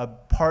LA a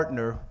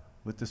partner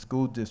with the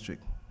school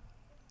district.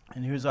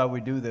 And here's how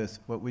we do this.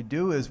 What we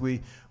do is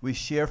we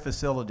share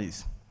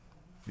facilities.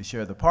 We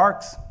share the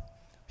parks,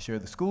 share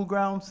the school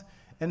grounds,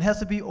 and it has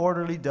to be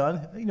orderly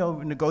done, you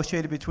know,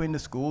 negotiated between the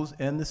schools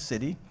and the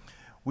city.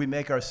 We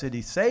make our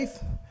city safe.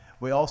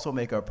 We also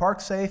make our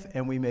parks safe,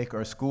 and we make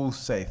our schools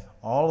safe.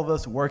 All of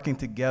us working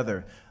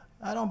together.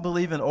 I don't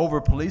believe in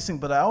over-policing,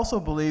 but I also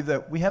believe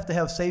that we have to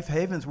have safe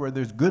havens where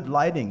there's good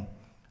lighting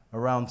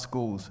around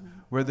schools,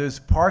 where there's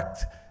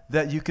parks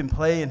that you can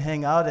play and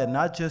hang out at,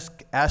 not just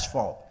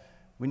asphalt.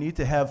 We need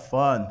to have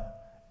fun,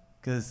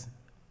 because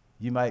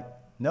you might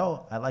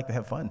know I like to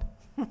have fun.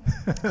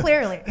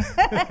 Clearly.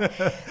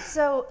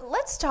 So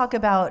let's talk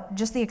about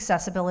just the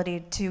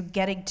accessibility to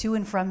getting to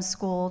and from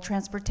school,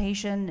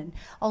 transportation, and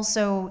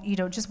also, you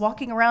know, just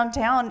walking around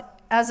town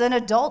as an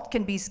adult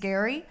can be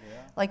scary. Yeah.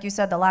 Like you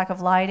said, the lack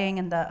of lighting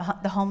and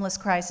the homeless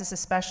crisis,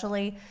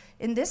 especially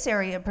in this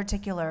area in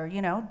particular,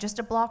 you know, just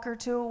a block or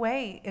two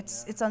away,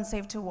 it's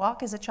unsafe to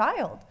walk as a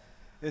child.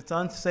 It's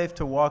unsafe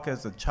to walk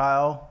as a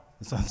child.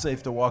 It's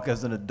unsafe to walk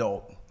as an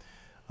adult.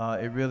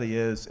 It really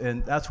is,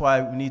 and that's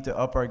why we need to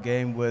up our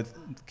game with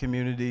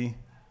community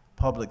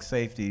public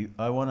safety.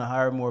 I want to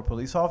hire more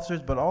police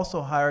officers, but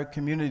also hire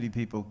community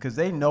people, because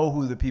they know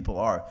who the people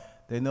are.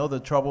 They know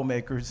the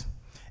troublemakers,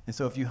 and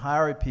so if you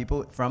hire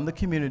people from the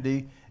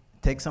community,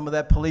 take some of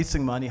that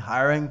policing money,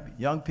 hiring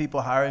young people,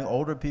 hiring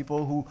older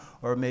people who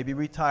are maybe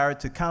retired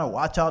to kind of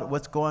watch out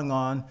what's going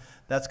on,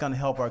 that's going to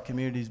help our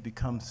communities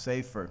become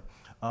safer.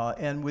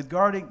 And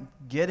regarding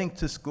getting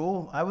to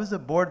school, I was a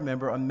board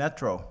member on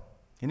Metro.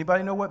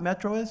 Anybody know what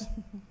Metro is?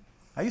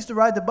 I used to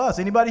ride the bus.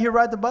 Anybody here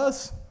ride the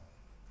bus?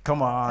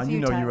 Come on, you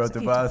know you rode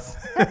the bus.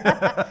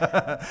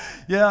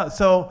 Yeah,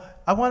 so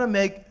I want to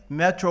make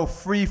Metro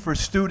free for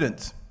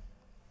students.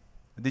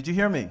 Did you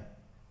hear me?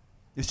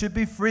 It should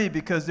be free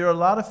because there are a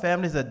lot of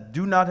families that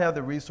do not have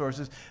the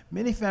resources.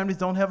 Many families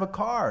don't have a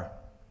car.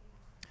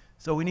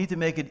 So we need to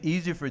make it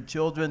easier for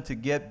children to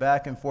get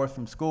back and forth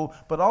from school,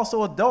 but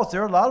also adults.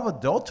 There are a lot of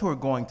adults who are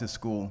going to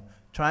school,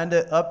 trying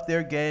to up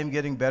their game,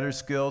 getting better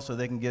skills so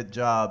they can get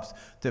jobs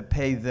to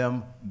pay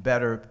them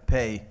better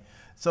pay.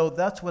 So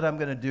that's what I'm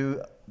going to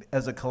do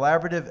as a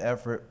collaborative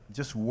effort,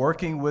 just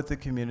working with the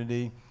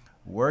community,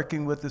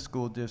 working with the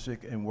school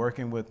district and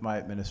working with my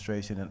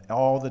administration and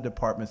all the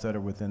departments that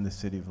are within the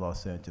city of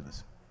Los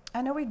Angeles.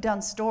 I know we've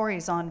done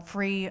stories on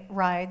free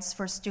rides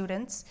for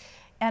students,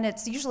 and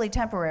it's usually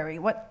temporary.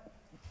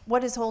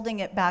 What is holding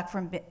it back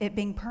from it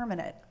being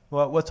permanent?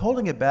 Well, what's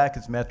holding it back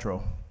is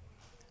Metro.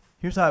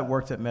 Here's how it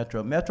works at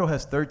Metro. Metro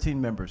has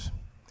 13 members.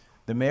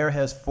 The mayor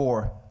has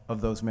 4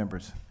 of those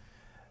members.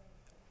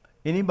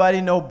 Anybody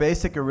know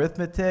basic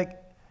arithmetic?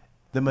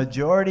 The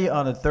majority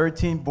on a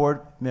 13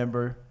 board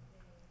member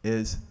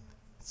is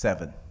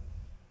 7.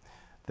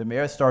 The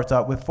mayor starts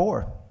out with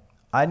 4.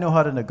 I know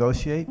how to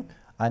negotiate.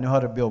 I know how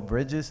to build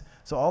bridges.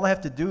 So all I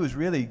have to do is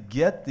really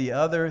get the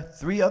other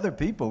 3 other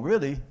people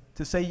really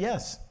to say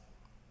yes.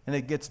 And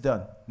it gets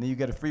done. And then you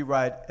get a free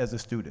ride as a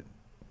student.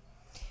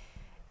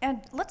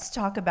 And let's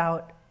talk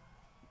about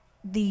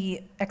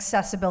the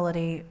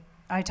accessibility.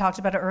 I talked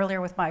about it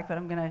earlier with Mike, but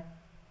I'm going to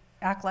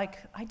act like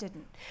I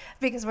didn't,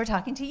 because we're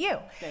talking to you.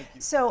 Thank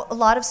you. So a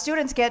lot of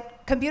students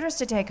get computers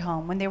to take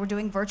home when they were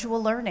doing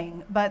virtual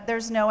learning, but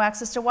there's no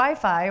access to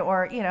Wi-Fi,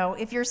 or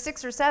if you're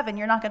 6 or 7,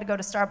 you're not going to go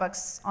to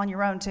Starbucks on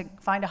your own to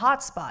find a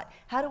hotspot.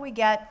 How do we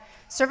get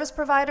service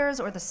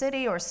providers or the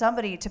city or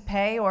somebody to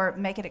pay or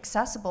make it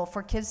accessible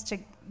for kids to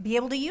be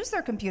able to use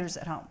their computers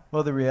at home?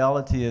 Well, the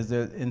reality is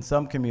that in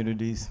some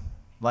communities,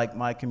 like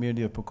my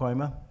community of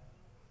Pacoima,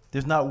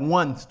 there's not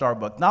one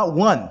Starbucks, not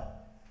one.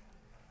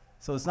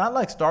 So it's not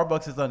like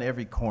Starbucks is on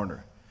every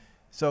corner.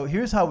 So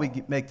here's how we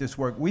make this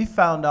work. We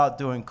found out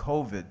during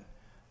COVID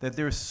that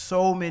there's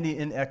so many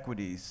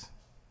inequities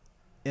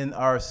in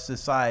our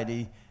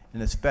society,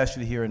 and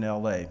especially here in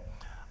LA.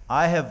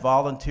 I have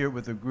volunteered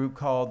with a group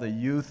called the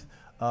Youth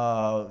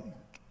Conference.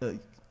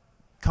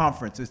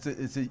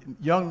 It's a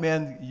young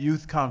men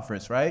youth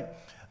conference, right?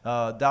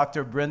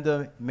 Dr.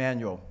 Brenda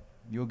Manuel,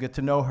 you'll get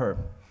to know her.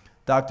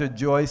 Dr.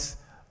 Joyce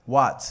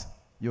Watts,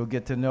 you'll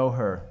get to know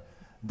her.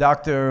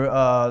 Dr.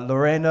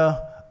 Lorena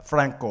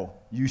Franco,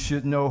 you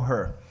should know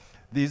her.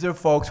 These are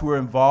folks who are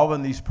involved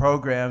in these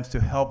programs to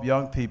help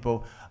young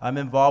people. I'm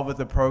involved with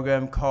a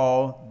program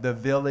called the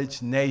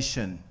Village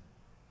Nation,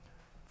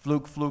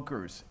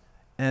 Flukers,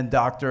 and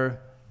Dr.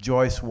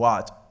 Joyce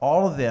Watts,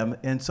 all of them.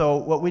 And so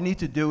what we need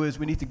to do is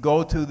we need to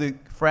go to the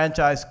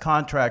franchise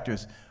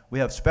contractors. We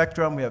have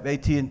Spectrum, we have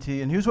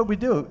AT&T, and here's what we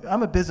do.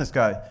 I'm a business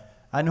guy.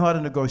 I know how to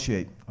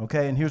negotiate,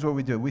 okay? And here's what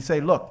we do. We say,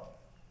 look,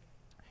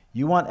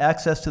 you want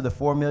access to the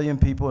 4 million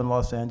people in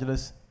Los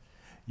Angeles?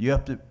 You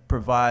have to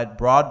provide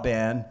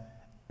broadband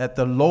at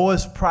the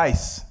lowest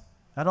price.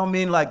 I don't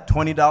mean like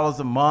 $20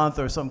 a month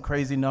or some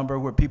crazy number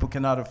where people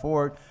cannot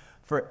afford.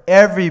 For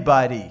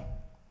everybody.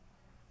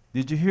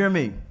 Did you hear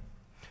me?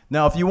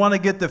 Now, if you want to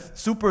get the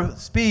super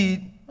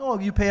speed, oh,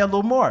 you pay a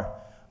little more.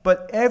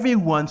 But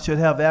everyone should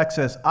have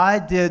access. I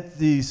did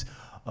these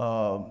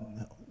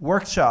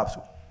workshops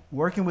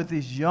working with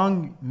these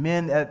young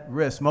men at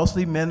risk,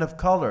 mostly men of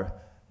color.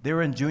 They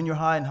were in junior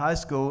high and high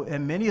school,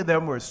 and many of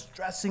them were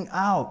stressing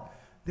out.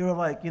 They were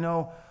like,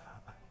 my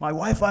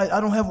Wi-Fi, I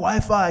don't have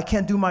Wi-Fi, I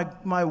can't do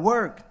my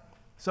work.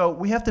 So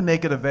we have to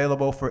make it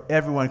available for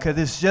everyone, because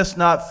it's just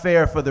not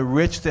fair for the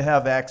rich to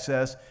have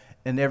access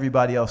and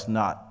everybody else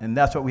not. And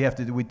that's what we have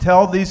to do. We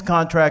tell these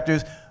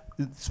contractors,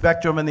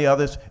 Spectrum and the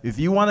others, if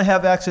you want to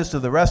have access to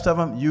the rest of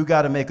them, you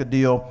got to make a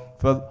deal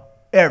for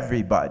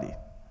everybody.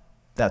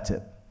 That's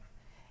it.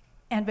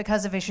 And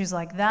because of issues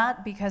like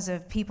that, because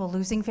of people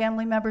losing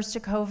family members to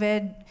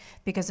COVID,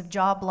 because of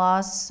job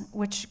loss,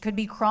 which could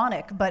be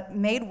chronic but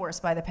made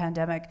worse by the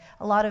pandemic,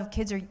 a lot of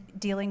kids are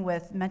dealing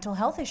with mental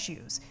health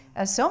issues,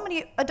 as so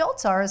many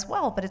adults are as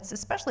well, but it's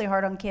especially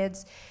hard on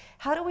kids.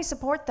 How do we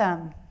support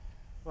them?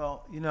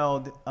 Well,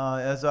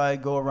 as I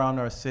go around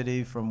our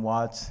city from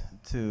Watts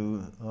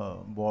to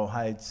Wall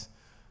Heights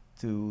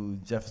to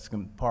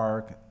Jefferson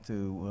Park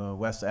to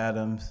West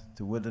Adams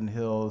to Woodland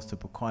Hills to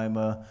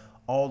Pacoima,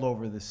 all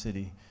over the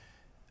city,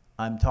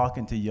 I'm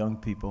talking to young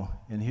people,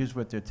 and here's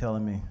what they're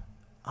telling me.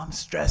 I'm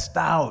stressed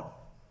out.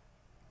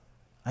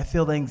 I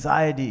feel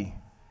anxiety.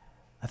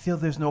 I feel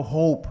there's no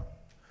hope.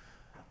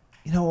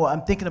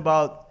 I'm thinking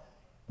about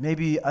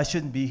maybe I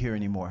shouldn't be here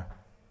anymore.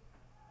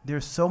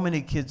 There's so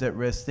many kids at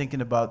risk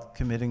thinking about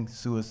committing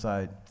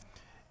suicide.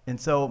 And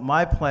so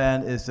my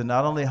plan is to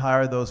not only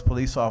hire those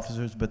police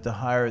officers, but to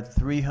hire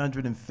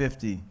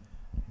 350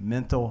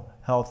 mental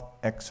health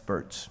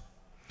experts.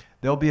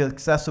 They'll be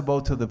accessible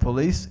to the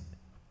police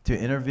to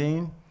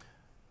intervene,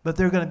 but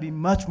they're going to be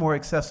much more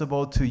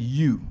accessible to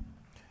you,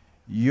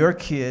 your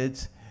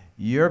kids,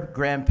 your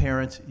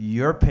grandparents,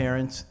 your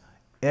parents.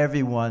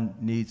 Everyone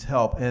needs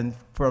help. And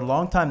for a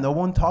long time, no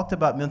one talked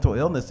about mental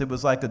illness. It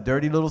was like a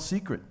dirty little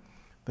secret.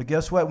 But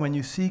guess what? When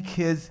you see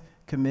kids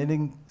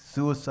committing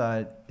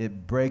suicide,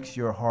 it breaks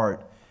your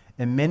heart.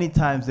 And many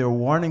times there are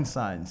warning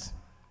signs.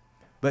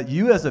 But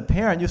you as a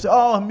parent, you say,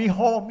 oh,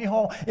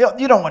 mijo,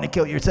 you don't want to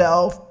kill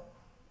yourself.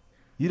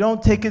 You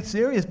don't take it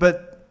serious,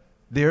 but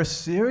they're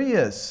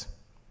serious.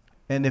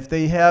 And if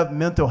they have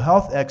mental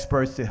health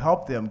experts to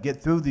help them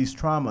get through these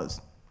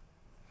traumas,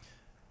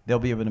 they'll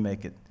be able to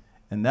make it.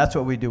 And that's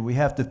what we do. We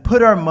have to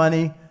put our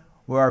money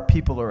where our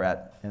people are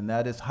at, and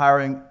that is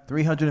hiring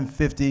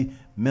 350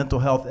 mental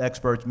health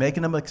experts,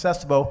 making them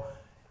accessible.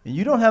 And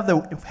you don't have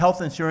the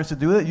health insurance to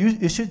do it.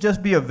 It should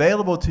just be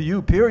available to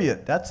you,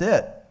 period. That's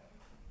it.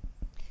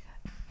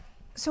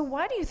 So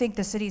why do you think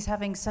the city's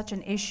having such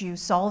an issue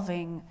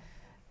solving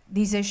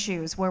these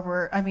issues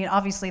where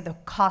obviously the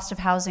cost of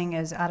housing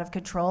is out of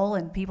control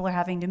and people are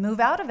having to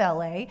move out of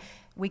LA.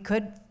 We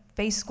could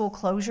face school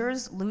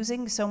closures,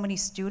 losing so many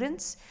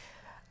students.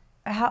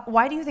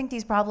 Why do you think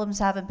these problems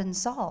haven't been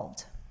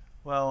solved?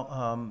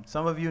 Well,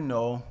 some of you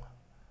know,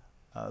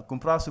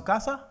 comprar su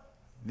casa,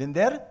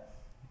 vender,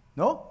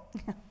 no?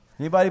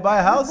 Anybody buy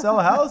a house, sell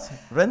a house,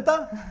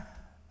 renta?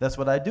 That's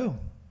what I do.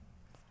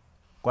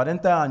 40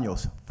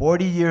 años,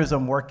 40 years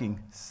I'm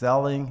working,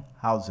 selling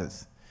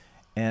houses.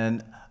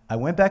 And I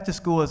went back to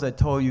school, as I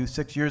told you,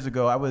 6 years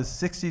ago. I was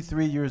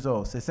 63 years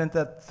old,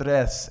 63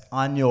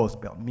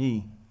 años,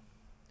 me,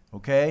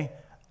 okay?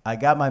 I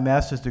got my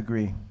master's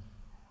degree,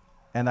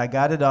 and I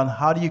got it on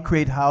how do you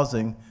create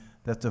housing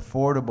that's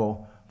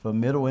affordable for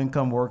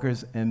middle-income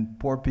workers and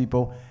poor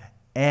people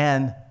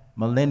and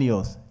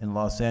millennials in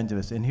Los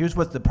Angeles. And here's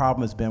what the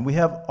problem has been. We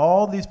have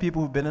all these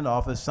people who've been in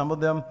office. Some of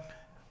them,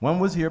 one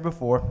was here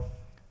before.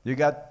 You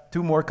got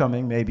 2 more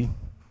coming, maybe.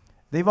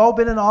 They've all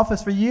been in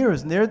office for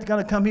years, and they're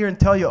going to come here and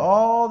tell you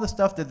all the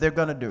stuff that they're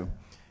going to do.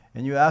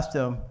 And you ask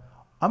them,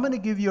 I'm going to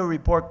give you a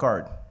report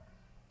card.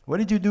 What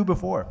did you do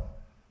before?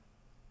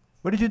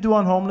 What did you do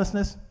on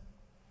homelessness?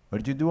 What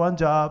did you do on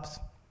jobs?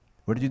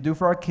 What did you do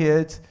for our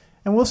kids?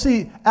 And we'll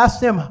see. Ask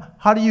them,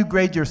 how do you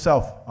grade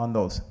yourself on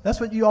those? That's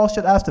what you all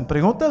should ask them.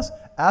 Preguntas?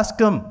 Ask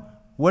them,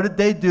 what did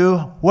they do?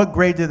 What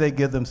grade did they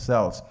give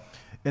themselves?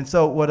 And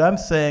so what I'm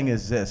saying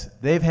is this.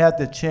 They've had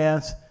the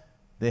chance.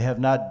 They have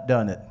not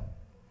done it.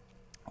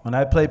 When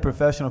I played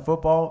professional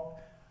football,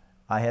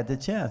 I had the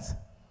chance.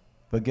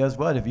 But guess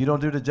what? If you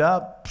don't do the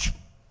job,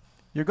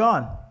 you're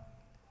gone.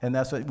 And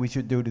that's what we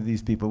should do to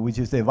these people. We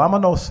should say,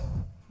 vámonos,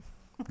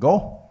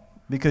 go,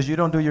 because you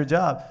don't do your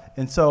job.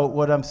 And so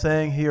what I'm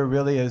saying here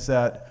really is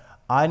that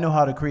I know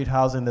how to create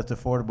housing that's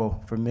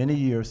affordable. For many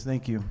years,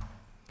 thank you.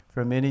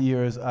 For many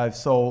years, I've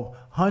sold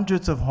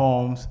hundreds of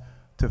homes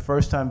to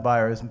first-time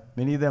buyers.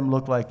 Many of them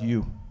look like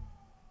you.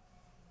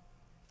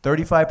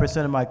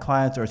 35% of my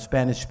clients are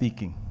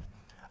Spanish-speaking.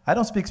 I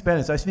don't speak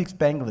Spanish, I speak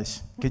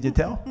Spanglish. Could you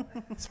tell?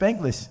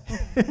 Spanglish.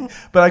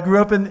 But I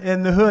grew up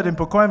in the hood in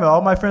Buscaino.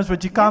 All my friends were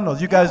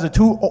Chicanos. You guys are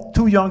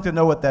too young to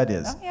know what that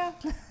is. Oh, yeah.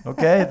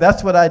 Okay,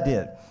 that's what I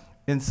did.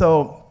 And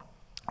so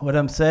what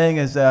I'm saying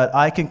is that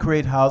I can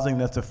create housing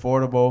that's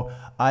affordable.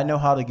 I know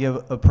how to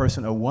give a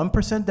person a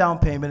 1% down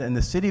payment. And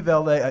the city of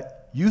LA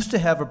used to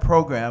have a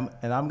program,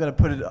 and I'm going to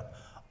put it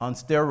on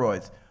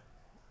steroids.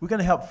 We're going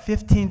to help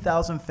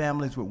 15,000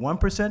 families with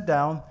 1%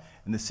 down,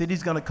 and the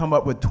city's going to come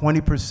up with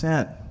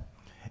 20%.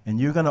 And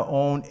you're going to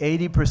own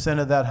 80%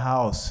 of that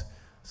house.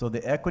 So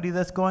the equity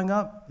that's going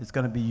up is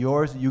going to be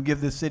yours. You give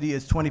the city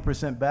its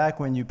 20% back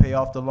when you pay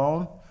off the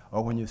loan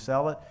or when you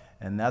sell it,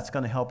 and that's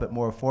going to help it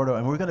more affordable.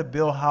 And we're going to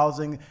build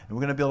housing, and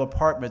we're going to build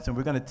apartments, and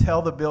we're going to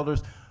tell the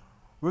builders,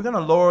 we're going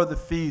to lower the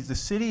fees. The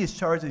city is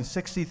charging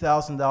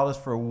 $60,000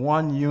 for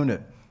 1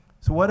 unit.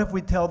 So what if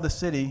we tell the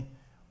city,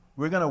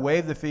 we're going to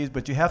waive the fees,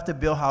 but you have to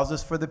build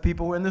houses for the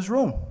people who are in this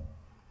room.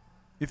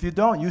 If you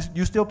don't,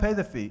 you still pay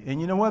the fee. And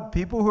you know what?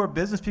 People who are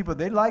business people,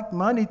 they like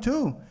money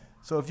too.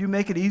 So if you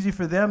make it easy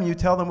for them and you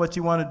tell them what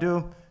you want to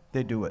do,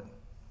 they do it.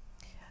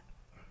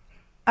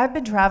 I've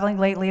been traveling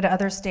lately to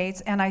other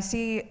states, and I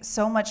see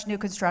so much new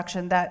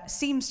construction that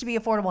seems to be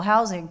affordable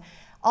housing.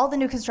 All the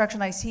new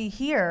construction I see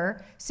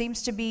here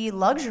seems to be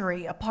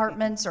luxury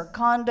apartments or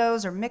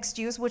condos or mixed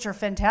use, which are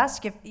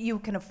fantastic if you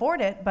can afford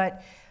it,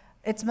 but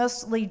it's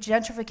mostly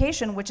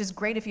gentrification, which is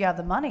great if you have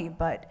the money,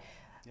 but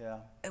yeah.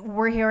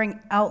 We're hearing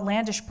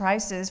outlandish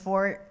prices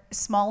for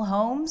small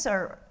homes.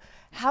 Or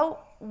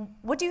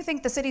what do you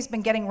think the city's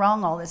been getting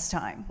wrong all this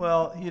time?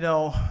 Well, you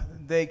know,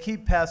 they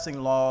keep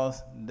passing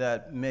laws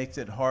that makes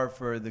it hard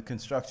for the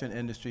construction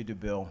industry to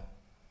build.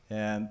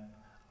 And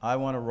I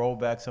want to roll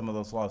back some of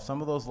those laws. Some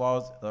of those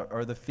laws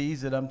are the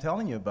fees that I'm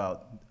telling you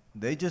about.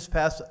 They just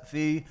passed a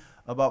fee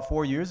about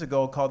 4 years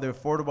ago called the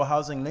Affordable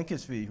Housing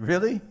Linkage Fee.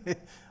 Really?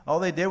 All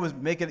they did was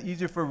make it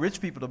easier for rich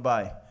people to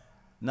buy.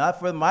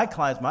 Not for my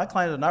clients. My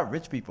clients are not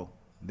rich people.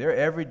 They're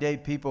everyday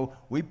people.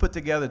 We put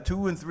together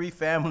 2 and 3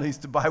 families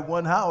to buy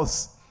 1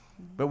 house,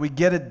 but we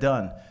get it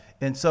done.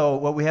 And so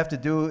what we have to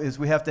do is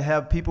we have to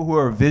have people who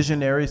are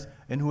visionaries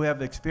and who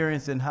have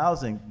experience in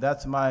housing.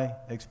 That's my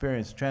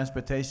experience,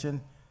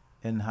 transportation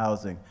and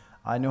housing.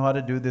 I know how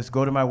to do this.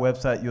 Go to my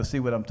website. You'll see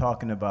what I'm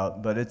talking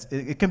about. But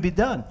it can be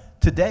done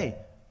today,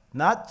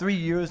 not 3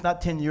 years,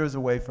 not 10 years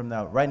away from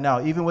now, right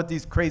now, even with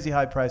these crazy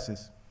high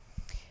prices.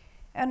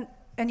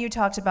 And you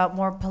talked about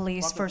more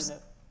police for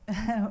 7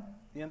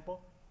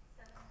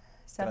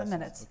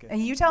 minutes. Okay.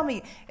 And you tell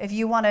me if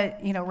you want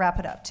to, wrap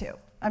it up too.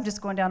 I'm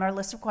just going down our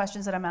list of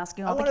questions that I'm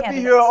asking all the candidates. I want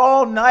to be here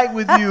all night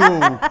with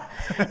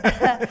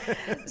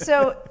you.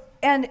 So,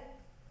 and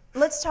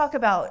let's talk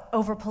about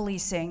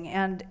over-policing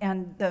and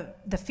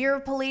the fear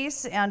of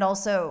police, and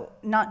also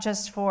not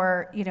just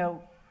for,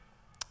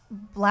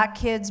 Black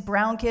kids,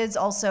 brown kids,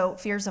 also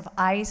fears of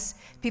ICE,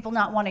 people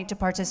not wanting to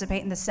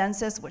participate in the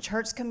census, which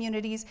hurts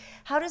communities.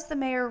 How does the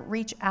mayor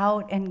reach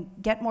out and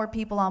get more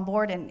people on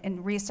board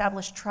and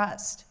reestablish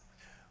trust?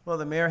 Well,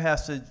 the mayor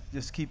has to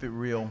just keep it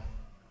real.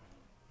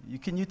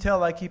 Can you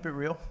tell I keep it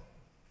real?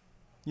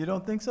 You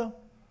don't think so?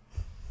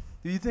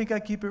 Do you think I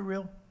keep it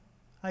real?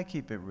 I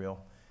keep it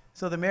real.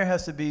 So the mayor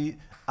has to be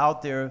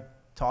out there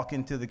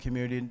talking to the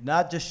community,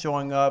 not just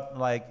showing up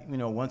like,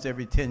 once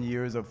every 10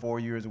 years or 4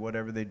 years or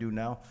whatever they do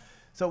now.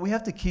 So we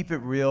have to keep it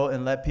real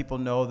and let people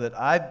know that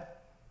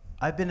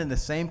I've been in the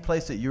same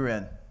place that you're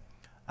in.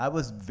 I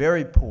was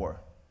very poor,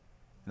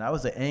 and I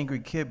was an angry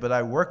kid, but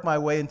I worked my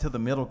way into the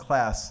middle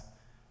class,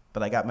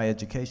 but I got my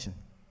education,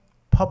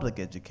 public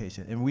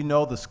education. And we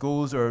know the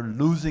schools are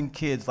losing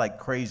kids like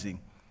crazy.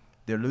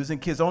 They're losing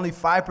kids. Only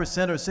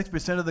 5% or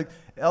 6% of the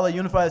LA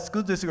Unified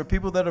School District are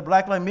people that are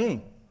black like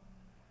me.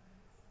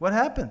 What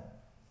happened?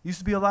 Used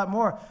to be a lot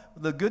more.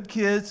 The good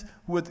kids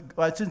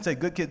I shouldn't say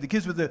good kids, the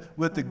kids with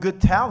the good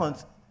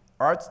talents,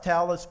 arts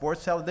talent,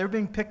 sports talent, they're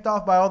being picked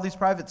off by all these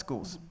private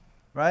schools,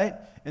 right?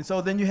 And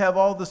so then you have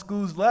all the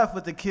schools left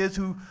with the kids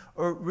who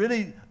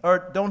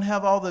don't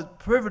have all the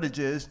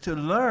privileges to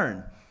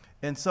learn.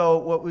 And so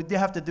what we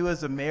have to do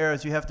as a mayor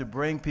is you have to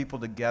bring people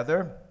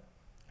together.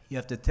 You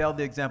have to tell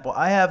the example.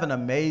 I have an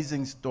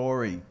amazing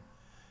story.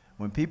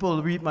 When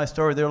people read my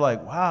story, they're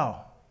like,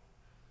 wow.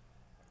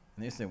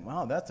 And they say,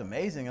 wow, that's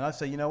amazing. And I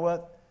say, you know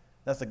what?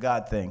 That's a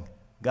God thing.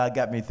 God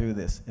got me through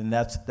this. And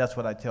that's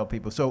what I tell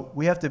people. So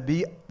we have to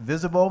be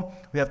visible.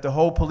 We have to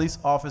hold police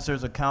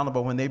officers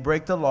accountable. When they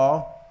break the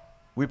law,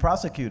 we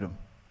prosecute them.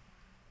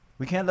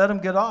 We can't let them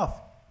get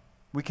off.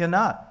 We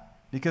cannot.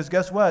 Because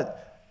guess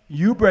what?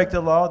 You break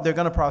the law, they're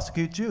going to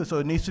prosecute you. So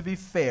it needs to be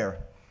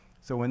fair.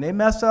 So when they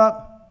mess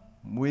up,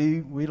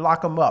 we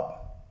lock them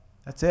up.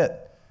 That's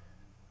it.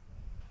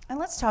 And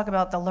let's talk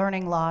about the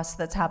learning loss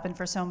that's happened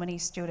for so many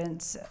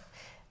students.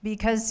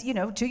 Because,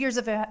 2 years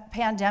of a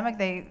pandemic,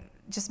 they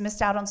just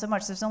missed out on so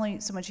much. There's only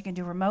so much you can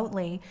do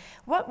remotely.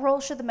 What role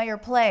should the mayor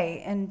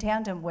play in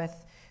tandem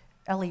with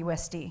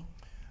LAUSD?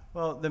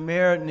 Well, the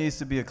mayor needs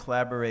to be a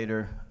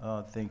collaborator.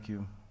 Thank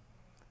you.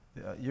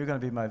 You're going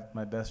to be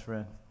my best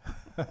friend.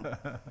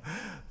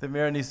 The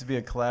mayor needs to be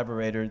a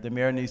collaborator. The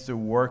mayor needs to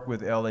work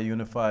with LA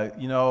Unified.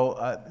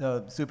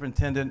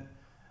 Superintendent,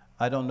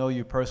 I don't know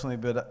you personally,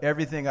 but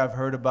everything I've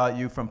heard about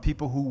you from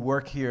people who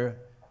work here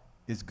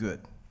is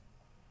good.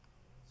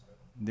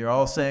 They're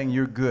all saying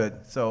you're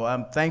good. So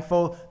I'm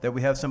thankful that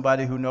we have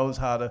somebody who knows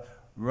how to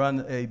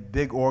run a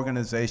big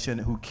organization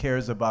who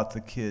cares about the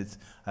kids.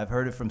 I've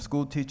heard it from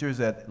school teachers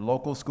at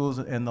local schools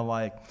and the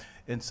like.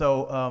 And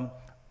so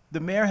the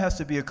mayor has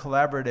to be a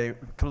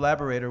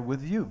collaborator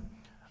with you.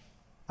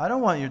 I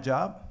don't want your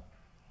job.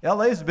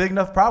 LA is a big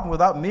enough problem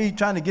without me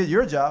trying to get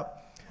your job.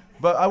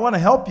 But I want to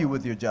help you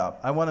with your job.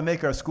 I want to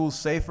make our schools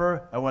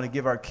safer. I want to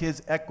give our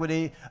kids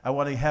equity. I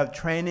want to have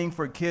training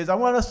for kids. I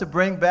want us to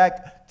bring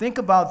back, think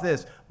about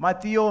this. My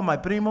tío and my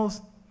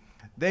primos,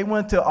 they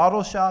went to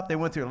auto shop. They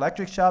went to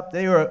electric shop.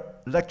 They were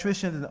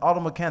electricians and auto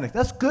mechanics.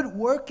 That's good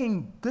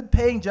working, good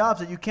paying jobs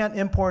that you can't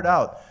import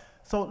out.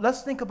 So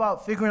let's think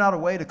about figuring out a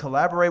way to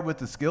collaborate with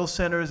the skill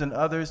centers and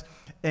others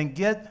and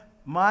get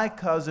my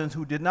cousins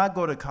who did not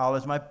go to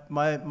college,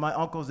 my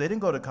uncles, they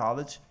didn't go to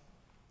college,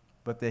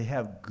 but they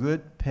have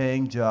good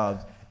paying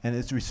jobs, and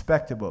it's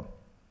respectable.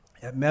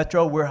 At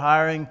Metro, we're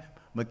hiring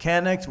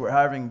mechanics, we're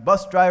hiring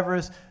bus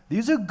drivers.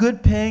 These are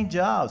good paying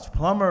jobs,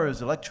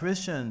 plumbers,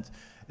 electricians.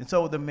 And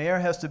so the mayor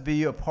has to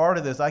be a part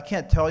of this. I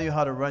can't tell you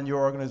how to run your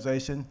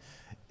organization,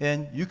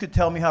 and you could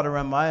tell me how to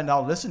run mine, and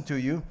I'll listen to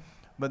you,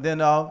 but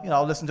then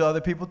I'll listen to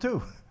other people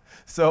too.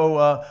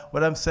 So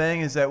what I'm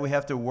saying is that we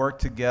have to work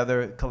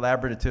together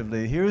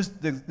collaboratively. Here's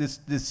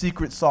the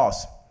secret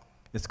sauce.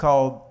 It's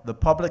called the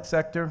public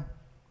sector,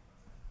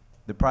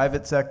 the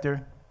private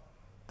sector,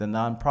 the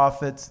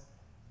nonprofits,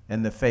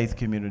 and the faith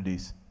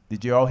communities.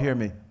 Did you all hear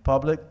me?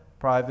 Public,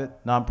 private,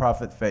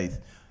 nonprofit,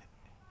 faith.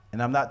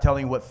 And I'm not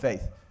telling you what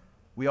faith.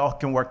 We all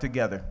can work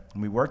together.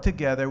 When we work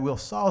together, we'll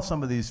solve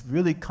some of these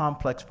really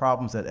complex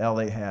problems that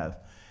LA have.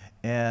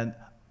 And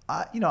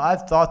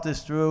I've thought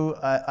this through.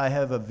 I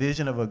have a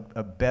vision of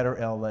a better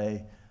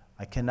LA.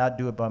 I cannot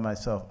do it by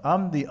myself.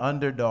 I'm the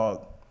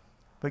underdog.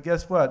 But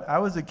guess what? I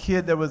was a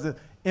kid that was an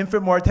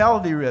infant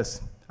mortality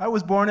risk. I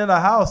was born in a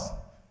house,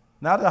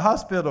 not a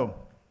hospital.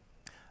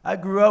 I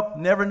grew up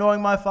never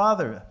knowing my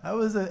father. I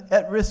was an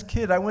at-risk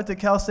kid. I went to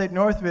Cal State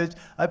Northridge.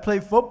 I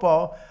played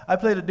football. I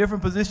played a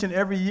different position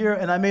every year,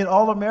 and I made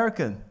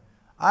All-American.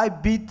 I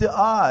beat the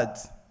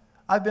odds.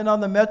 I've been on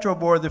the Metro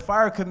Board, the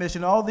Fire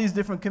Commission, all these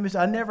different commissions.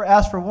 I never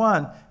asked for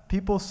one.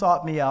 People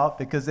sought me out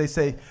because they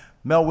say,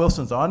 Mel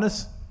Wilson's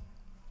honest.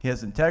 He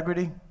has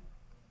integrity.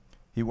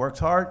 He works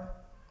hard.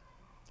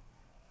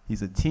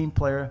 He's a team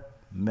player.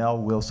 Mel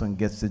Wilson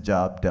gets the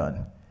job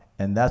done.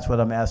 And that's what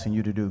I'm asking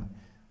you to do.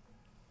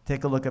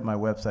 Take a look at my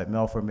website,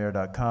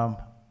 melformayor.com.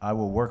 I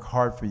will work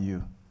hard for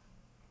you.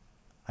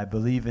 I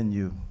believe in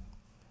you.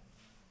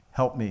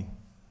 Help me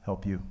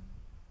help you.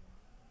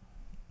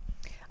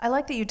 I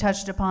like that you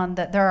touched upon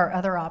that there are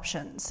other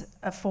options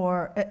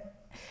for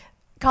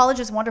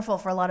college is wonderful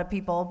for a lot of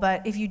people,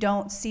 but if you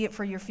don't see it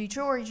for your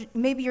future, or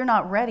maybe you're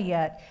not ready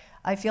yet,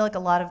 I feel like a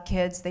lot of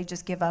kids, they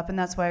just give up, and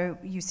that's why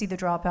you see the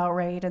dropout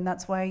rate, and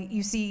that's why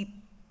you see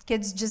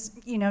kids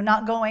just,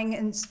 not going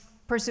and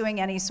pursuing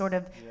any sort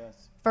of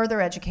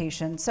further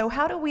education. So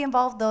how do we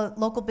involve the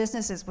local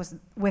businesses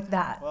with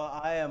that?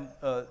 Well, I am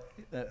a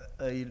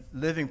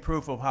living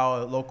proof of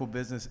how a local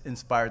business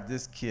inspired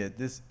this kid,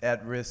 this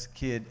at-risk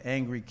kid,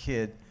 angry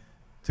kid,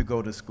 to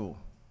go to school.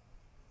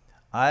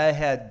 I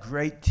had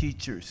great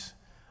teachers.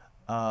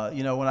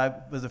 When I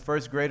was a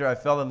first grader, I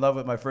fell in love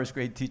with my first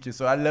grade teacher,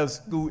 so I love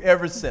school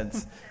ever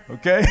since,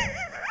 okay?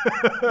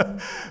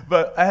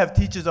 But I have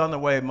teachers on the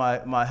way.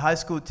 My high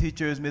school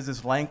teachers,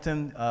 Mrs.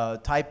 Langton,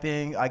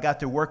 typing. I got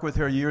to work with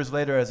her years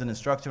later as an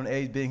instructional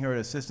aide, being her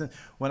assistant.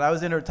 When I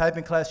was in her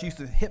typing class, she used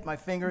to hit my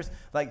fingers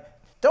like,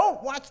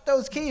 "Don't watch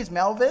those keys,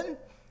 Melvin."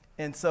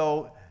 And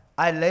so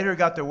I later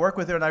got to work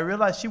with her, and I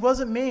realized she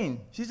wasn't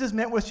mean. She just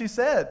meant what she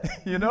said,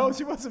 She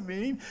wasn't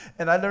mean.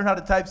 And I learned how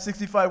to type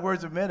 65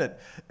 words a minute.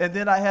 And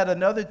then I had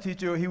another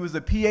teacher. He was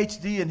a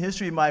PhD in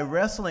history, my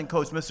wrestling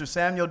coach, Mr.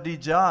 Samuel D.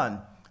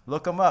 John.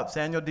 Look him up,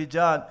 Samuel D.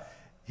 John.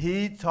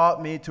 He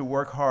taught me to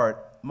work hard.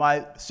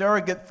 My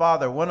surrogate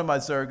father, one of my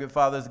surrogate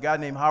fathers, a guy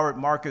named Howard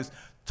Marcus,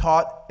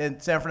 taught in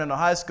San Fernando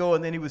High School,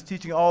 and then he was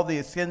teaching all the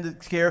extended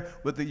care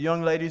with the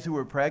young ladies who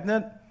were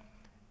pregnant.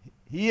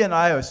 He and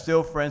I are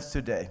still friends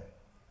today.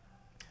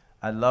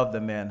 I love the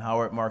man,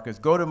 Howard Marcus.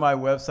 Go to my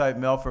website,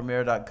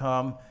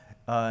 melformayor.com,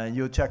 and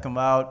you'll check him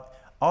out.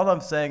 All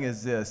I'm saying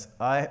is this: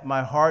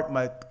 my heart,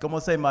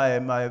 ¿cómo se my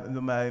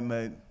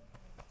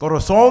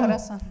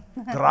corazón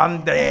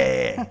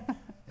grande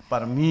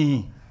para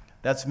mí.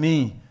 That's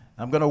me.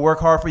 I'm gonna work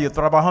hard for you,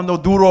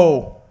 trabajando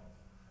duro.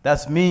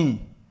 That's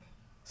me.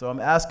 So I'm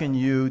asking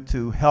you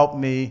to help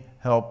me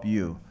help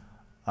you.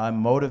 I'm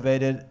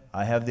motivated.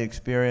 I have the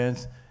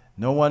experience.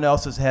 No one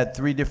else has had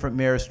 3 different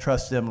mayors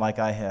trust them like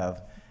I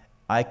have.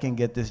 I can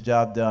get this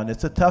job done.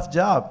 It's a tough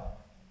job.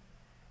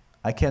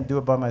 I can't do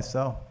it by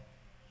myself.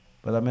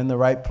 But I'm in the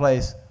right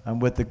place. I'm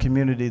with the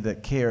community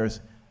that cares.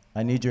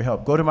 I need your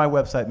help. Go to my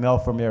website,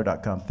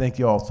 melformayor.com. Thank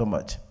you all so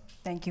much.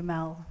 Thank you,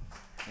 Mel.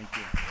 Thank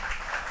you.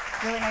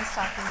 Really nice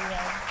talking to you.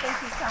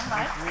 Thank you so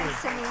much.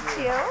 Nice to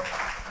meet you.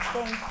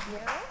 Thank you.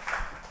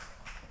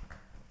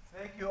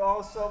 Thank you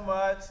all so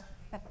much.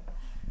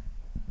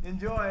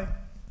 Enjoy.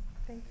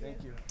 Thank you.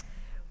 Thank you.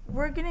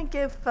 We're going to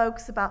give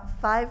folks about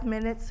 5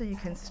 minutes so you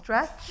can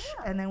stretch,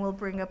 and then we'll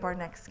bring up our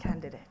next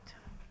candidate.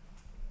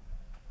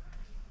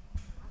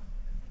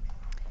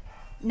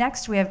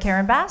 Next, we have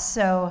Karen Bass,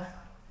 so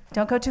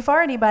don't go too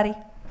far, anybody.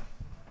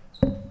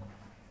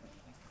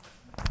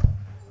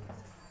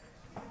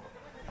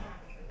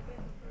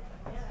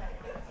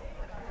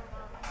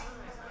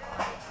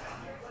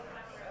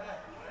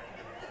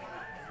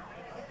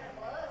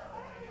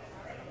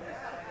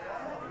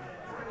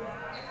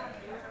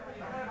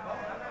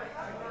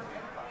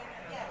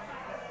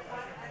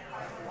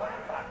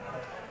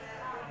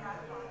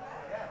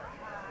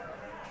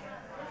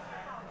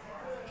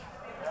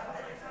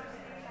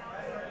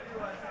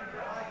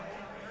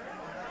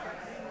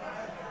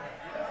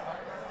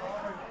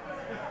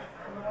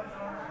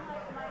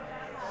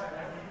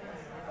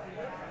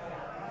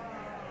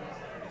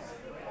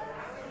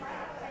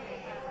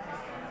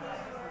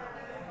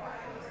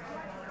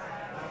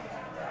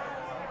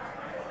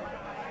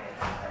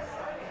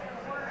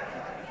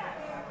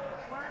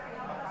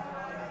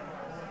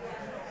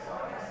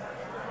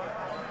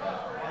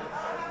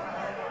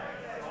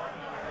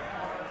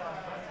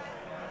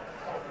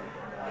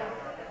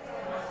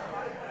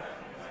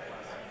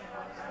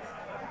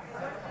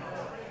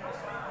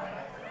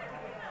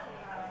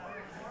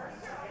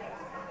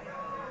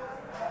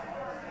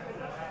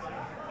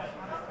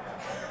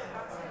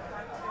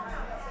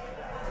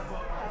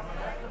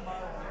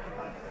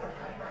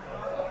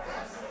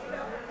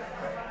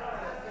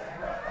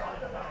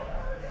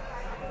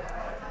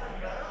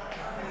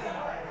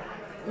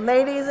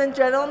 Ladies and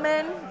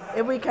gentlemen,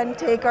 if we can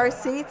take our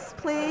seats,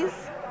 please.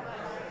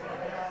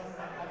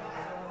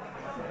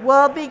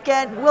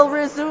 We'll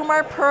resume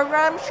our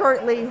program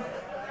shortly.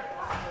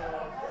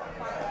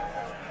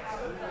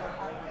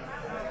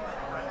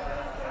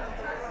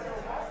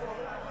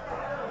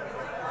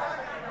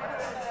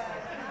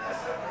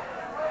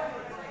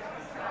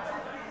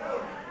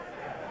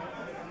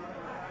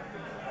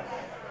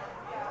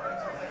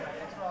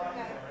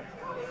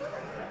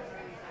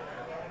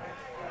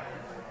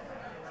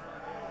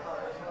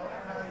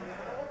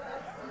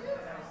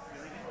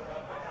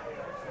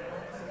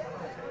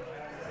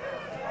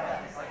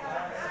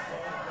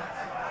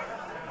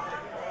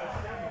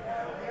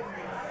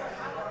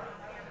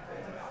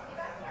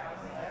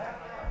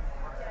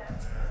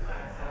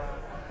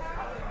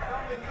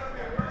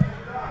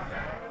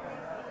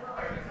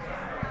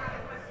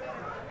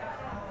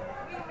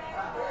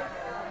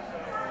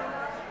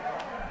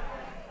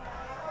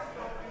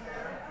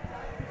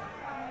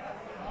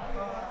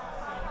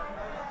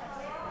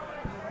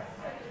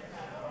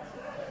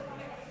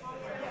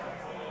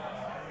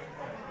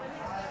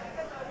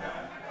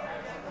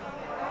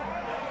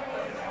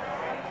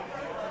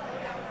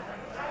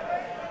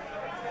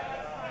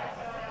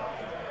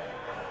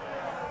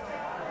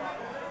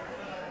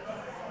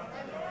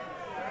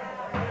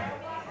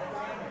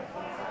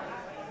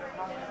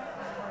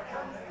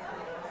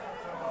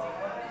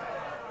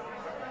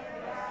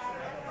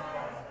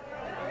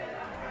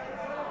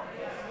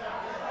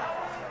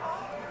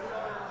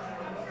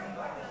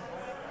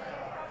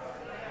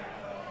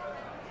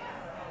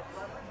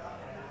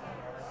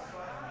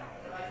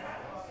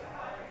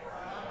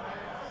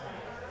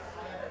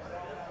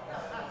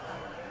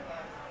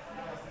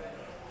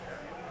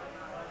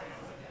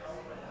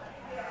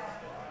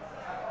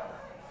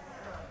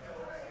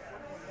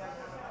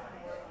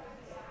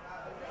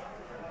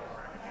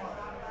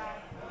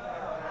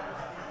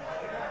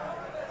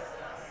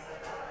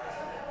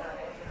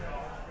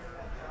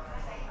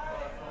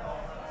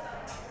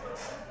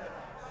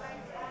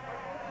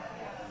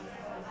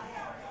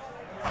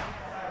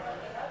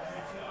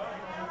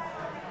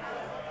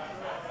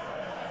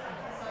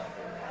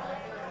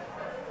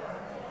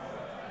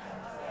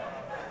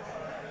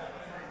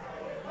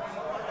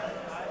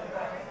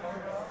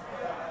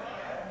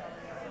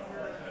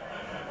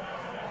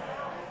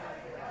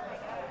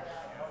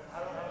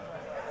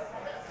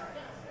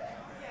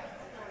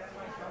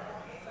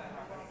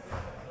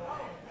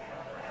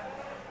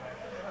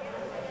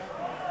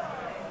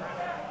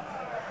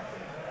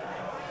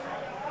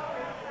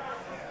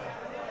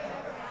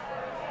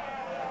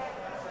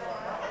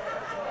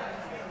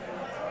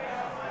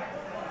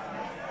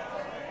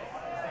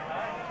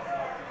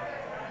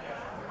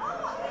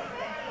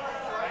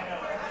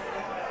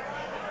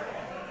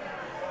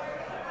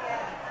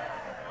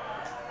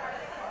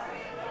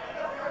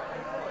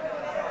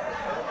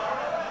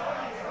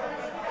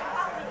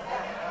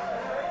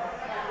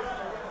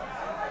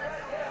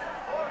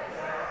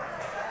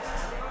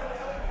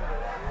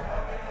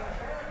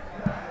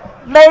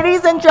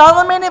 Ladies and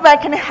gentlemen, if I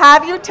can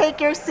have you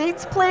take your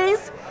seats,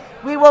 please.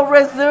 We will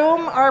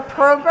resume our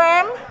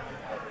program.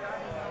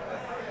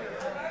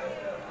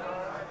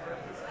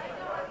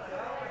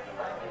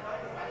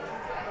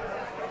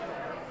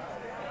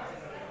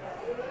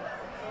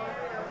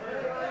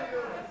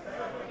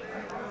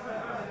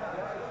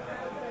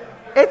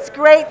 It's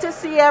great to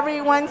see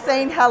everyone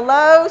saying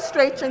hello,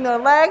 stretching their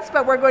legs,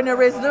 but we're going to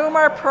resume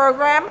our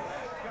program.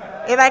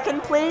 If I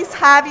can please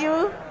have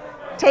you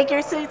take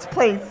your seats,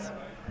 please.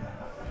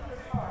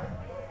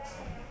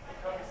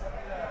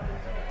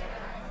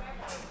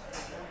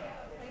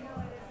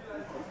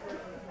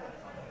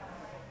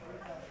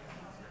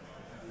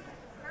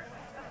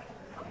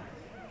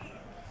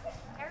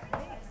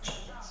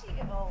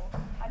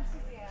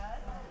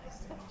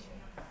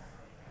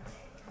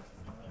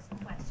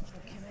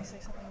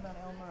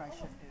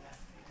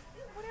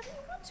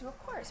 Of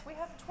course, we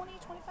have 20,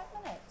 25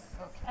 minutes.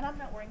 Okay. And I'm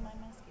not wearing my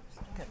mask here, so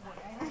don't you worry.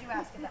 I heard you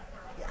ask about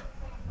that. Yeah.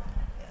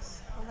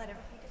 Yes. We'll let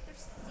everybody get their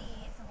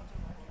seats and we'll do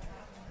a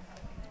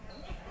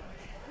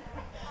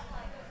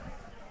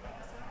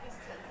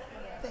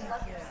Thank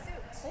Love you. your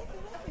suit. Thank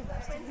you.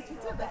 Nice to meet you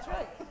too. That's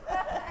right. So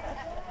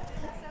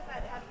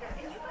glad to have you here.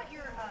 And you got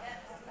your,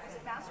 is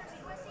it master's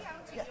at USC? I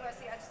went to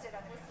USC. I just did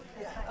a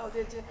Yeah. Oh,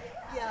 did you?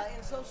 Yeah,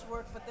 in social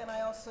work, but then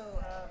I also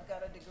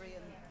got a degree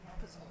in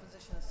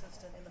physician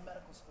assistant in the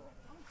medical school.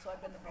 So I've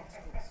been to both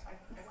schools.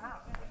 Wow,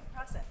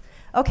 impressive.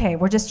 Okay,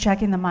 we're just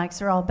checking the mics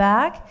are all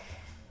back.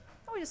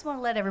 We just want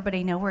to let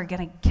everybody know we're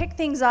going to kick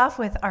things off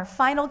with our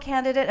final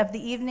candidate of the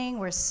evening.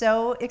 We're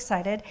so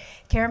excited.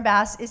 Karen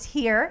Bass is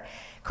here,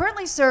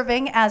 currently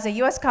serving as a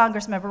U.S.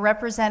 Congress member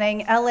representing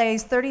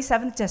LA's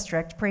 37th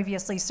District,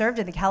 previously served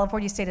in the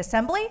California State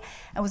Assembly,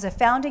 and was a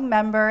founding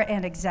member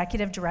and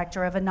executive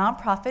director of a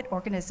nonprofit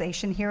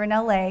organization here in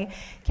LA.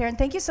 Karen,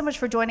 thank you so much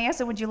for joining us,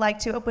 and would you like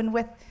to open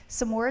with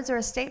some words or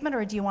a statement,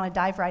 or do you want to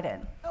dive right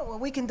in? Oh, well,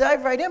 we can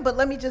dive right in, but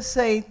let me just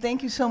say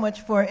thank you so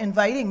much for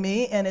inviting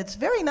me, and it's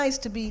very nice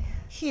to be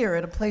here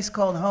at a place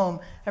called home.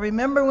 I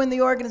remember when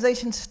the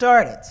organization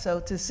started,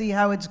 so to see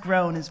how it's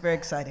grown is very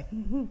exciting.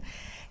 Mm-hmm.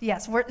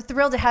 Yes, we're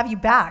thrilled to have you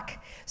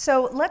back.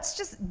 So let's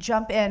just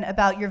jump in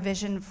about your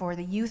vision for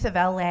the youth of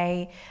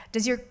LA.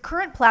 Does your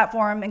current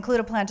platform include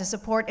a plan to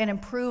support and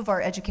improve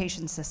our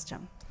education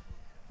system?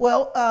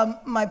 Well,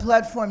 my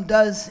platform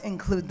does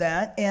include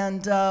that,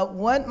 and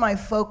what my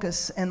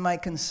focus and my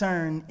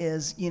concern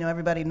is, you know,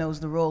 everybody knows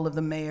the role of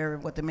the mayor,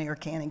 what the mayor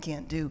can and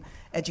can't do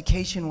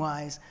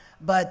education-wise,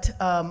 but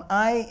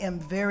I am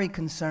very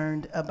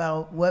concerned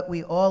about what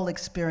we all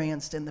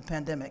experienced in the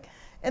pandemic.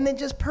 And then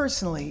just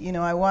personally, you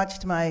know, I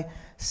watched my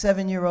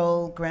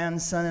 7-year-old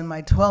grandson and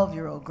my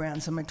 12-year-old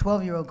grandson. My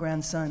 12-year-old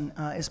grandson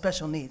is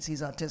special needs,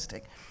 he's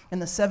autistic,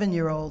 and the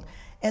 7-year-old.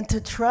 And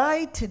to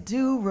try to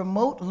do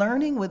remote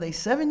learning with a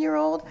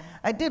 7-year-old,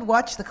 I did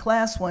watch the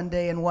class one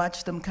day and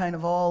watch them kind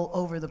of all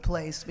over the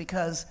place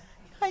because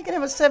I can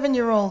have a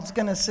 7-year-old who's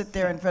gonna sit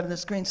there in front of the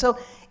screen. So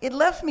it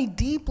left me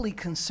deeply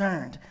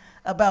concerned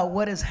about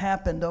what has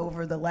happened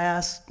over the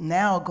last,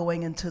 now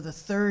going into the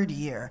 3rd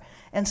year.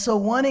 And so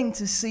wanting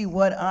to see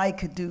what I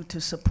could do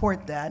to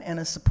support that and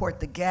to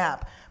support the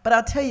gap. But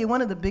I'll tell you,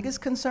 one of the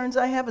biggest concerns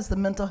I have is the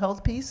mental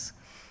health piece.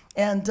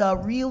 And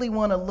really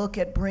want to look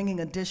at bringing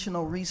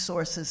additional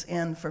resources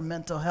in for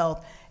mental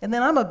health. And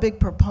then I'm a big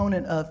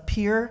proponent of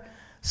peer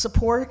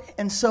support,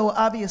 and so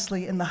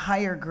obviously in the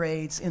higher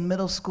grades, in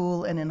middle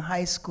school and in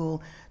high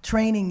school,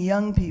 training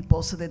young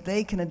people so that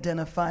they can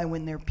identify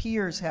when their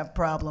peers have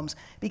problems.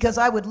 Because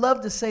I would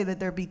love to say that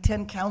there be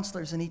 10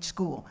 counselors in each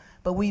school,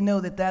 but we know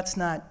that that's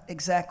not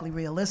exactly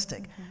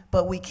realistic. Mm-hmm.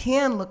 But we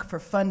can look for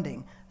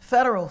funding,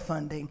 federal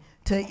funding,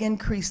 to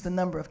increase the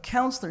number of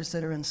counselors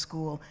that are in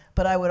school,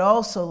 but I would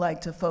also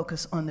like to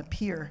focus on the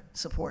peer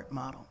support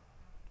model.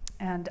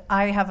 And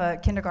I have a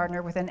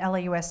kindergartner within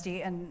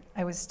LAUSD, and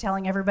I was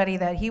telling everybody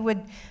that he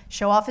would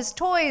show off his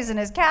toys and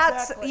his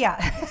cats. Exactly.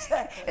 Yeah,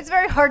 Exactly. It's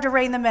very hard to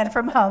rein them in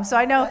from home, so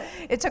I know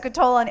it took a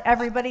toll on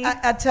everybody.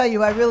 I tell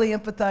you, I really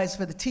empathize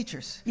for the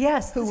teachers.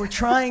 Yes. Who were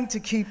trying to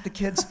keep the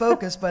kids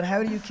focused, but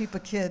how do you keep a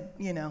kid,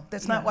 you know,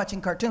 that's not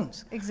watching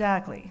cartoons?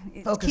 Exactly.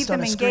 Focused Keep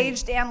them on a screen.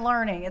 engaged and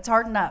learning. It's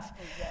hard enough.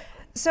 Exactly.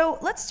 So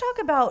let's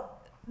talk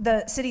about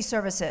the city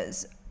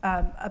services.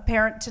 A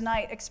parent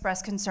tonight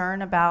expressed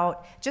concern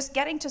about just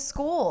getting to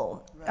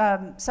school.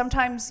 Right.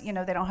 Sometimes, you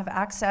know, they don't have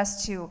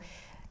access to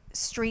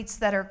streets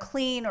that are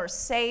clean or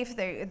safe.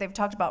 They've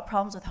talked about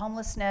problems with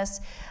homelessness.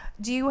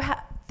 Do you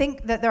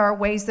think that there are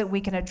ways that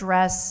we can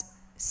address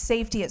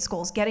safety at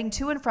schools, getting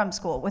to and from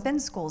school, within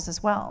schools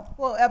as well?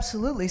 Well,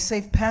 absolutely.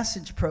 Safe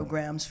passage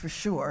programs for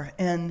sure.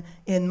 And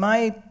in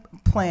my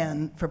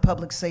plan for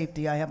public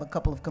safety, I have a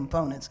couple of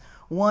components.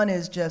 One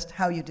is just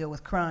how you deal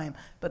with crime,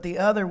 but the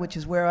other, which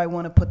is where I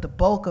want to put the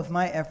bulk of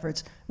my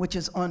efforts, which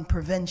is on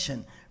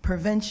prevention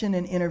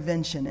and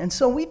intervention. And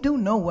so we do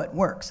know what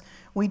works.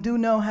 We do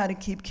know how to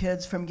keep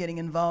kids from getting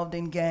involved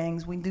in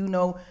gangs. We do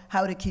know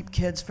how to keep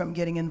kids from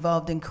getting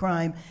involved in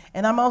crime.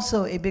 And I'm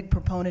also a big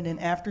proponent in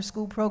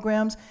after-school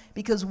programs,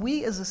 because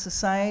we as a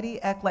society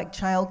act like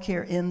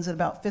childcare ends at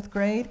about 5th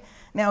grade.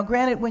 Now,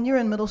 granted, when you're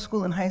in middle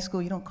school and high school,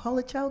 you don't call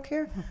it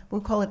childcare. We'll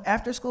call it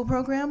after-school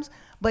programs.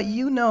 But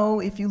you know,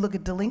 if you look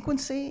at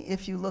delinquency,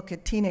 if you look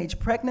at teenage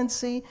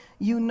pregnancy,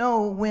 you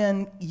know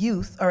when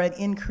youth are at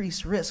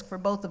increased risk for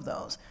both of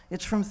those.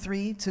 It's from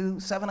 3 to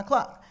 7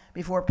 o'clock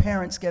before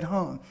parents get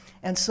home.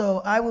 And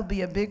so I will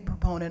be a big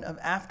proponent of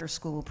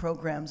after-school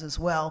programs as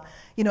well.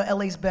 You know,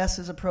 LA's Best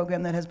is a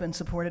program that has been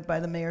supported by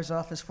the mayor's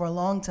office for a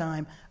long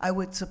time. I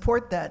would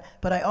support that,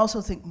 but I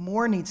also think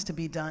more needs to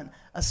be done,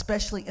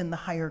 especially in the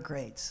higher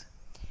grades.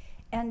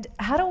 And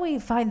how do we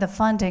find the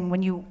funding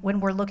when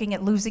we're looking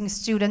at losing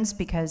students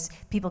because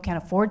people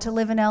can't afford to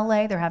live in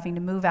LA, they're having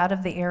to move out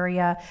of the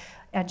area,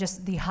 and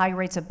just the high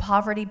rates of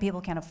poverty,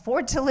 people can't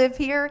afford to live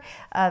here.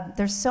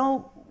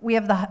 We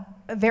have the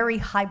very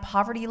high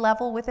poverty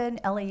level within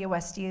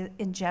LAUSD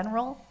in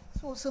general.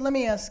 So let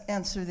me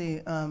answer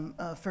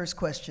the first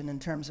question in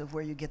terms of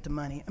where you get the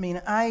money. I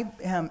mean, I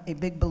am a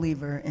big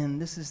believer in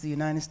this is the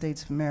United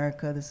States of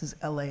America, this is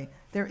LA,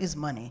 there is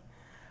money.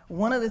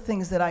 One of the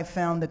things that I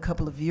found a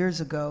couple of years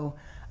ago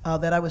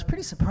that I was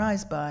pretty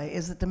surprised by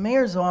is that the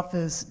mayor's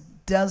office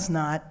does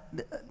not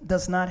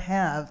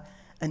have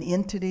an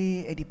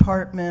entity, a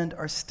department,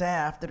 or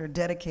staff that are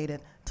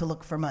dedicated to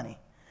look for money.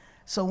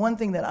 So one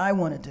thing that I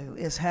want to do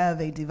is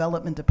have a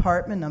development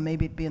department. Now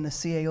maybe it'd be in the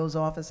CAO's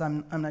office,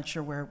 I'm not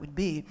sure where it would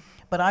be,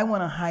 but I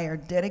want to hire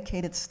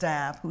dedicated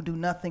staff who do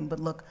nothing but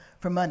look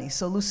for money.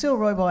 So Lucille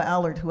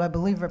Roybal-Allard, who I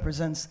believe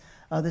represents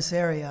this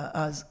area,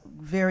 is a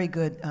very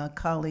good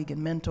colleague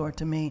and mentor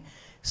to me,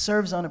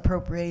 serves on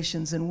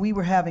appropriations, and we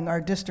were having,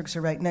 our districts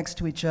are right next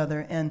to each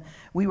other, and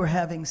we were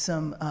having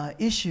some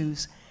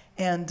issues.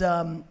 And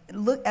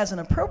look, as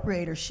an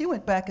appropriator, she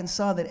went back and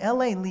saw that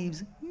LA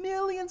leaves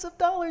millions of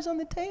dollars on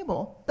the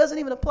table, doesn't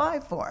even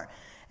apply for.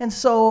 And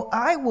so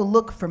I will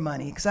look for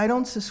money, because I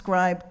don't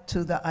subscribe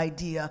to the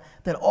idea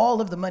that all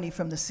of the money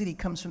from the city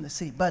comes from the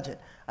city budget.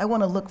 I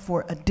want to look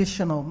for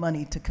additional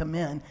money to come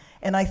in,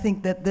 and I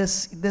think that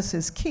this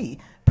is key.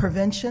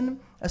 Prevention,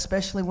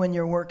 especially when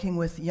you're working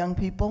with young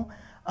people,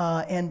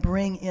 and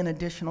bring in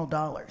additional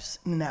dollars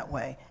in that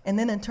way. And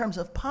then in terms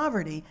of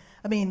poverty,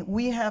 I mean,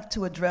 we have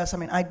to address, I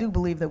mean, I do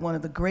believe that one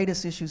of the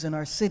greatest issues in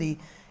our city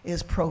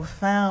is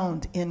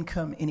profound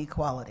income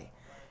inequality.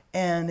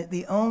 And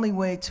the only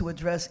way to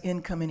address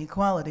income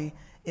inequality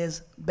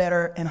is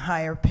better and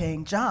higher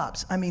paying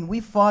jobs. I mean, we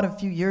fought a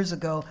few years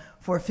ago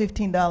for a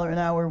 $15 an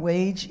hour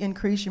wage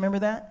increase, you remember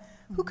that?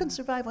 Who can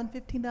survive on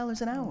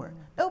 $15 an hour?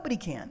 Nobody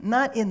can,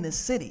 not in this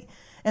city.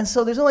 And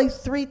so there's only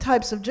 3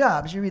 types of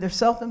jobs. You're either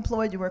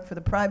self-employed, you work for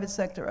the private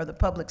sector, or the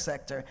public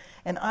sector.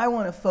 And I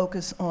want to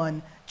focus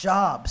on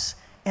jobs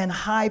and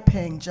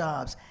high-paying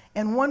jobs.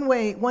 And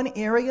one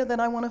area that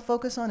I want to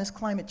focus on is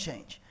climate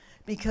change.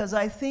 Because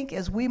I think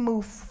as we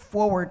move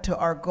forward to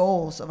our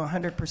goals of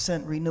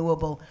 100%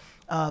 renewable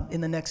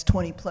in the next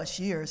 20 plus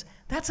years,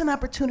 that's an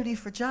opportunity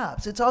for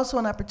jobs. It's also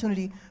an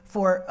opportunity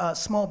for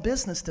small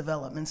business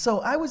development. So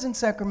I was in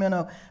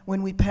Sacramento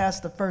when we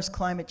passed the first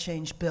climate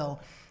change bill.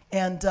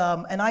 And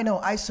I know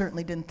I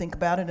certainly didn't think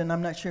about it, and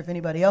I'm not sure if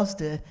anybody else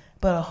did,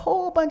 but a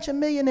whole bunch of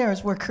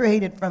millionaires were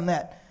created from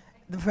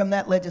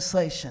that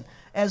legislation.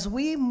 As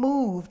we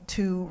move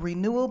to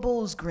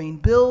renewables, green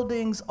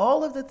buildings,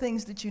 all of the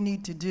things that you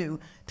need to do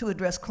to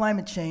address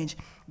climate change,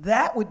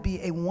 that would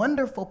be a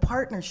wonderful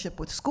partnership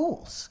with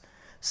schools,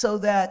 so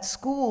that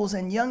schools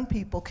and young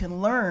people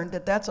can learn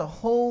that that's a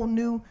whole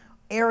new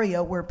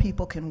area where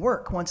people can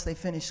work once they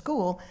finish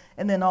school,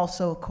 and then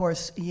also, of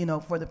course, you know,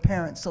 for the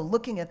parents. So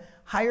looking at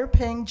higher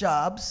paying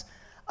jobs,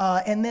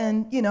 and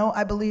then, you know,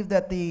 I believe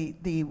that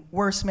the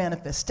worst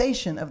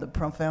manifestation of the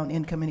profound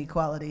income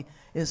inequality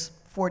is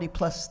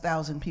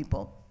 40,000+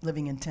 people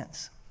living in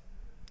tents.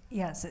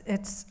 Yes,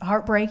 it's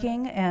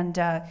heartbreaking, and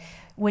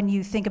when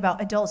you think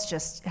about adults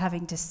just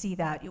having to see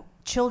that,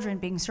 children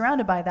being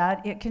surrounded by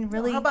that, it can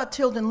really... How about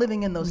children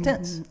living in those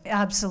tents?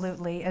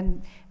 Absolutely,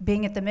 and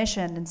being at the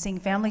Mission and seeing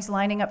families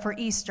lining up for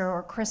Easter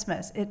or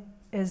Christmas, it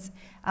is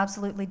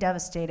absolutely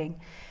devastating.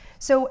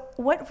 So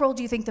what role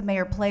do you think the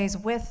mayor plays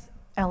with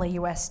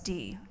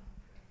LAUSD?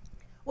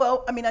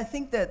 Well, I mean, I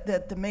think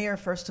that the mayor,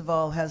 first of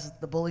all, has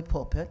the bully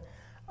pulpit.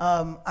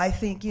 I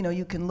think, you know,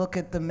 you can look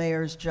at the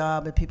mayor's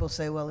job and people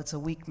say, well, it's a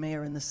weak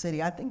mayor in the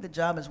city. I think the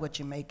job is what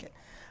you make it.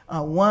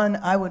 One,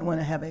 I would want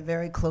to have a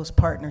very close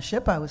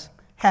partnership. I was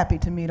happy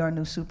to meet our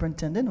new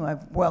superintendent, who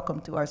I've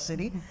welcomed to our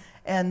city.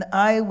 And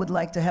I would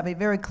like to have a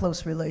very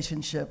close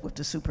relationship with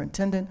the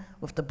superintendent,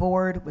 with the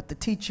board, with the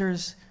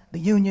teachers, the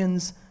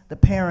unions, the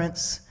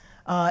parents.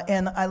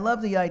 And I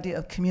love the idea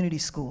of community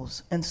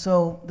schools. And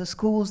so the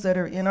schools that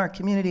are in our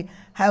community,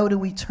 how do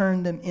we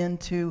turn them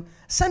into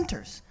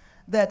centers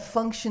that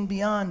function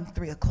beyond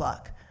 3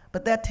 o'clock?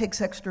 but that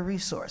takes extra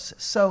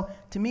resources. So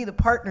to me, the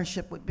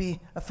partnership would be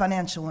a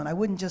financial one. I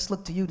wouldn't just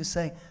look to you to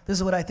say, this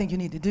is what I think you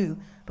need to do,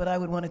 but I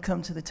would want to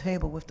come to the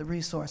table with the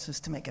resources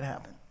to make it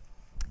happen.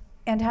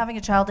 And having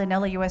a child in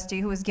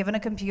LAUSD who is given a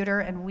computer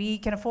and we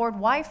can afford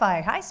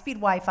Wi-Fi, high-speed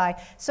Wi-Fi.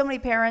 So many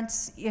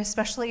parents,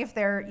 especially if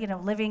they're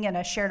living in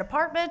a shared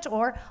apartment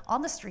or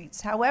on the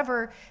streets,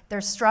 however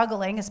they're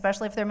struggling,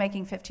 especially if they're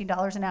making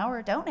 $15 an hour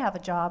or don't have a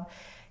job,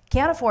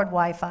 can't afford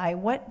Wi-Fi.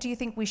 What do you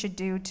think we should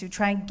do to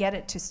try and get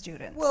it to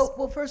students?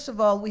 Well, first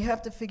of all, we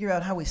have to figure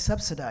out how we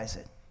subsidize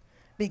it.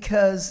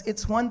 Because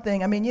it's one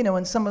thing, I mean,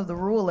 in some of the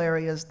rural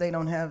areas, they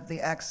don't have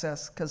the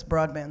access because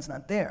broadband's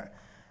not there.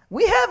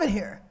 We have it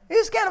here. You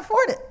just can't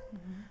afford it.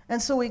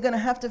 And so we're going to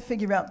have to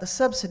figure out the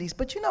subsidies.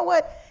 But you know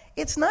what?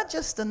 It's not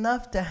just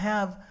enough to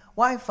have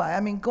Wi-Fi. I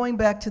mean, going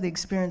back to the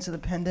experience of the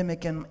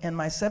pandemic and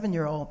my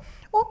 7-year-old,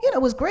 well,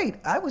 it was great.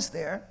 I was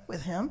there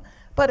with him.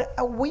 But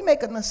we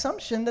make an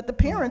assumption that the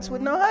parents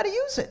would know how to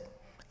use it.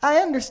 I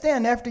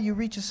understand after you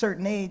reach a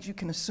certain age, you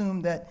can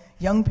assume that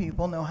young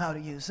people know how to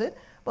use it.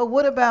 But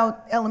what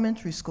about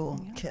elementary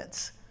school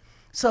kids?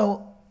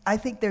 So I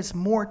think there's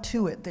more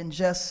to it than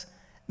just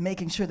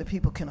making sure that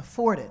people can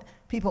afford it.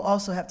 People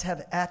also have to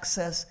have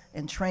access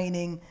and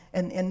training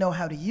and know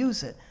how to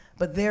use it.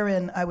 But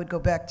therein, I would go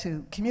back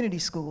to community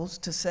schools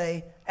to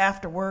say,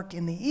 after work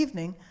in the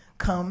evening,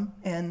 come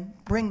and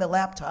bring the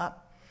laptop,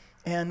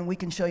 and we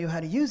can show you how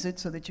to use it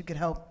so that you can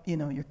help,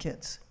 your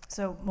kids.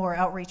 So more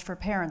outreach for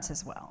parents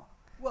as well.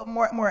 Well,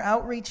 more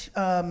outreach,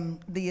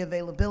 the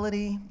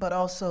availability, but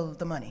also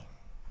the money.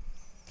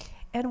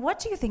 And what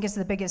do you think is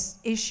the biggest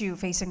issue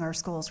facing our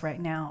schools right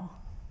now?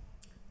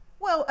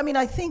 Well, I mean,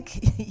 I think,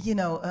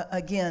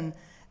 again,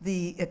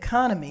 the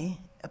economy,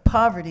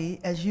 poverty,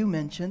 as you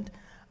mentioned,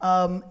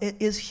 it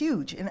is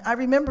huge. And I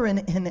remember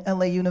in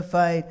LA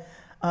Unified,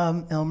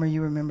 Elmer,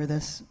 you remember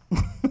this,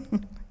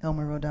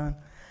 Elmer Rodon,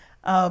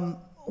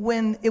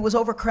 when it was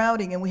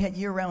overcrowding and we had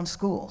year-round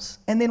schools.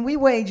 And then we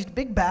waged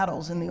big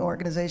battles in the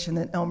organization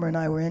that Elmer and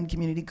I were in,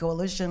 Community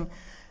Coalition,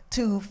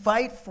 to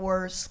fight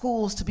for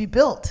schools to be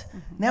built.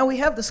 Now we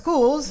have the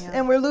schools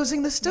and we're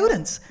losing the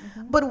students.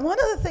 But one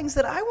of the things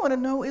that I want to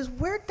know is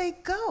where'd they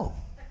go?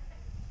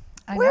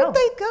 Where'd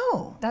they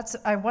go?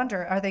 I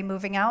wonder, are they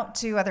moving out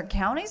to other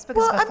counties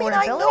because of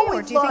affordability,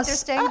 or do you think they're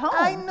staying home?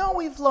 I know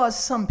we've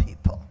lost some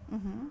people,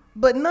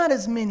 but not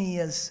as many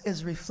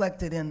as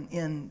reflected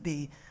in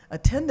the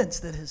attendance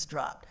that has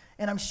dropped.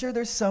 And I'm sure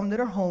there's some that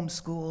are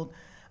homeschooled.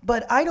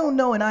 But I don't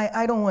know, and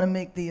I don't want to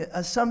make the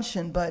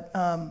assumption, but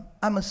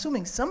I'm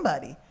assuming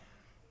somebody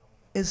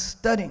is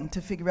studying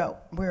to figure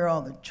out where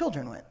all the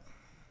children went.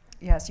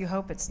 Yes, you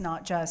hope it's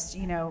not just,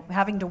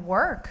 having to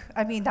work.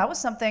 I mean, that was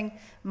something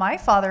my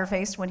father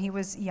faced when he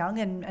was young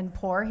and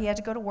poor. He had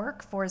to go to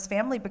work for his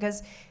family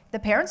because the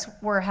parents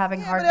were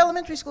having hard. But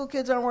elementary school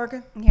kids aren't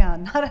working. Yeah,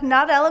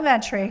 not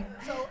elementary.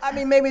 So, I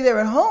mean, maybe they're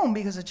at home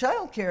because of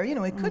childcare,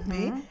 it could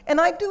be. And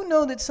I do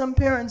know that some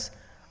parents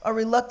are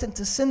reluctant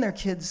to send their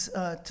kids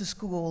to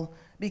school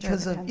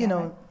because of,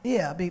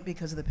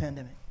 because of the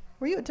pandemic.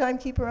 Were you a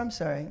timekeeper? I'm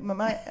sorry,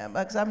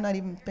 because I'm not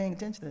even paying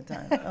attention to the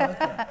time.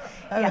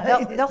 Oh,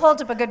 okay. They'll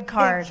hold up a good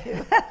card.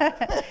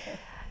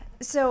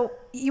 So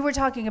you were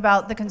talking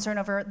about the concern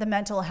over the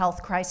mental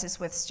health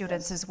crisis with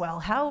students as well.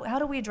 How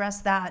do we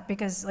address that?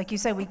 Because like you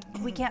said,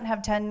 we can't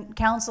have 10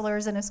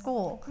 counselors in a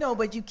school. No,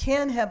 but you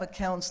can have a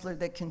counselor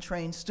that can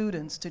train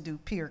students to do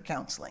peer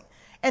counseling.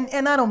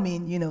 And I don't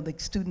mean, the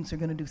students are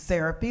going to do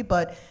therapy,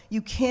 but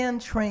you can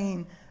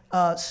train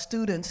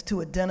students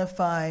to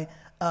identify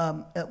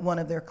one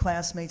of their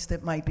classmates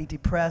that might be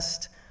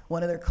depressed,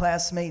 one of their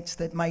classmates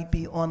that might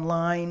be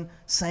online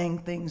saying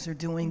things or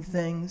doing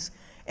things.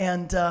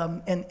 And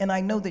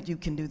I know that you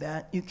can do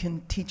that. You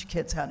can teach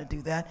kids how to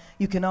do that.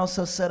 You can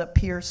also set up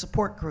peer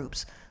support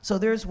groups. So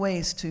there's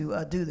ways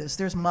to do this.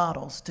 There's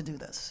models to do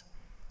this.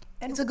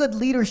 And it's a good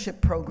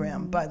leadership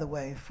program, by the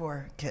way,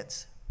 for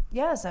kids.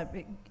 Yes,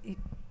 it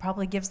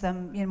probably gives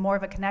them more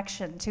of a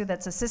connection, too,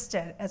 that's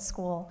assisted at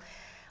school.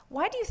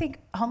 Why do you think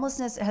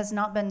homelessness has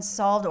not been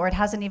solved, or it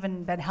hasn't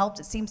even been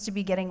helped? It seems to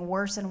be getting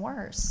worse and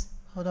worse.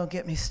 Oh, don't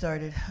get me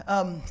started.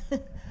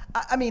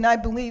 I mean, I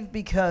believe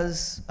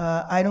because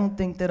I don't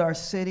think that our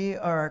city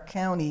or our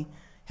county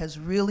has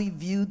really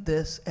viewed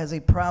this as a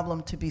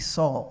problem to be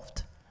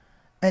solved.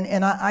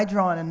 And I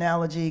draw an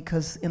analogy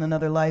because in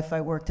another life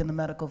I worked in the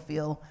medical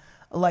field,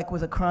 like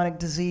with a chronic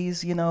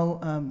disease, you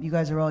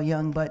guys are all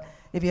young, but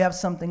if you have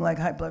something like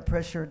high blood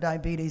pressure or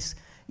diabetes,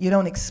 you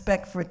don't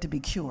expect for it to be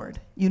cured.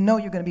 You know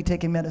you're going to be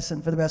taking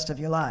medicine for the rest of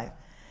your life.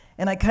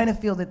 And I kind of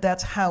feel that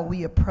that's how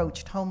we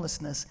approached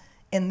homelessness,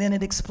 and then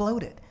it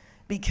exploded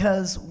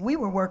because we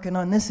were working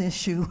on this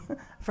issue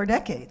for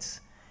decades.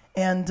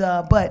 And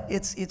but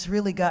it's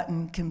really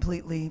gotten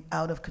completely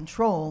out of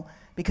control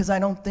because I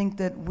don't think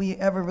that we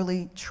ever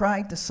really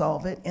tried to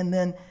solve it. And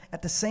then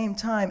at the same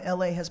time,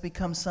 LA has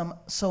become so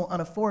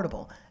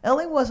unaffordable.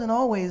 LA wasn't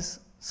always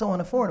so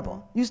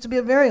unaffordable. It used to be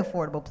a very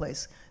affordable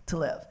place to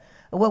live.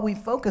 What we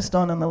focused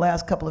on in the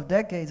last couple of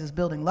decades is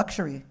building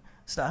luxury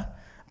stuff,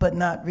 but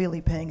not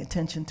really paying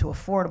attention to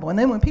affordable. And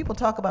then when people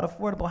talk about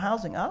affordable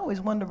housing, I always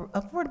wonder,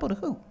 affordable to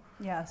who?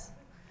 Yes.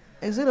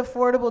 Is it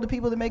affordable to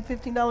people that make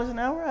 $15 an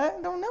hour?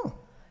 I don't know.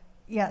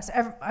 Yes,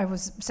 I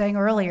was saying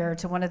earlier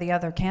to one of the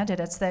other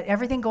candidates that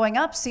everything going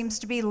up seems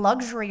to be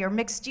luxury or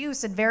mixed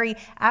use and very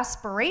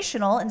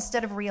aspirational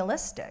instead of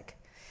realistic.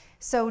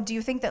 So do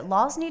you think that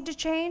laws need to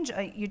change?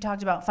 You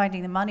talked about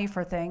finding the money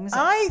for things.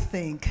 I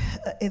think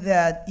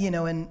that, you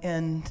know,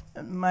 and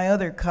my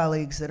other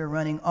colleagues that are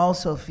running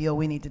also feel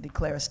we need to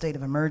declare a state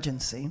of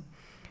emergency.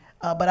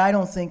 But I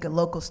don't think a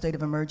local state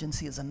of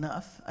emergency is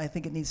enough. I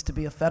think it needs to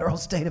be a federal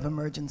state of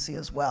emergency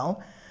as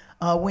well.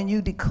 When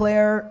you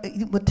declare,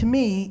 but to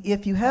me,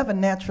 if you have a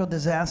natural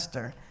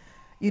disaster,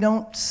 you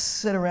don't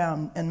sit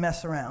around and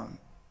mess around.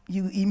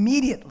 You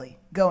immediately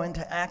go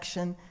into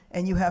action,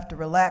 and you have to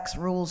relax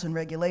rules and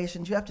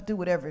regulations. You have to do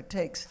whatever it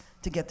takes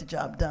to get the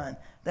job done.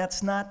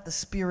 That's not the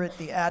spirit,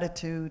 the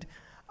attitude,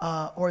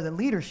 or the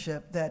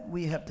leadership that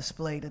we have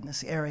displayed in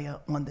this area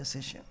on this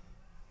issue.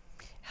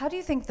 How do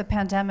you think the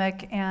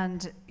pandemic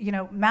and, you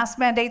know, mask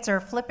mandates are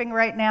flipping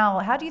right now?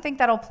 How do you think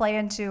that'll play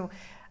into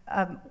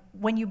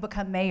when you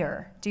become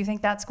mayor? Do you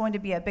think that's going to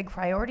be a big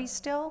priority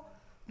still?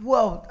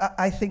 Well,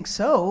 I think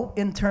so,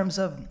 in terms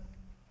of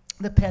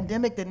the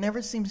pandemic that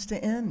never seems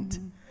to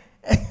end.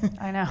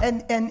 I know.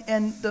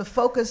 And the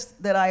focus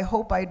that I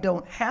hope I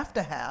don't have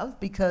to have,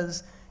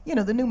 because, you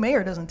know, the new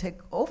mayor doesn't take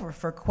over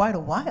for quite a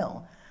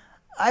while.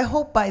 I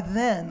hope by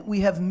then we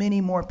have many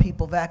more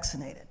people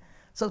vaccinated.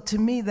 So to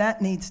me,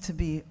 that needs to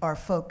be our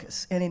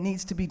focus, and it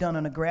needs to be done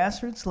on a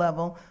grassroots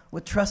level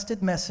with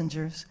trusted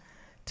messengers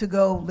to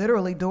go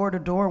literally door to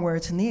door where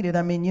it's needed.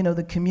 I mean, you know,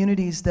 the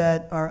communities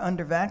that are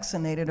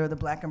under-vaccinated are the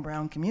Black and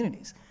brown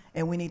communities,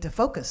 and we need to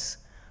focus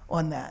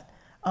on that.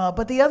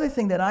 But the other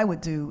thing that I would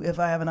do if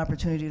I have an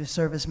opportunity to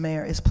serve as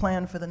mayor is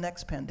plan for the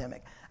next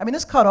pandemic. I mean,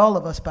 this caught all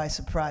of us by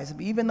surprise.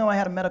 Even though I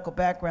had a medical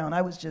background,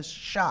 I was just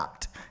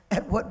shocked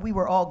at what we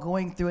were all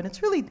going through. And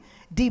it's really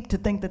deep to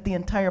think that the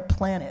entire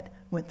planet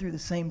went through the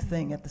same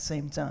thing at the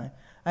same time.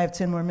 I have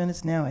 10 more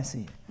minutes now, I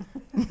see.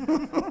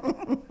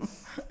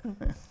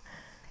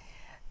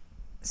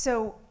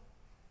 So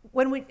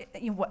when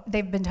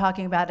they've been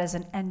talking about as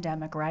an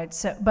endemic, right?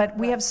 So, but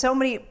we have so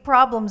many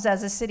problems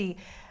as a city.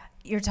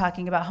 You're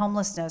talking about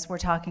homelessness. We're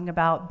talking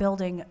about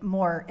building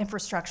more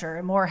infrastructure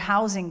and more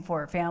housing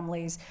for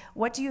families.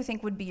 What do you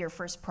think would be your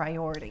first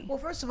priority? Well,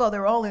 first of all,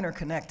 they're all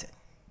interconnected.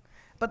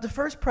 But the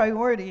first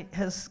priority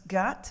has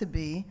got to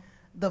be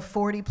the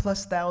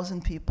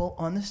 40,000+ people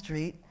on the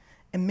street,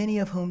 and many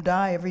of whom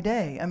die every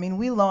day. I mean,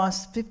 we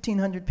lost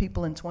 1,500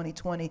 people in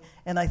 2020,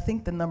 and I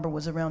think the number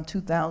was around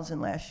 2,000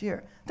 last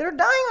year, that are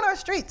dying on our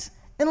streets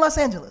in Los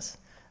Angeles.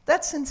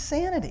 That's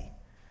insanity.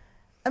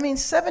 I mean,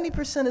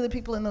 70% of the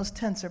people in those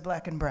tents are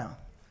Black and brown.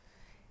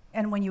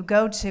 And when you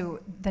go to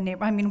the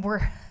neighbor, I mean,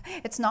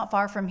 it's not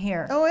far from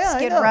here. Oh yeah,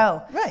 Skid I know.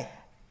 Row. Right.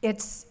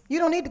 You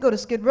don't need to go to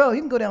Skid Row. You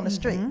can go down the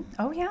street.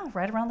 Oh yeah,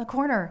 right around the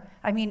corner.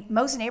 I mean,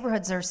 most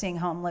neighborhoods are seeing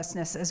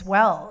homelessness as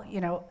well.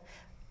 You know,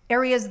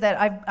 areas that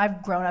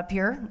I've grown up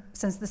here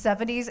since the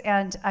 70s,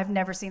 and I've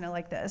never seen it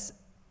like this,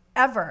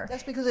 ever.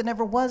 That's because it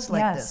never was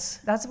like this. Yes,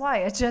 that's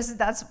why.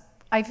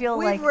 I feel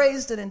like we've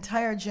raised an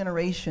entire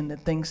generation that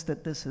thinks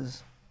that this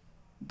is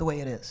the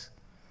way it is.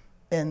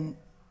 And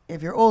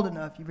if you're old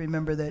enough, you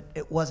remember that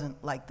it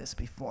wasn't like this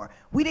before.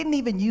 We didn't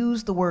even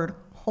use the word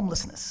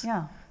homelessness.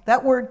 Yeah.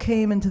 That word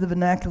came into the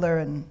vernacular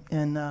in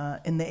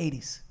the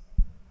 80s.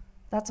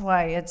 That's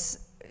why it's,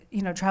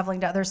 you know,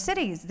 traveling to other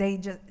cities,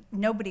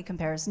 nobody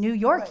compares. New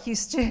York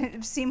used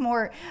to seem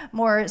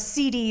more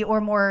seedy or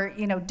more,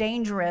 you know,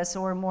 dangerous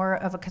or more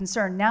of a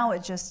concern. Now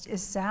it just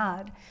is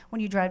sad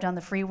when you drive down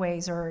the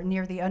freeways or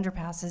near the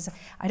underpasses.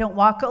 I don't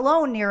walk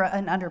alone near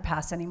an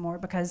underpass anymore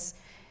because,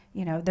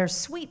 you know, there's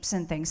sweeps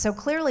and things. So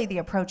clearly the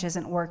approach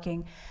isn't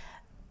working.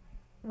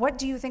 What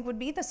do you think would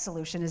be the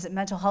solution? Is it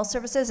mental health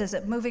services? Is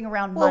it moving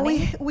around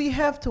money? Well, we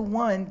have to,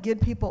 one, get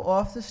people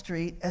off the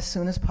street as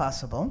soon as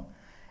possible.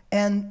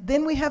 And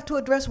then we have to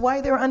address why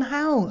they're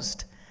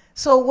unhoused.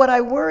 So what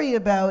I worry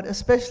about,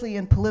 especially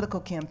in political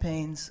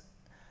campaigns,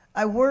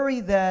 I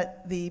worry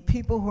that the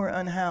people who are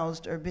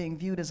unhoused are being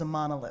viewed as a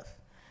monolith.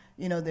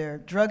 You know, they're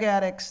drug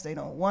addicts, they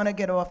don't want to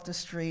get off the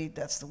street,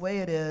 that's the way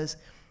it is.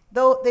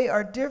 Though they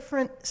are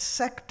different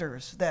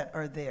sectors that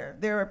are there.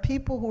 There are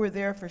people who are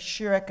there for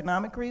sheer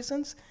economic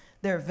reasons.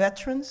 There are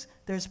veterans.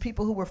 There's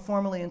people who were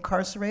formerly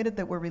incarcerated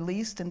that were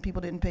released and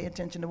people didn't pay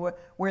attention to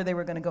where they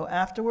were going to go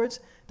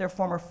afterwards. There are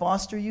former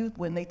foster youth.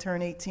 When they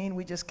turn 18,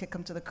 we just kick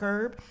them to the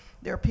curb.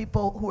 There are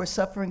people who are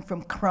suffering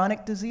from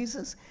chronic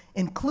diseases,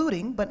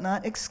 including, but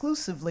not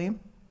exclusively,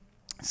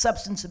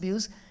 substance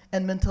abuse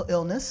and mental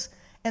illness.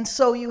 And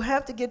so you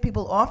have to get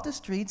people off the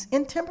streets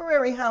in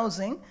temporary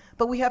housing,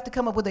 but we have to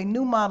come up with a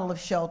new model of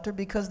shelter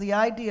because the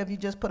idea of you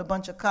just put a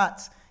bunch of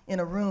cots in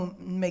a room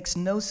makes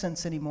no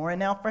sense anymore. And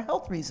now for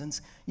health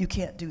reasons, you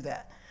can't do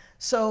that.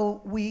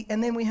 So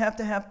then we have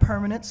to have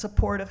permanent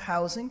supportive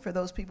housing for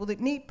those people that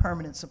need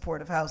permanent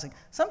supportive housing.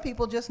 Some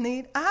people just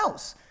need a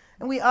house.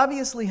 And we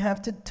obviously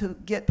have to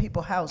get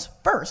people housed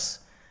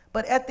first,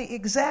 But at the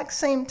exact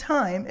same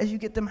time as you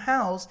get them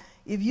housed,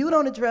 if you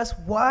don't address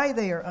why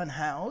they are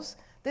unhoused,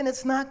 then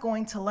it's not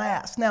going to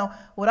last. Now,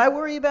 what I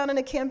worry about in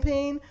a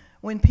campaign,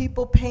 when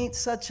people paint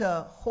such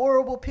a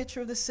horrible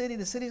picture of the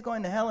city's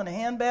going to hell in a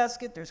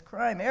handbasket, there's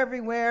crime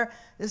everywhere,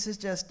 this is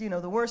just,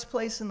 the worst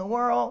place in the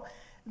world,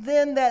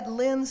 then that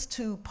lends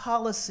to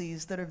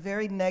policies that are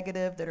very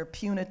negative, that are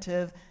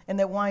punitive, and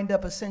that wind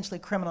up essentially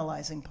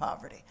criminalizing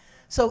poverty.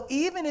 So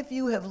even if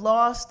you have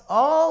lost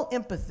all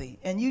empathy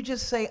and you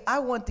just say, I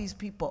want these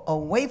people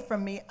away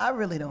from me, I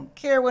really don't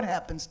care what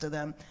happens to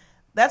them,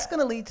 that's going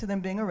to lead to them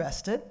being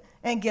arrested.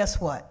 And guess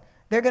what?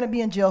 They're going to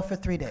be in jail for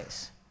 3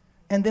 days.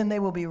 And then they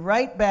will be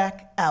right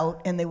back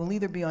out, and they will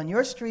either be on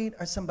your street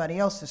or somebody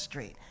else's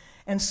street.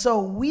 And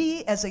so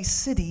we as a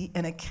city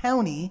and a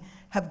county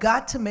have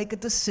got to make a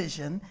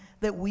decision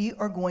that we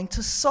are going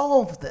to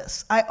solve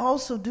this. I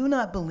also do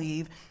not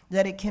believe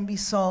that it can be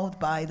solved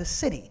by the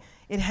city.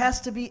 It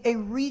has to be a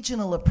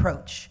regional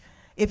approach.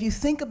 If you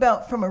think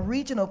about from a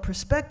regional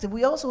perspective,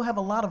 we also have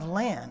a lot of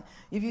land.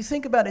 If you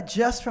think about it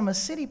just from a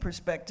city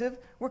perspective,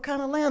 we're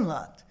kind of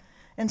landlocked.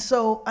 And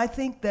so I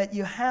think that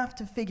you have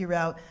to figure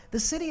out, the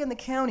city and the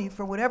county,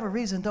 for whatever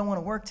reason, don't want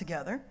to work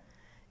together.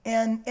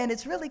 And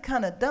it's really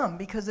kind of dumb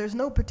because there's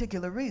no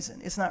particular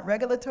reason. It's not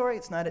regulatory,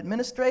 it's not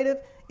administrative,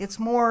 it's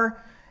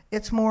more,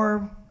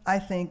 I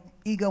think,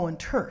 ego and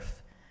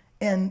turf.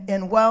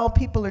 And while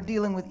people are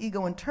dealing with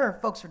ego and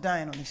turf, folks are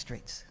dying on these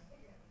streets.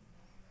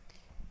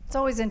 It's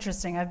always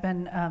interesting. I've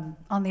been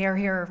on the air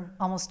here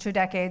almost 2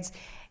 decades,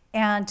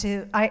 and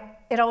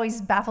it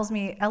always baffles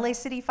me, LA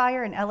City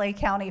Fire and LA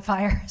County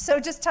Fire. So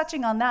just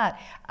touching on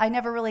that, I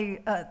never really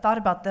thought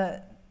about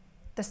the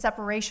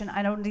separation.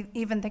 I don't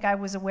even think I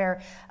was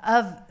aware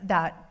of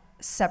that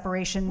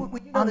separation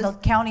on the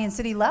county and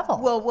city level.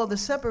 Well, the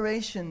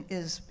separation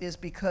is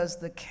because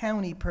the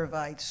county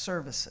provides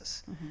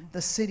services.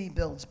 The city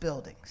builds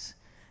buildings.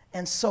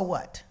 And so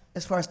what?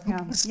 As far as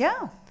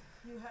yeah.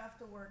 You have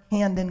to work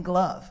hand in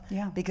glove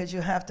because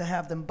you have to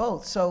have them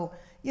both. So,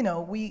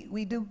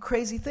 we do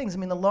crazy things. I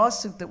mean, the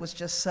lawsuit that was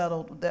just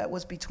settled, that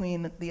was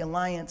between the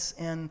Alliance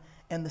and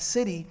the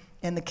city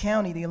and the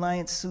county. The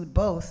Alliance sued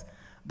both,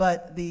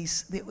 but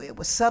it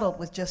was settled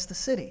with just the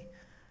city.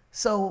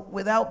 So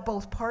without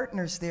both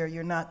partners there,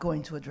 you're not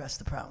going to address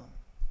the problem.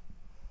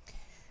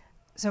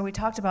 So we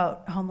talked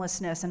about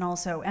homelessness and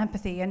also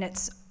empathy, and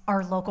it's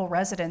our local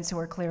residents who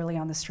are clearly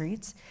on the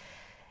streets.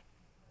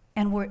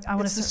 And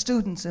it's the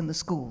students in the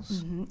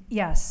schools.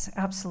 Yes,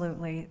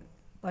 absolutely.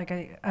 Like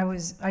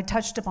I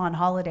touched upon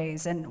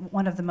holidays, and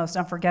one of the most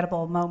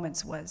unforgettable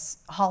moments was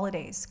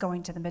holidays,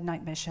 going to the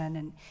Midnight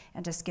Mission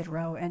and to Skid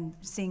Row and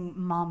seeing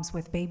moms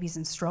with babies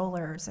and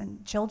strollers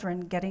and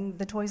children getting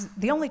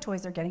the only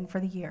toys they're getting for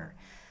the year.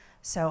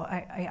 So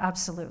I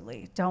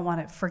absolutely don't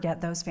want to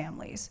forget those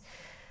families.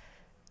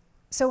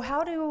 So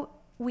how do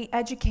we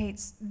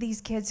educate these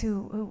kids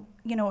who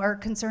are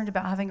concerned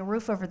about having a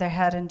roof over their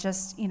head and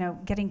just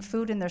getting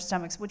food in their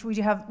stomachs, which we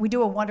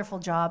do a wonderful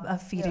job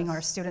of feeding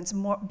our students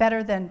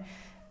better than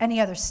any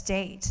other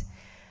state.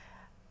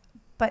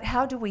 But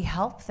how do we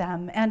help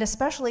them? And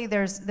especially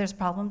there's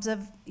problems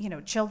of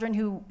children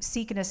who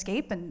seek an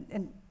escape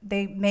and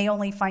they may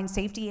only find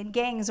safety in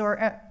gangs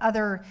or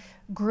other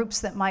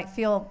groups that might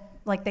feel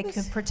like they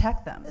could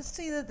protect them.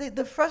 See,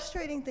 the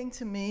frustrating thing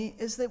to me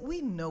is that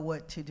we know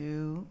what to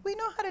do. We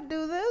know how to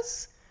do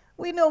this.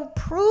 We know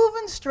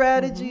proven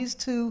strategies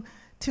to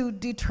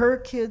deter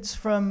kids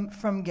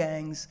from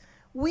gangs.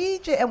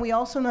 And we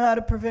also know how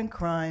to prevent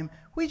crime.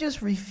 We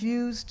just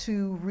refuse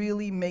to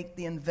really make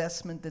the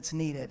investment that's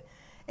needed.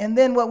 And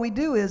then what we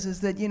do is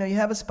that you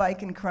have a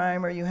spike in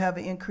crime or you have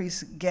an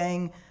increased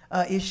gang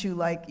issue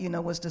like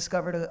was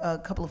discovered a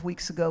couple of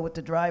weeks ago with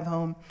the drive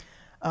home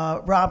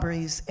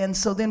robberies, and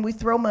so then we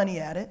throw money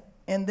at it,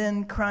 and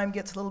then crime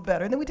gets a little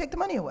better, and then we take the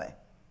money away.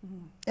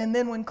 And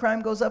then when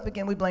crime goes up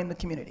again, we blame the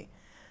community.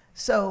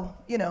 So,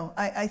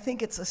 I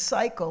think it's a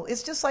cycle.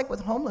 It's just like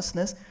with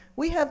homelessness.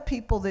 We have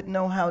people that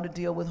know how to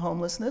deal with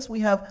homelessness. We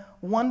have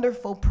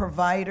wonderful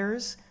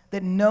providers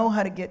that know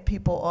how to get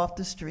people off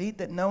the street,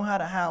 that know how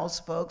to house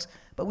folks,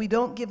 but we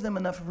don't give them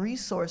enough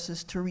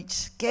resources to reach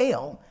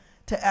scale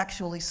to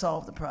actually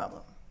solve the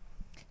problem.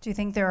 Do you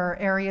think there are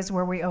areas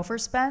where we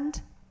overspend,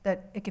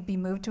 that it could be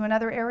moved to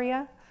another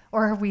area?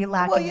 Or are we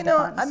lacking in the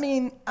funds? I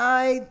mean,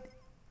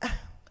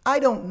 I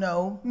don't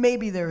know.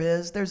 Maybe there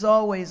is. There's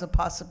always a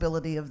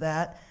possibility of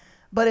that.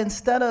 But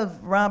instead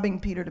of robbing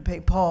Peter to pay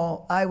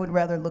Paul, I would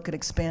rather look at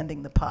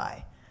expanding the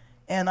pie.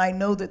 And I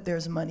know that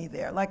there's money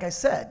there. Like I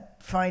said,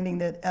 finding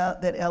that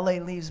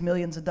LA leaves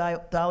millions of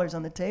dollars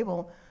on the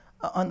table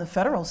on the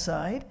federal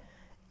side.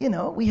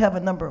 We have a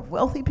number of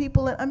wealthy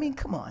people. I mean,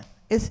 come on.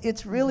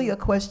 It's really a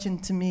question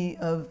to me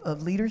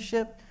of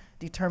leadership,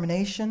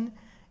 determination,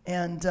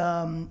 and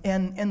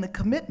the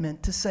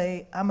commitment to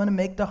say, I'm going to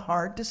make the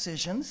hard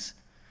decisions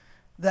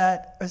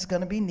that is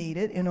going to be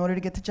needed in order to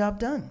get the job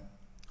done.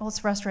 Well, it's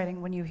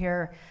frustrating when you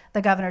hear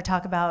the governor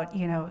talk about,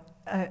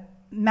 a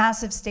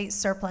massive state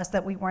surplus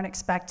that we weren't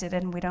expected,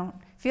 and we don't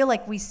feel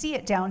like we see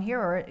it down here,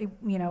 or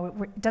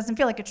it doesn't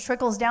feel like it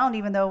trickles down,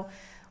 even though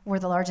we're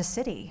the largest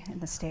city in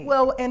the state.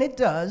 Well, and it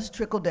does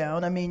trickle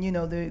down. I mean, you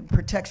know, the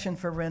protection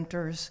for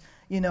renters,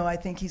 you know, I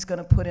think he's going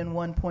to put in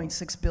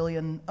 1.6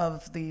 billion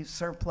of the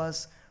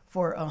surplus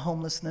for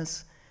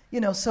homelessness. You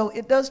know, so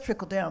it does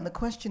trickle down. The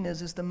question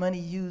is the money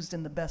used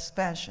in the best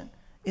fashion?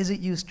 Is it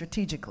used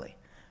strategically?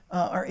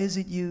 Or is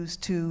it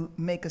used to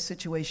make a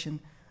situation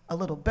a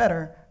little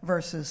better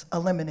versus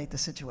eliminate the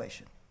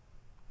situation?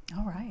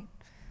 All right.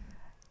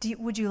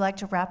 Would you like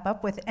to wrap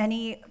up with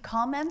any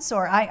comments?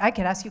 Or I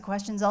could ask you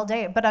questions all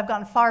day, but I've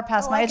gone far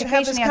past my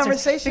education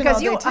answers.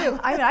 Because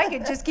I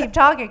could just keep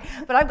talking,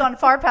 but I've gone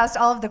far past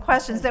all of the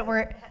questions that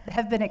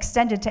have been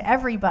extended to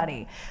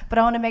everybody. But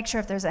I want to make sure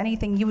if there's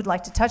anything you would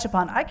like to touch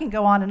upon, I can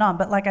go on and on.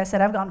 But like I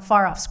said, I've gone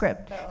far off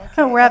script. Oh,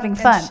 okay. We're having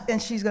fun.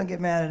 And she's going to get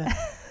mad at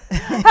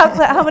us.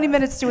 How many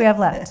minutes do we have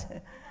left?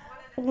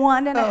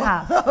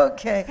 1.5.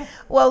 Okay.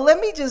 Well, let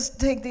me just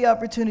take the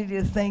opportunity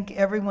to thank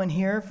everyone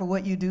here for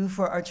what you do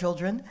for our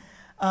children,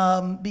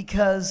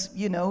 because,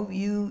 you know,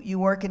 you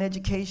work in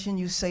education,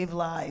 you save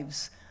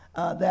lives.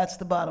 That's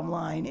the bottom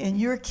line. And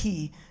you're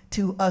key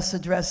to us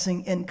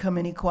addressing income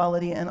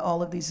inequality and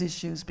all of these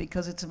issues,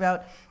 because it's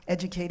about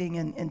educating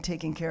and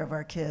taking care of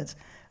our kids.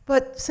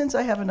 But since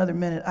I have another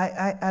minute,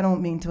 I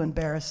don't mean to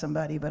embarrass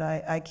somebody, but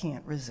I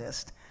can't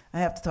resist. I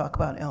have to talk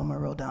about Elmer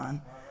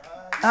Rodon.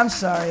 I'm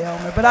sorry,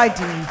 Elmer, but I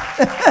do.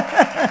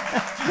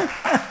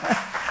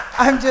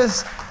 I'm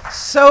just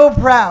so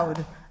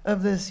proud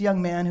of this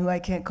young man who I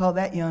can't call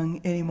that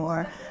young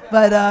anymore.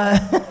 But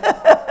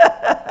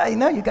I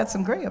know you got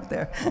some gray up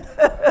there.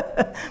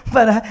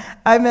 But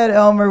I met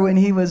Elmer when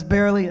he was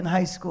barely in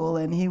high school,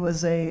 and he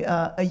was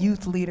a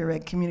youth leader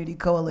at Community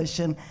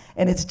Coalition.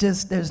 And it's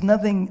just, there's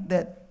nothing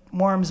that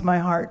warms my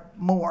heart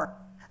more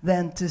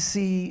than to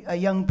see a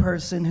young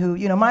person who,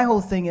 you know, my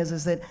whole thing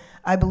is that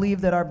I believe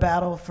that our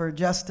battle for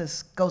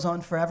justice goes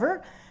on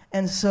forever.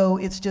 And so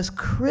it's just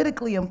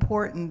critically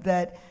important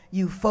that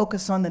you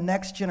focus on the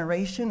next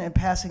generation and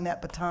passing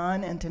that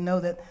baton, and to know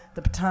that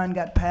the baton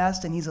got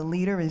passed and he's a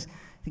leader, he's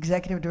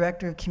executive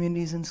director of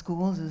communities and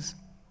schools, is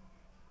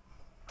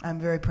I'm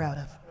very proud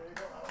of.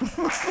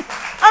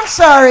 I'm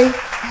sorry.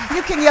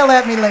 You can yell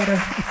at me later.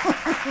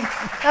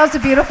 That was a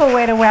beautiful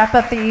way to wrap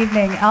up the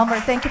evening.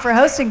 Elmer, thank you for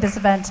hosting this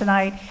event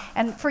tonight,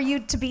 and for you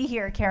to be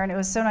here, Karen. It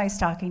was so nice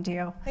talking to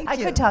you. Thank you. I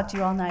could talk to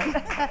you all night.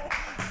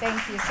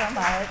 Thank you so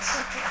much.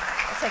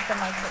 I'll take the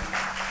mic.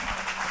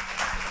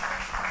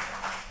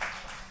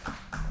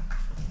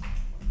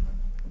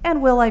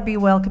 And will I be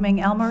welcoming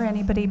Elmer?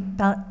 Anybody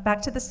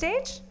back to the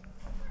stage?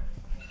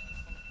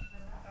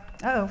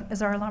 Oh,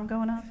 is our alarm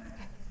going off?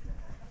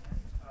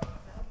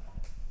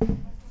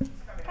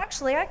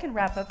 Actually, I can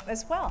wrap up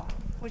as well.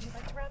 Would you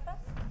like to wrap up?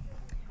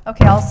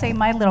 Okay, I'll say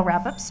my little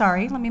wrap up.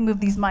 Sorry, let me move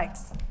these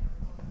mics.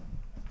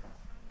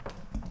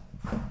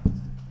 I'll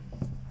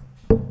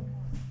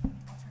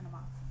turn them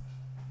off.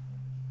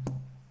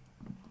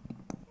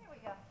 Here we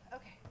go.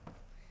 Okay.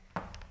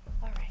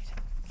 All right.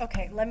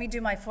 Okay, let me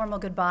do my formal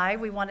goodbye.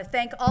 We want to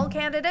thank all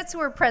candidates who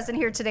are present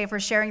here today for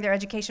sharing their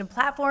education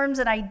platforms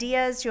and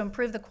ideas to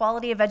improve the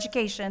quality of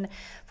education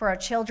for our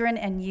children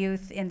and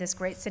youth in this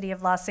great city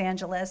of Los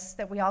Angeles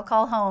that we all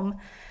call home.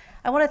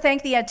 I want to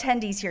thank the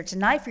attendees here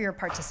tonight for your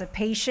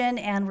participation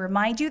and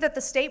remind you that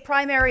the state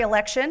primary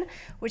election,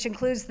 which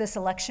includes this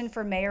election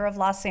for mayor of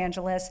Los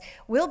Angeles,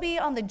 will be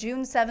on the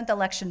June 7th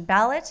election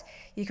ballot.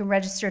 You can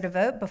register to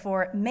vote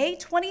before May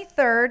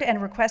 23rd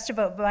and request to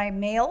vote by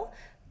mail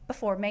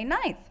before May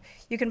 9th.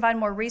 You can find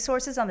more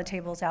resources on the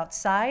tables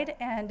outside,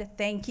 and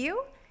thank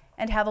you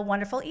and have a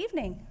wonderful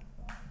evening.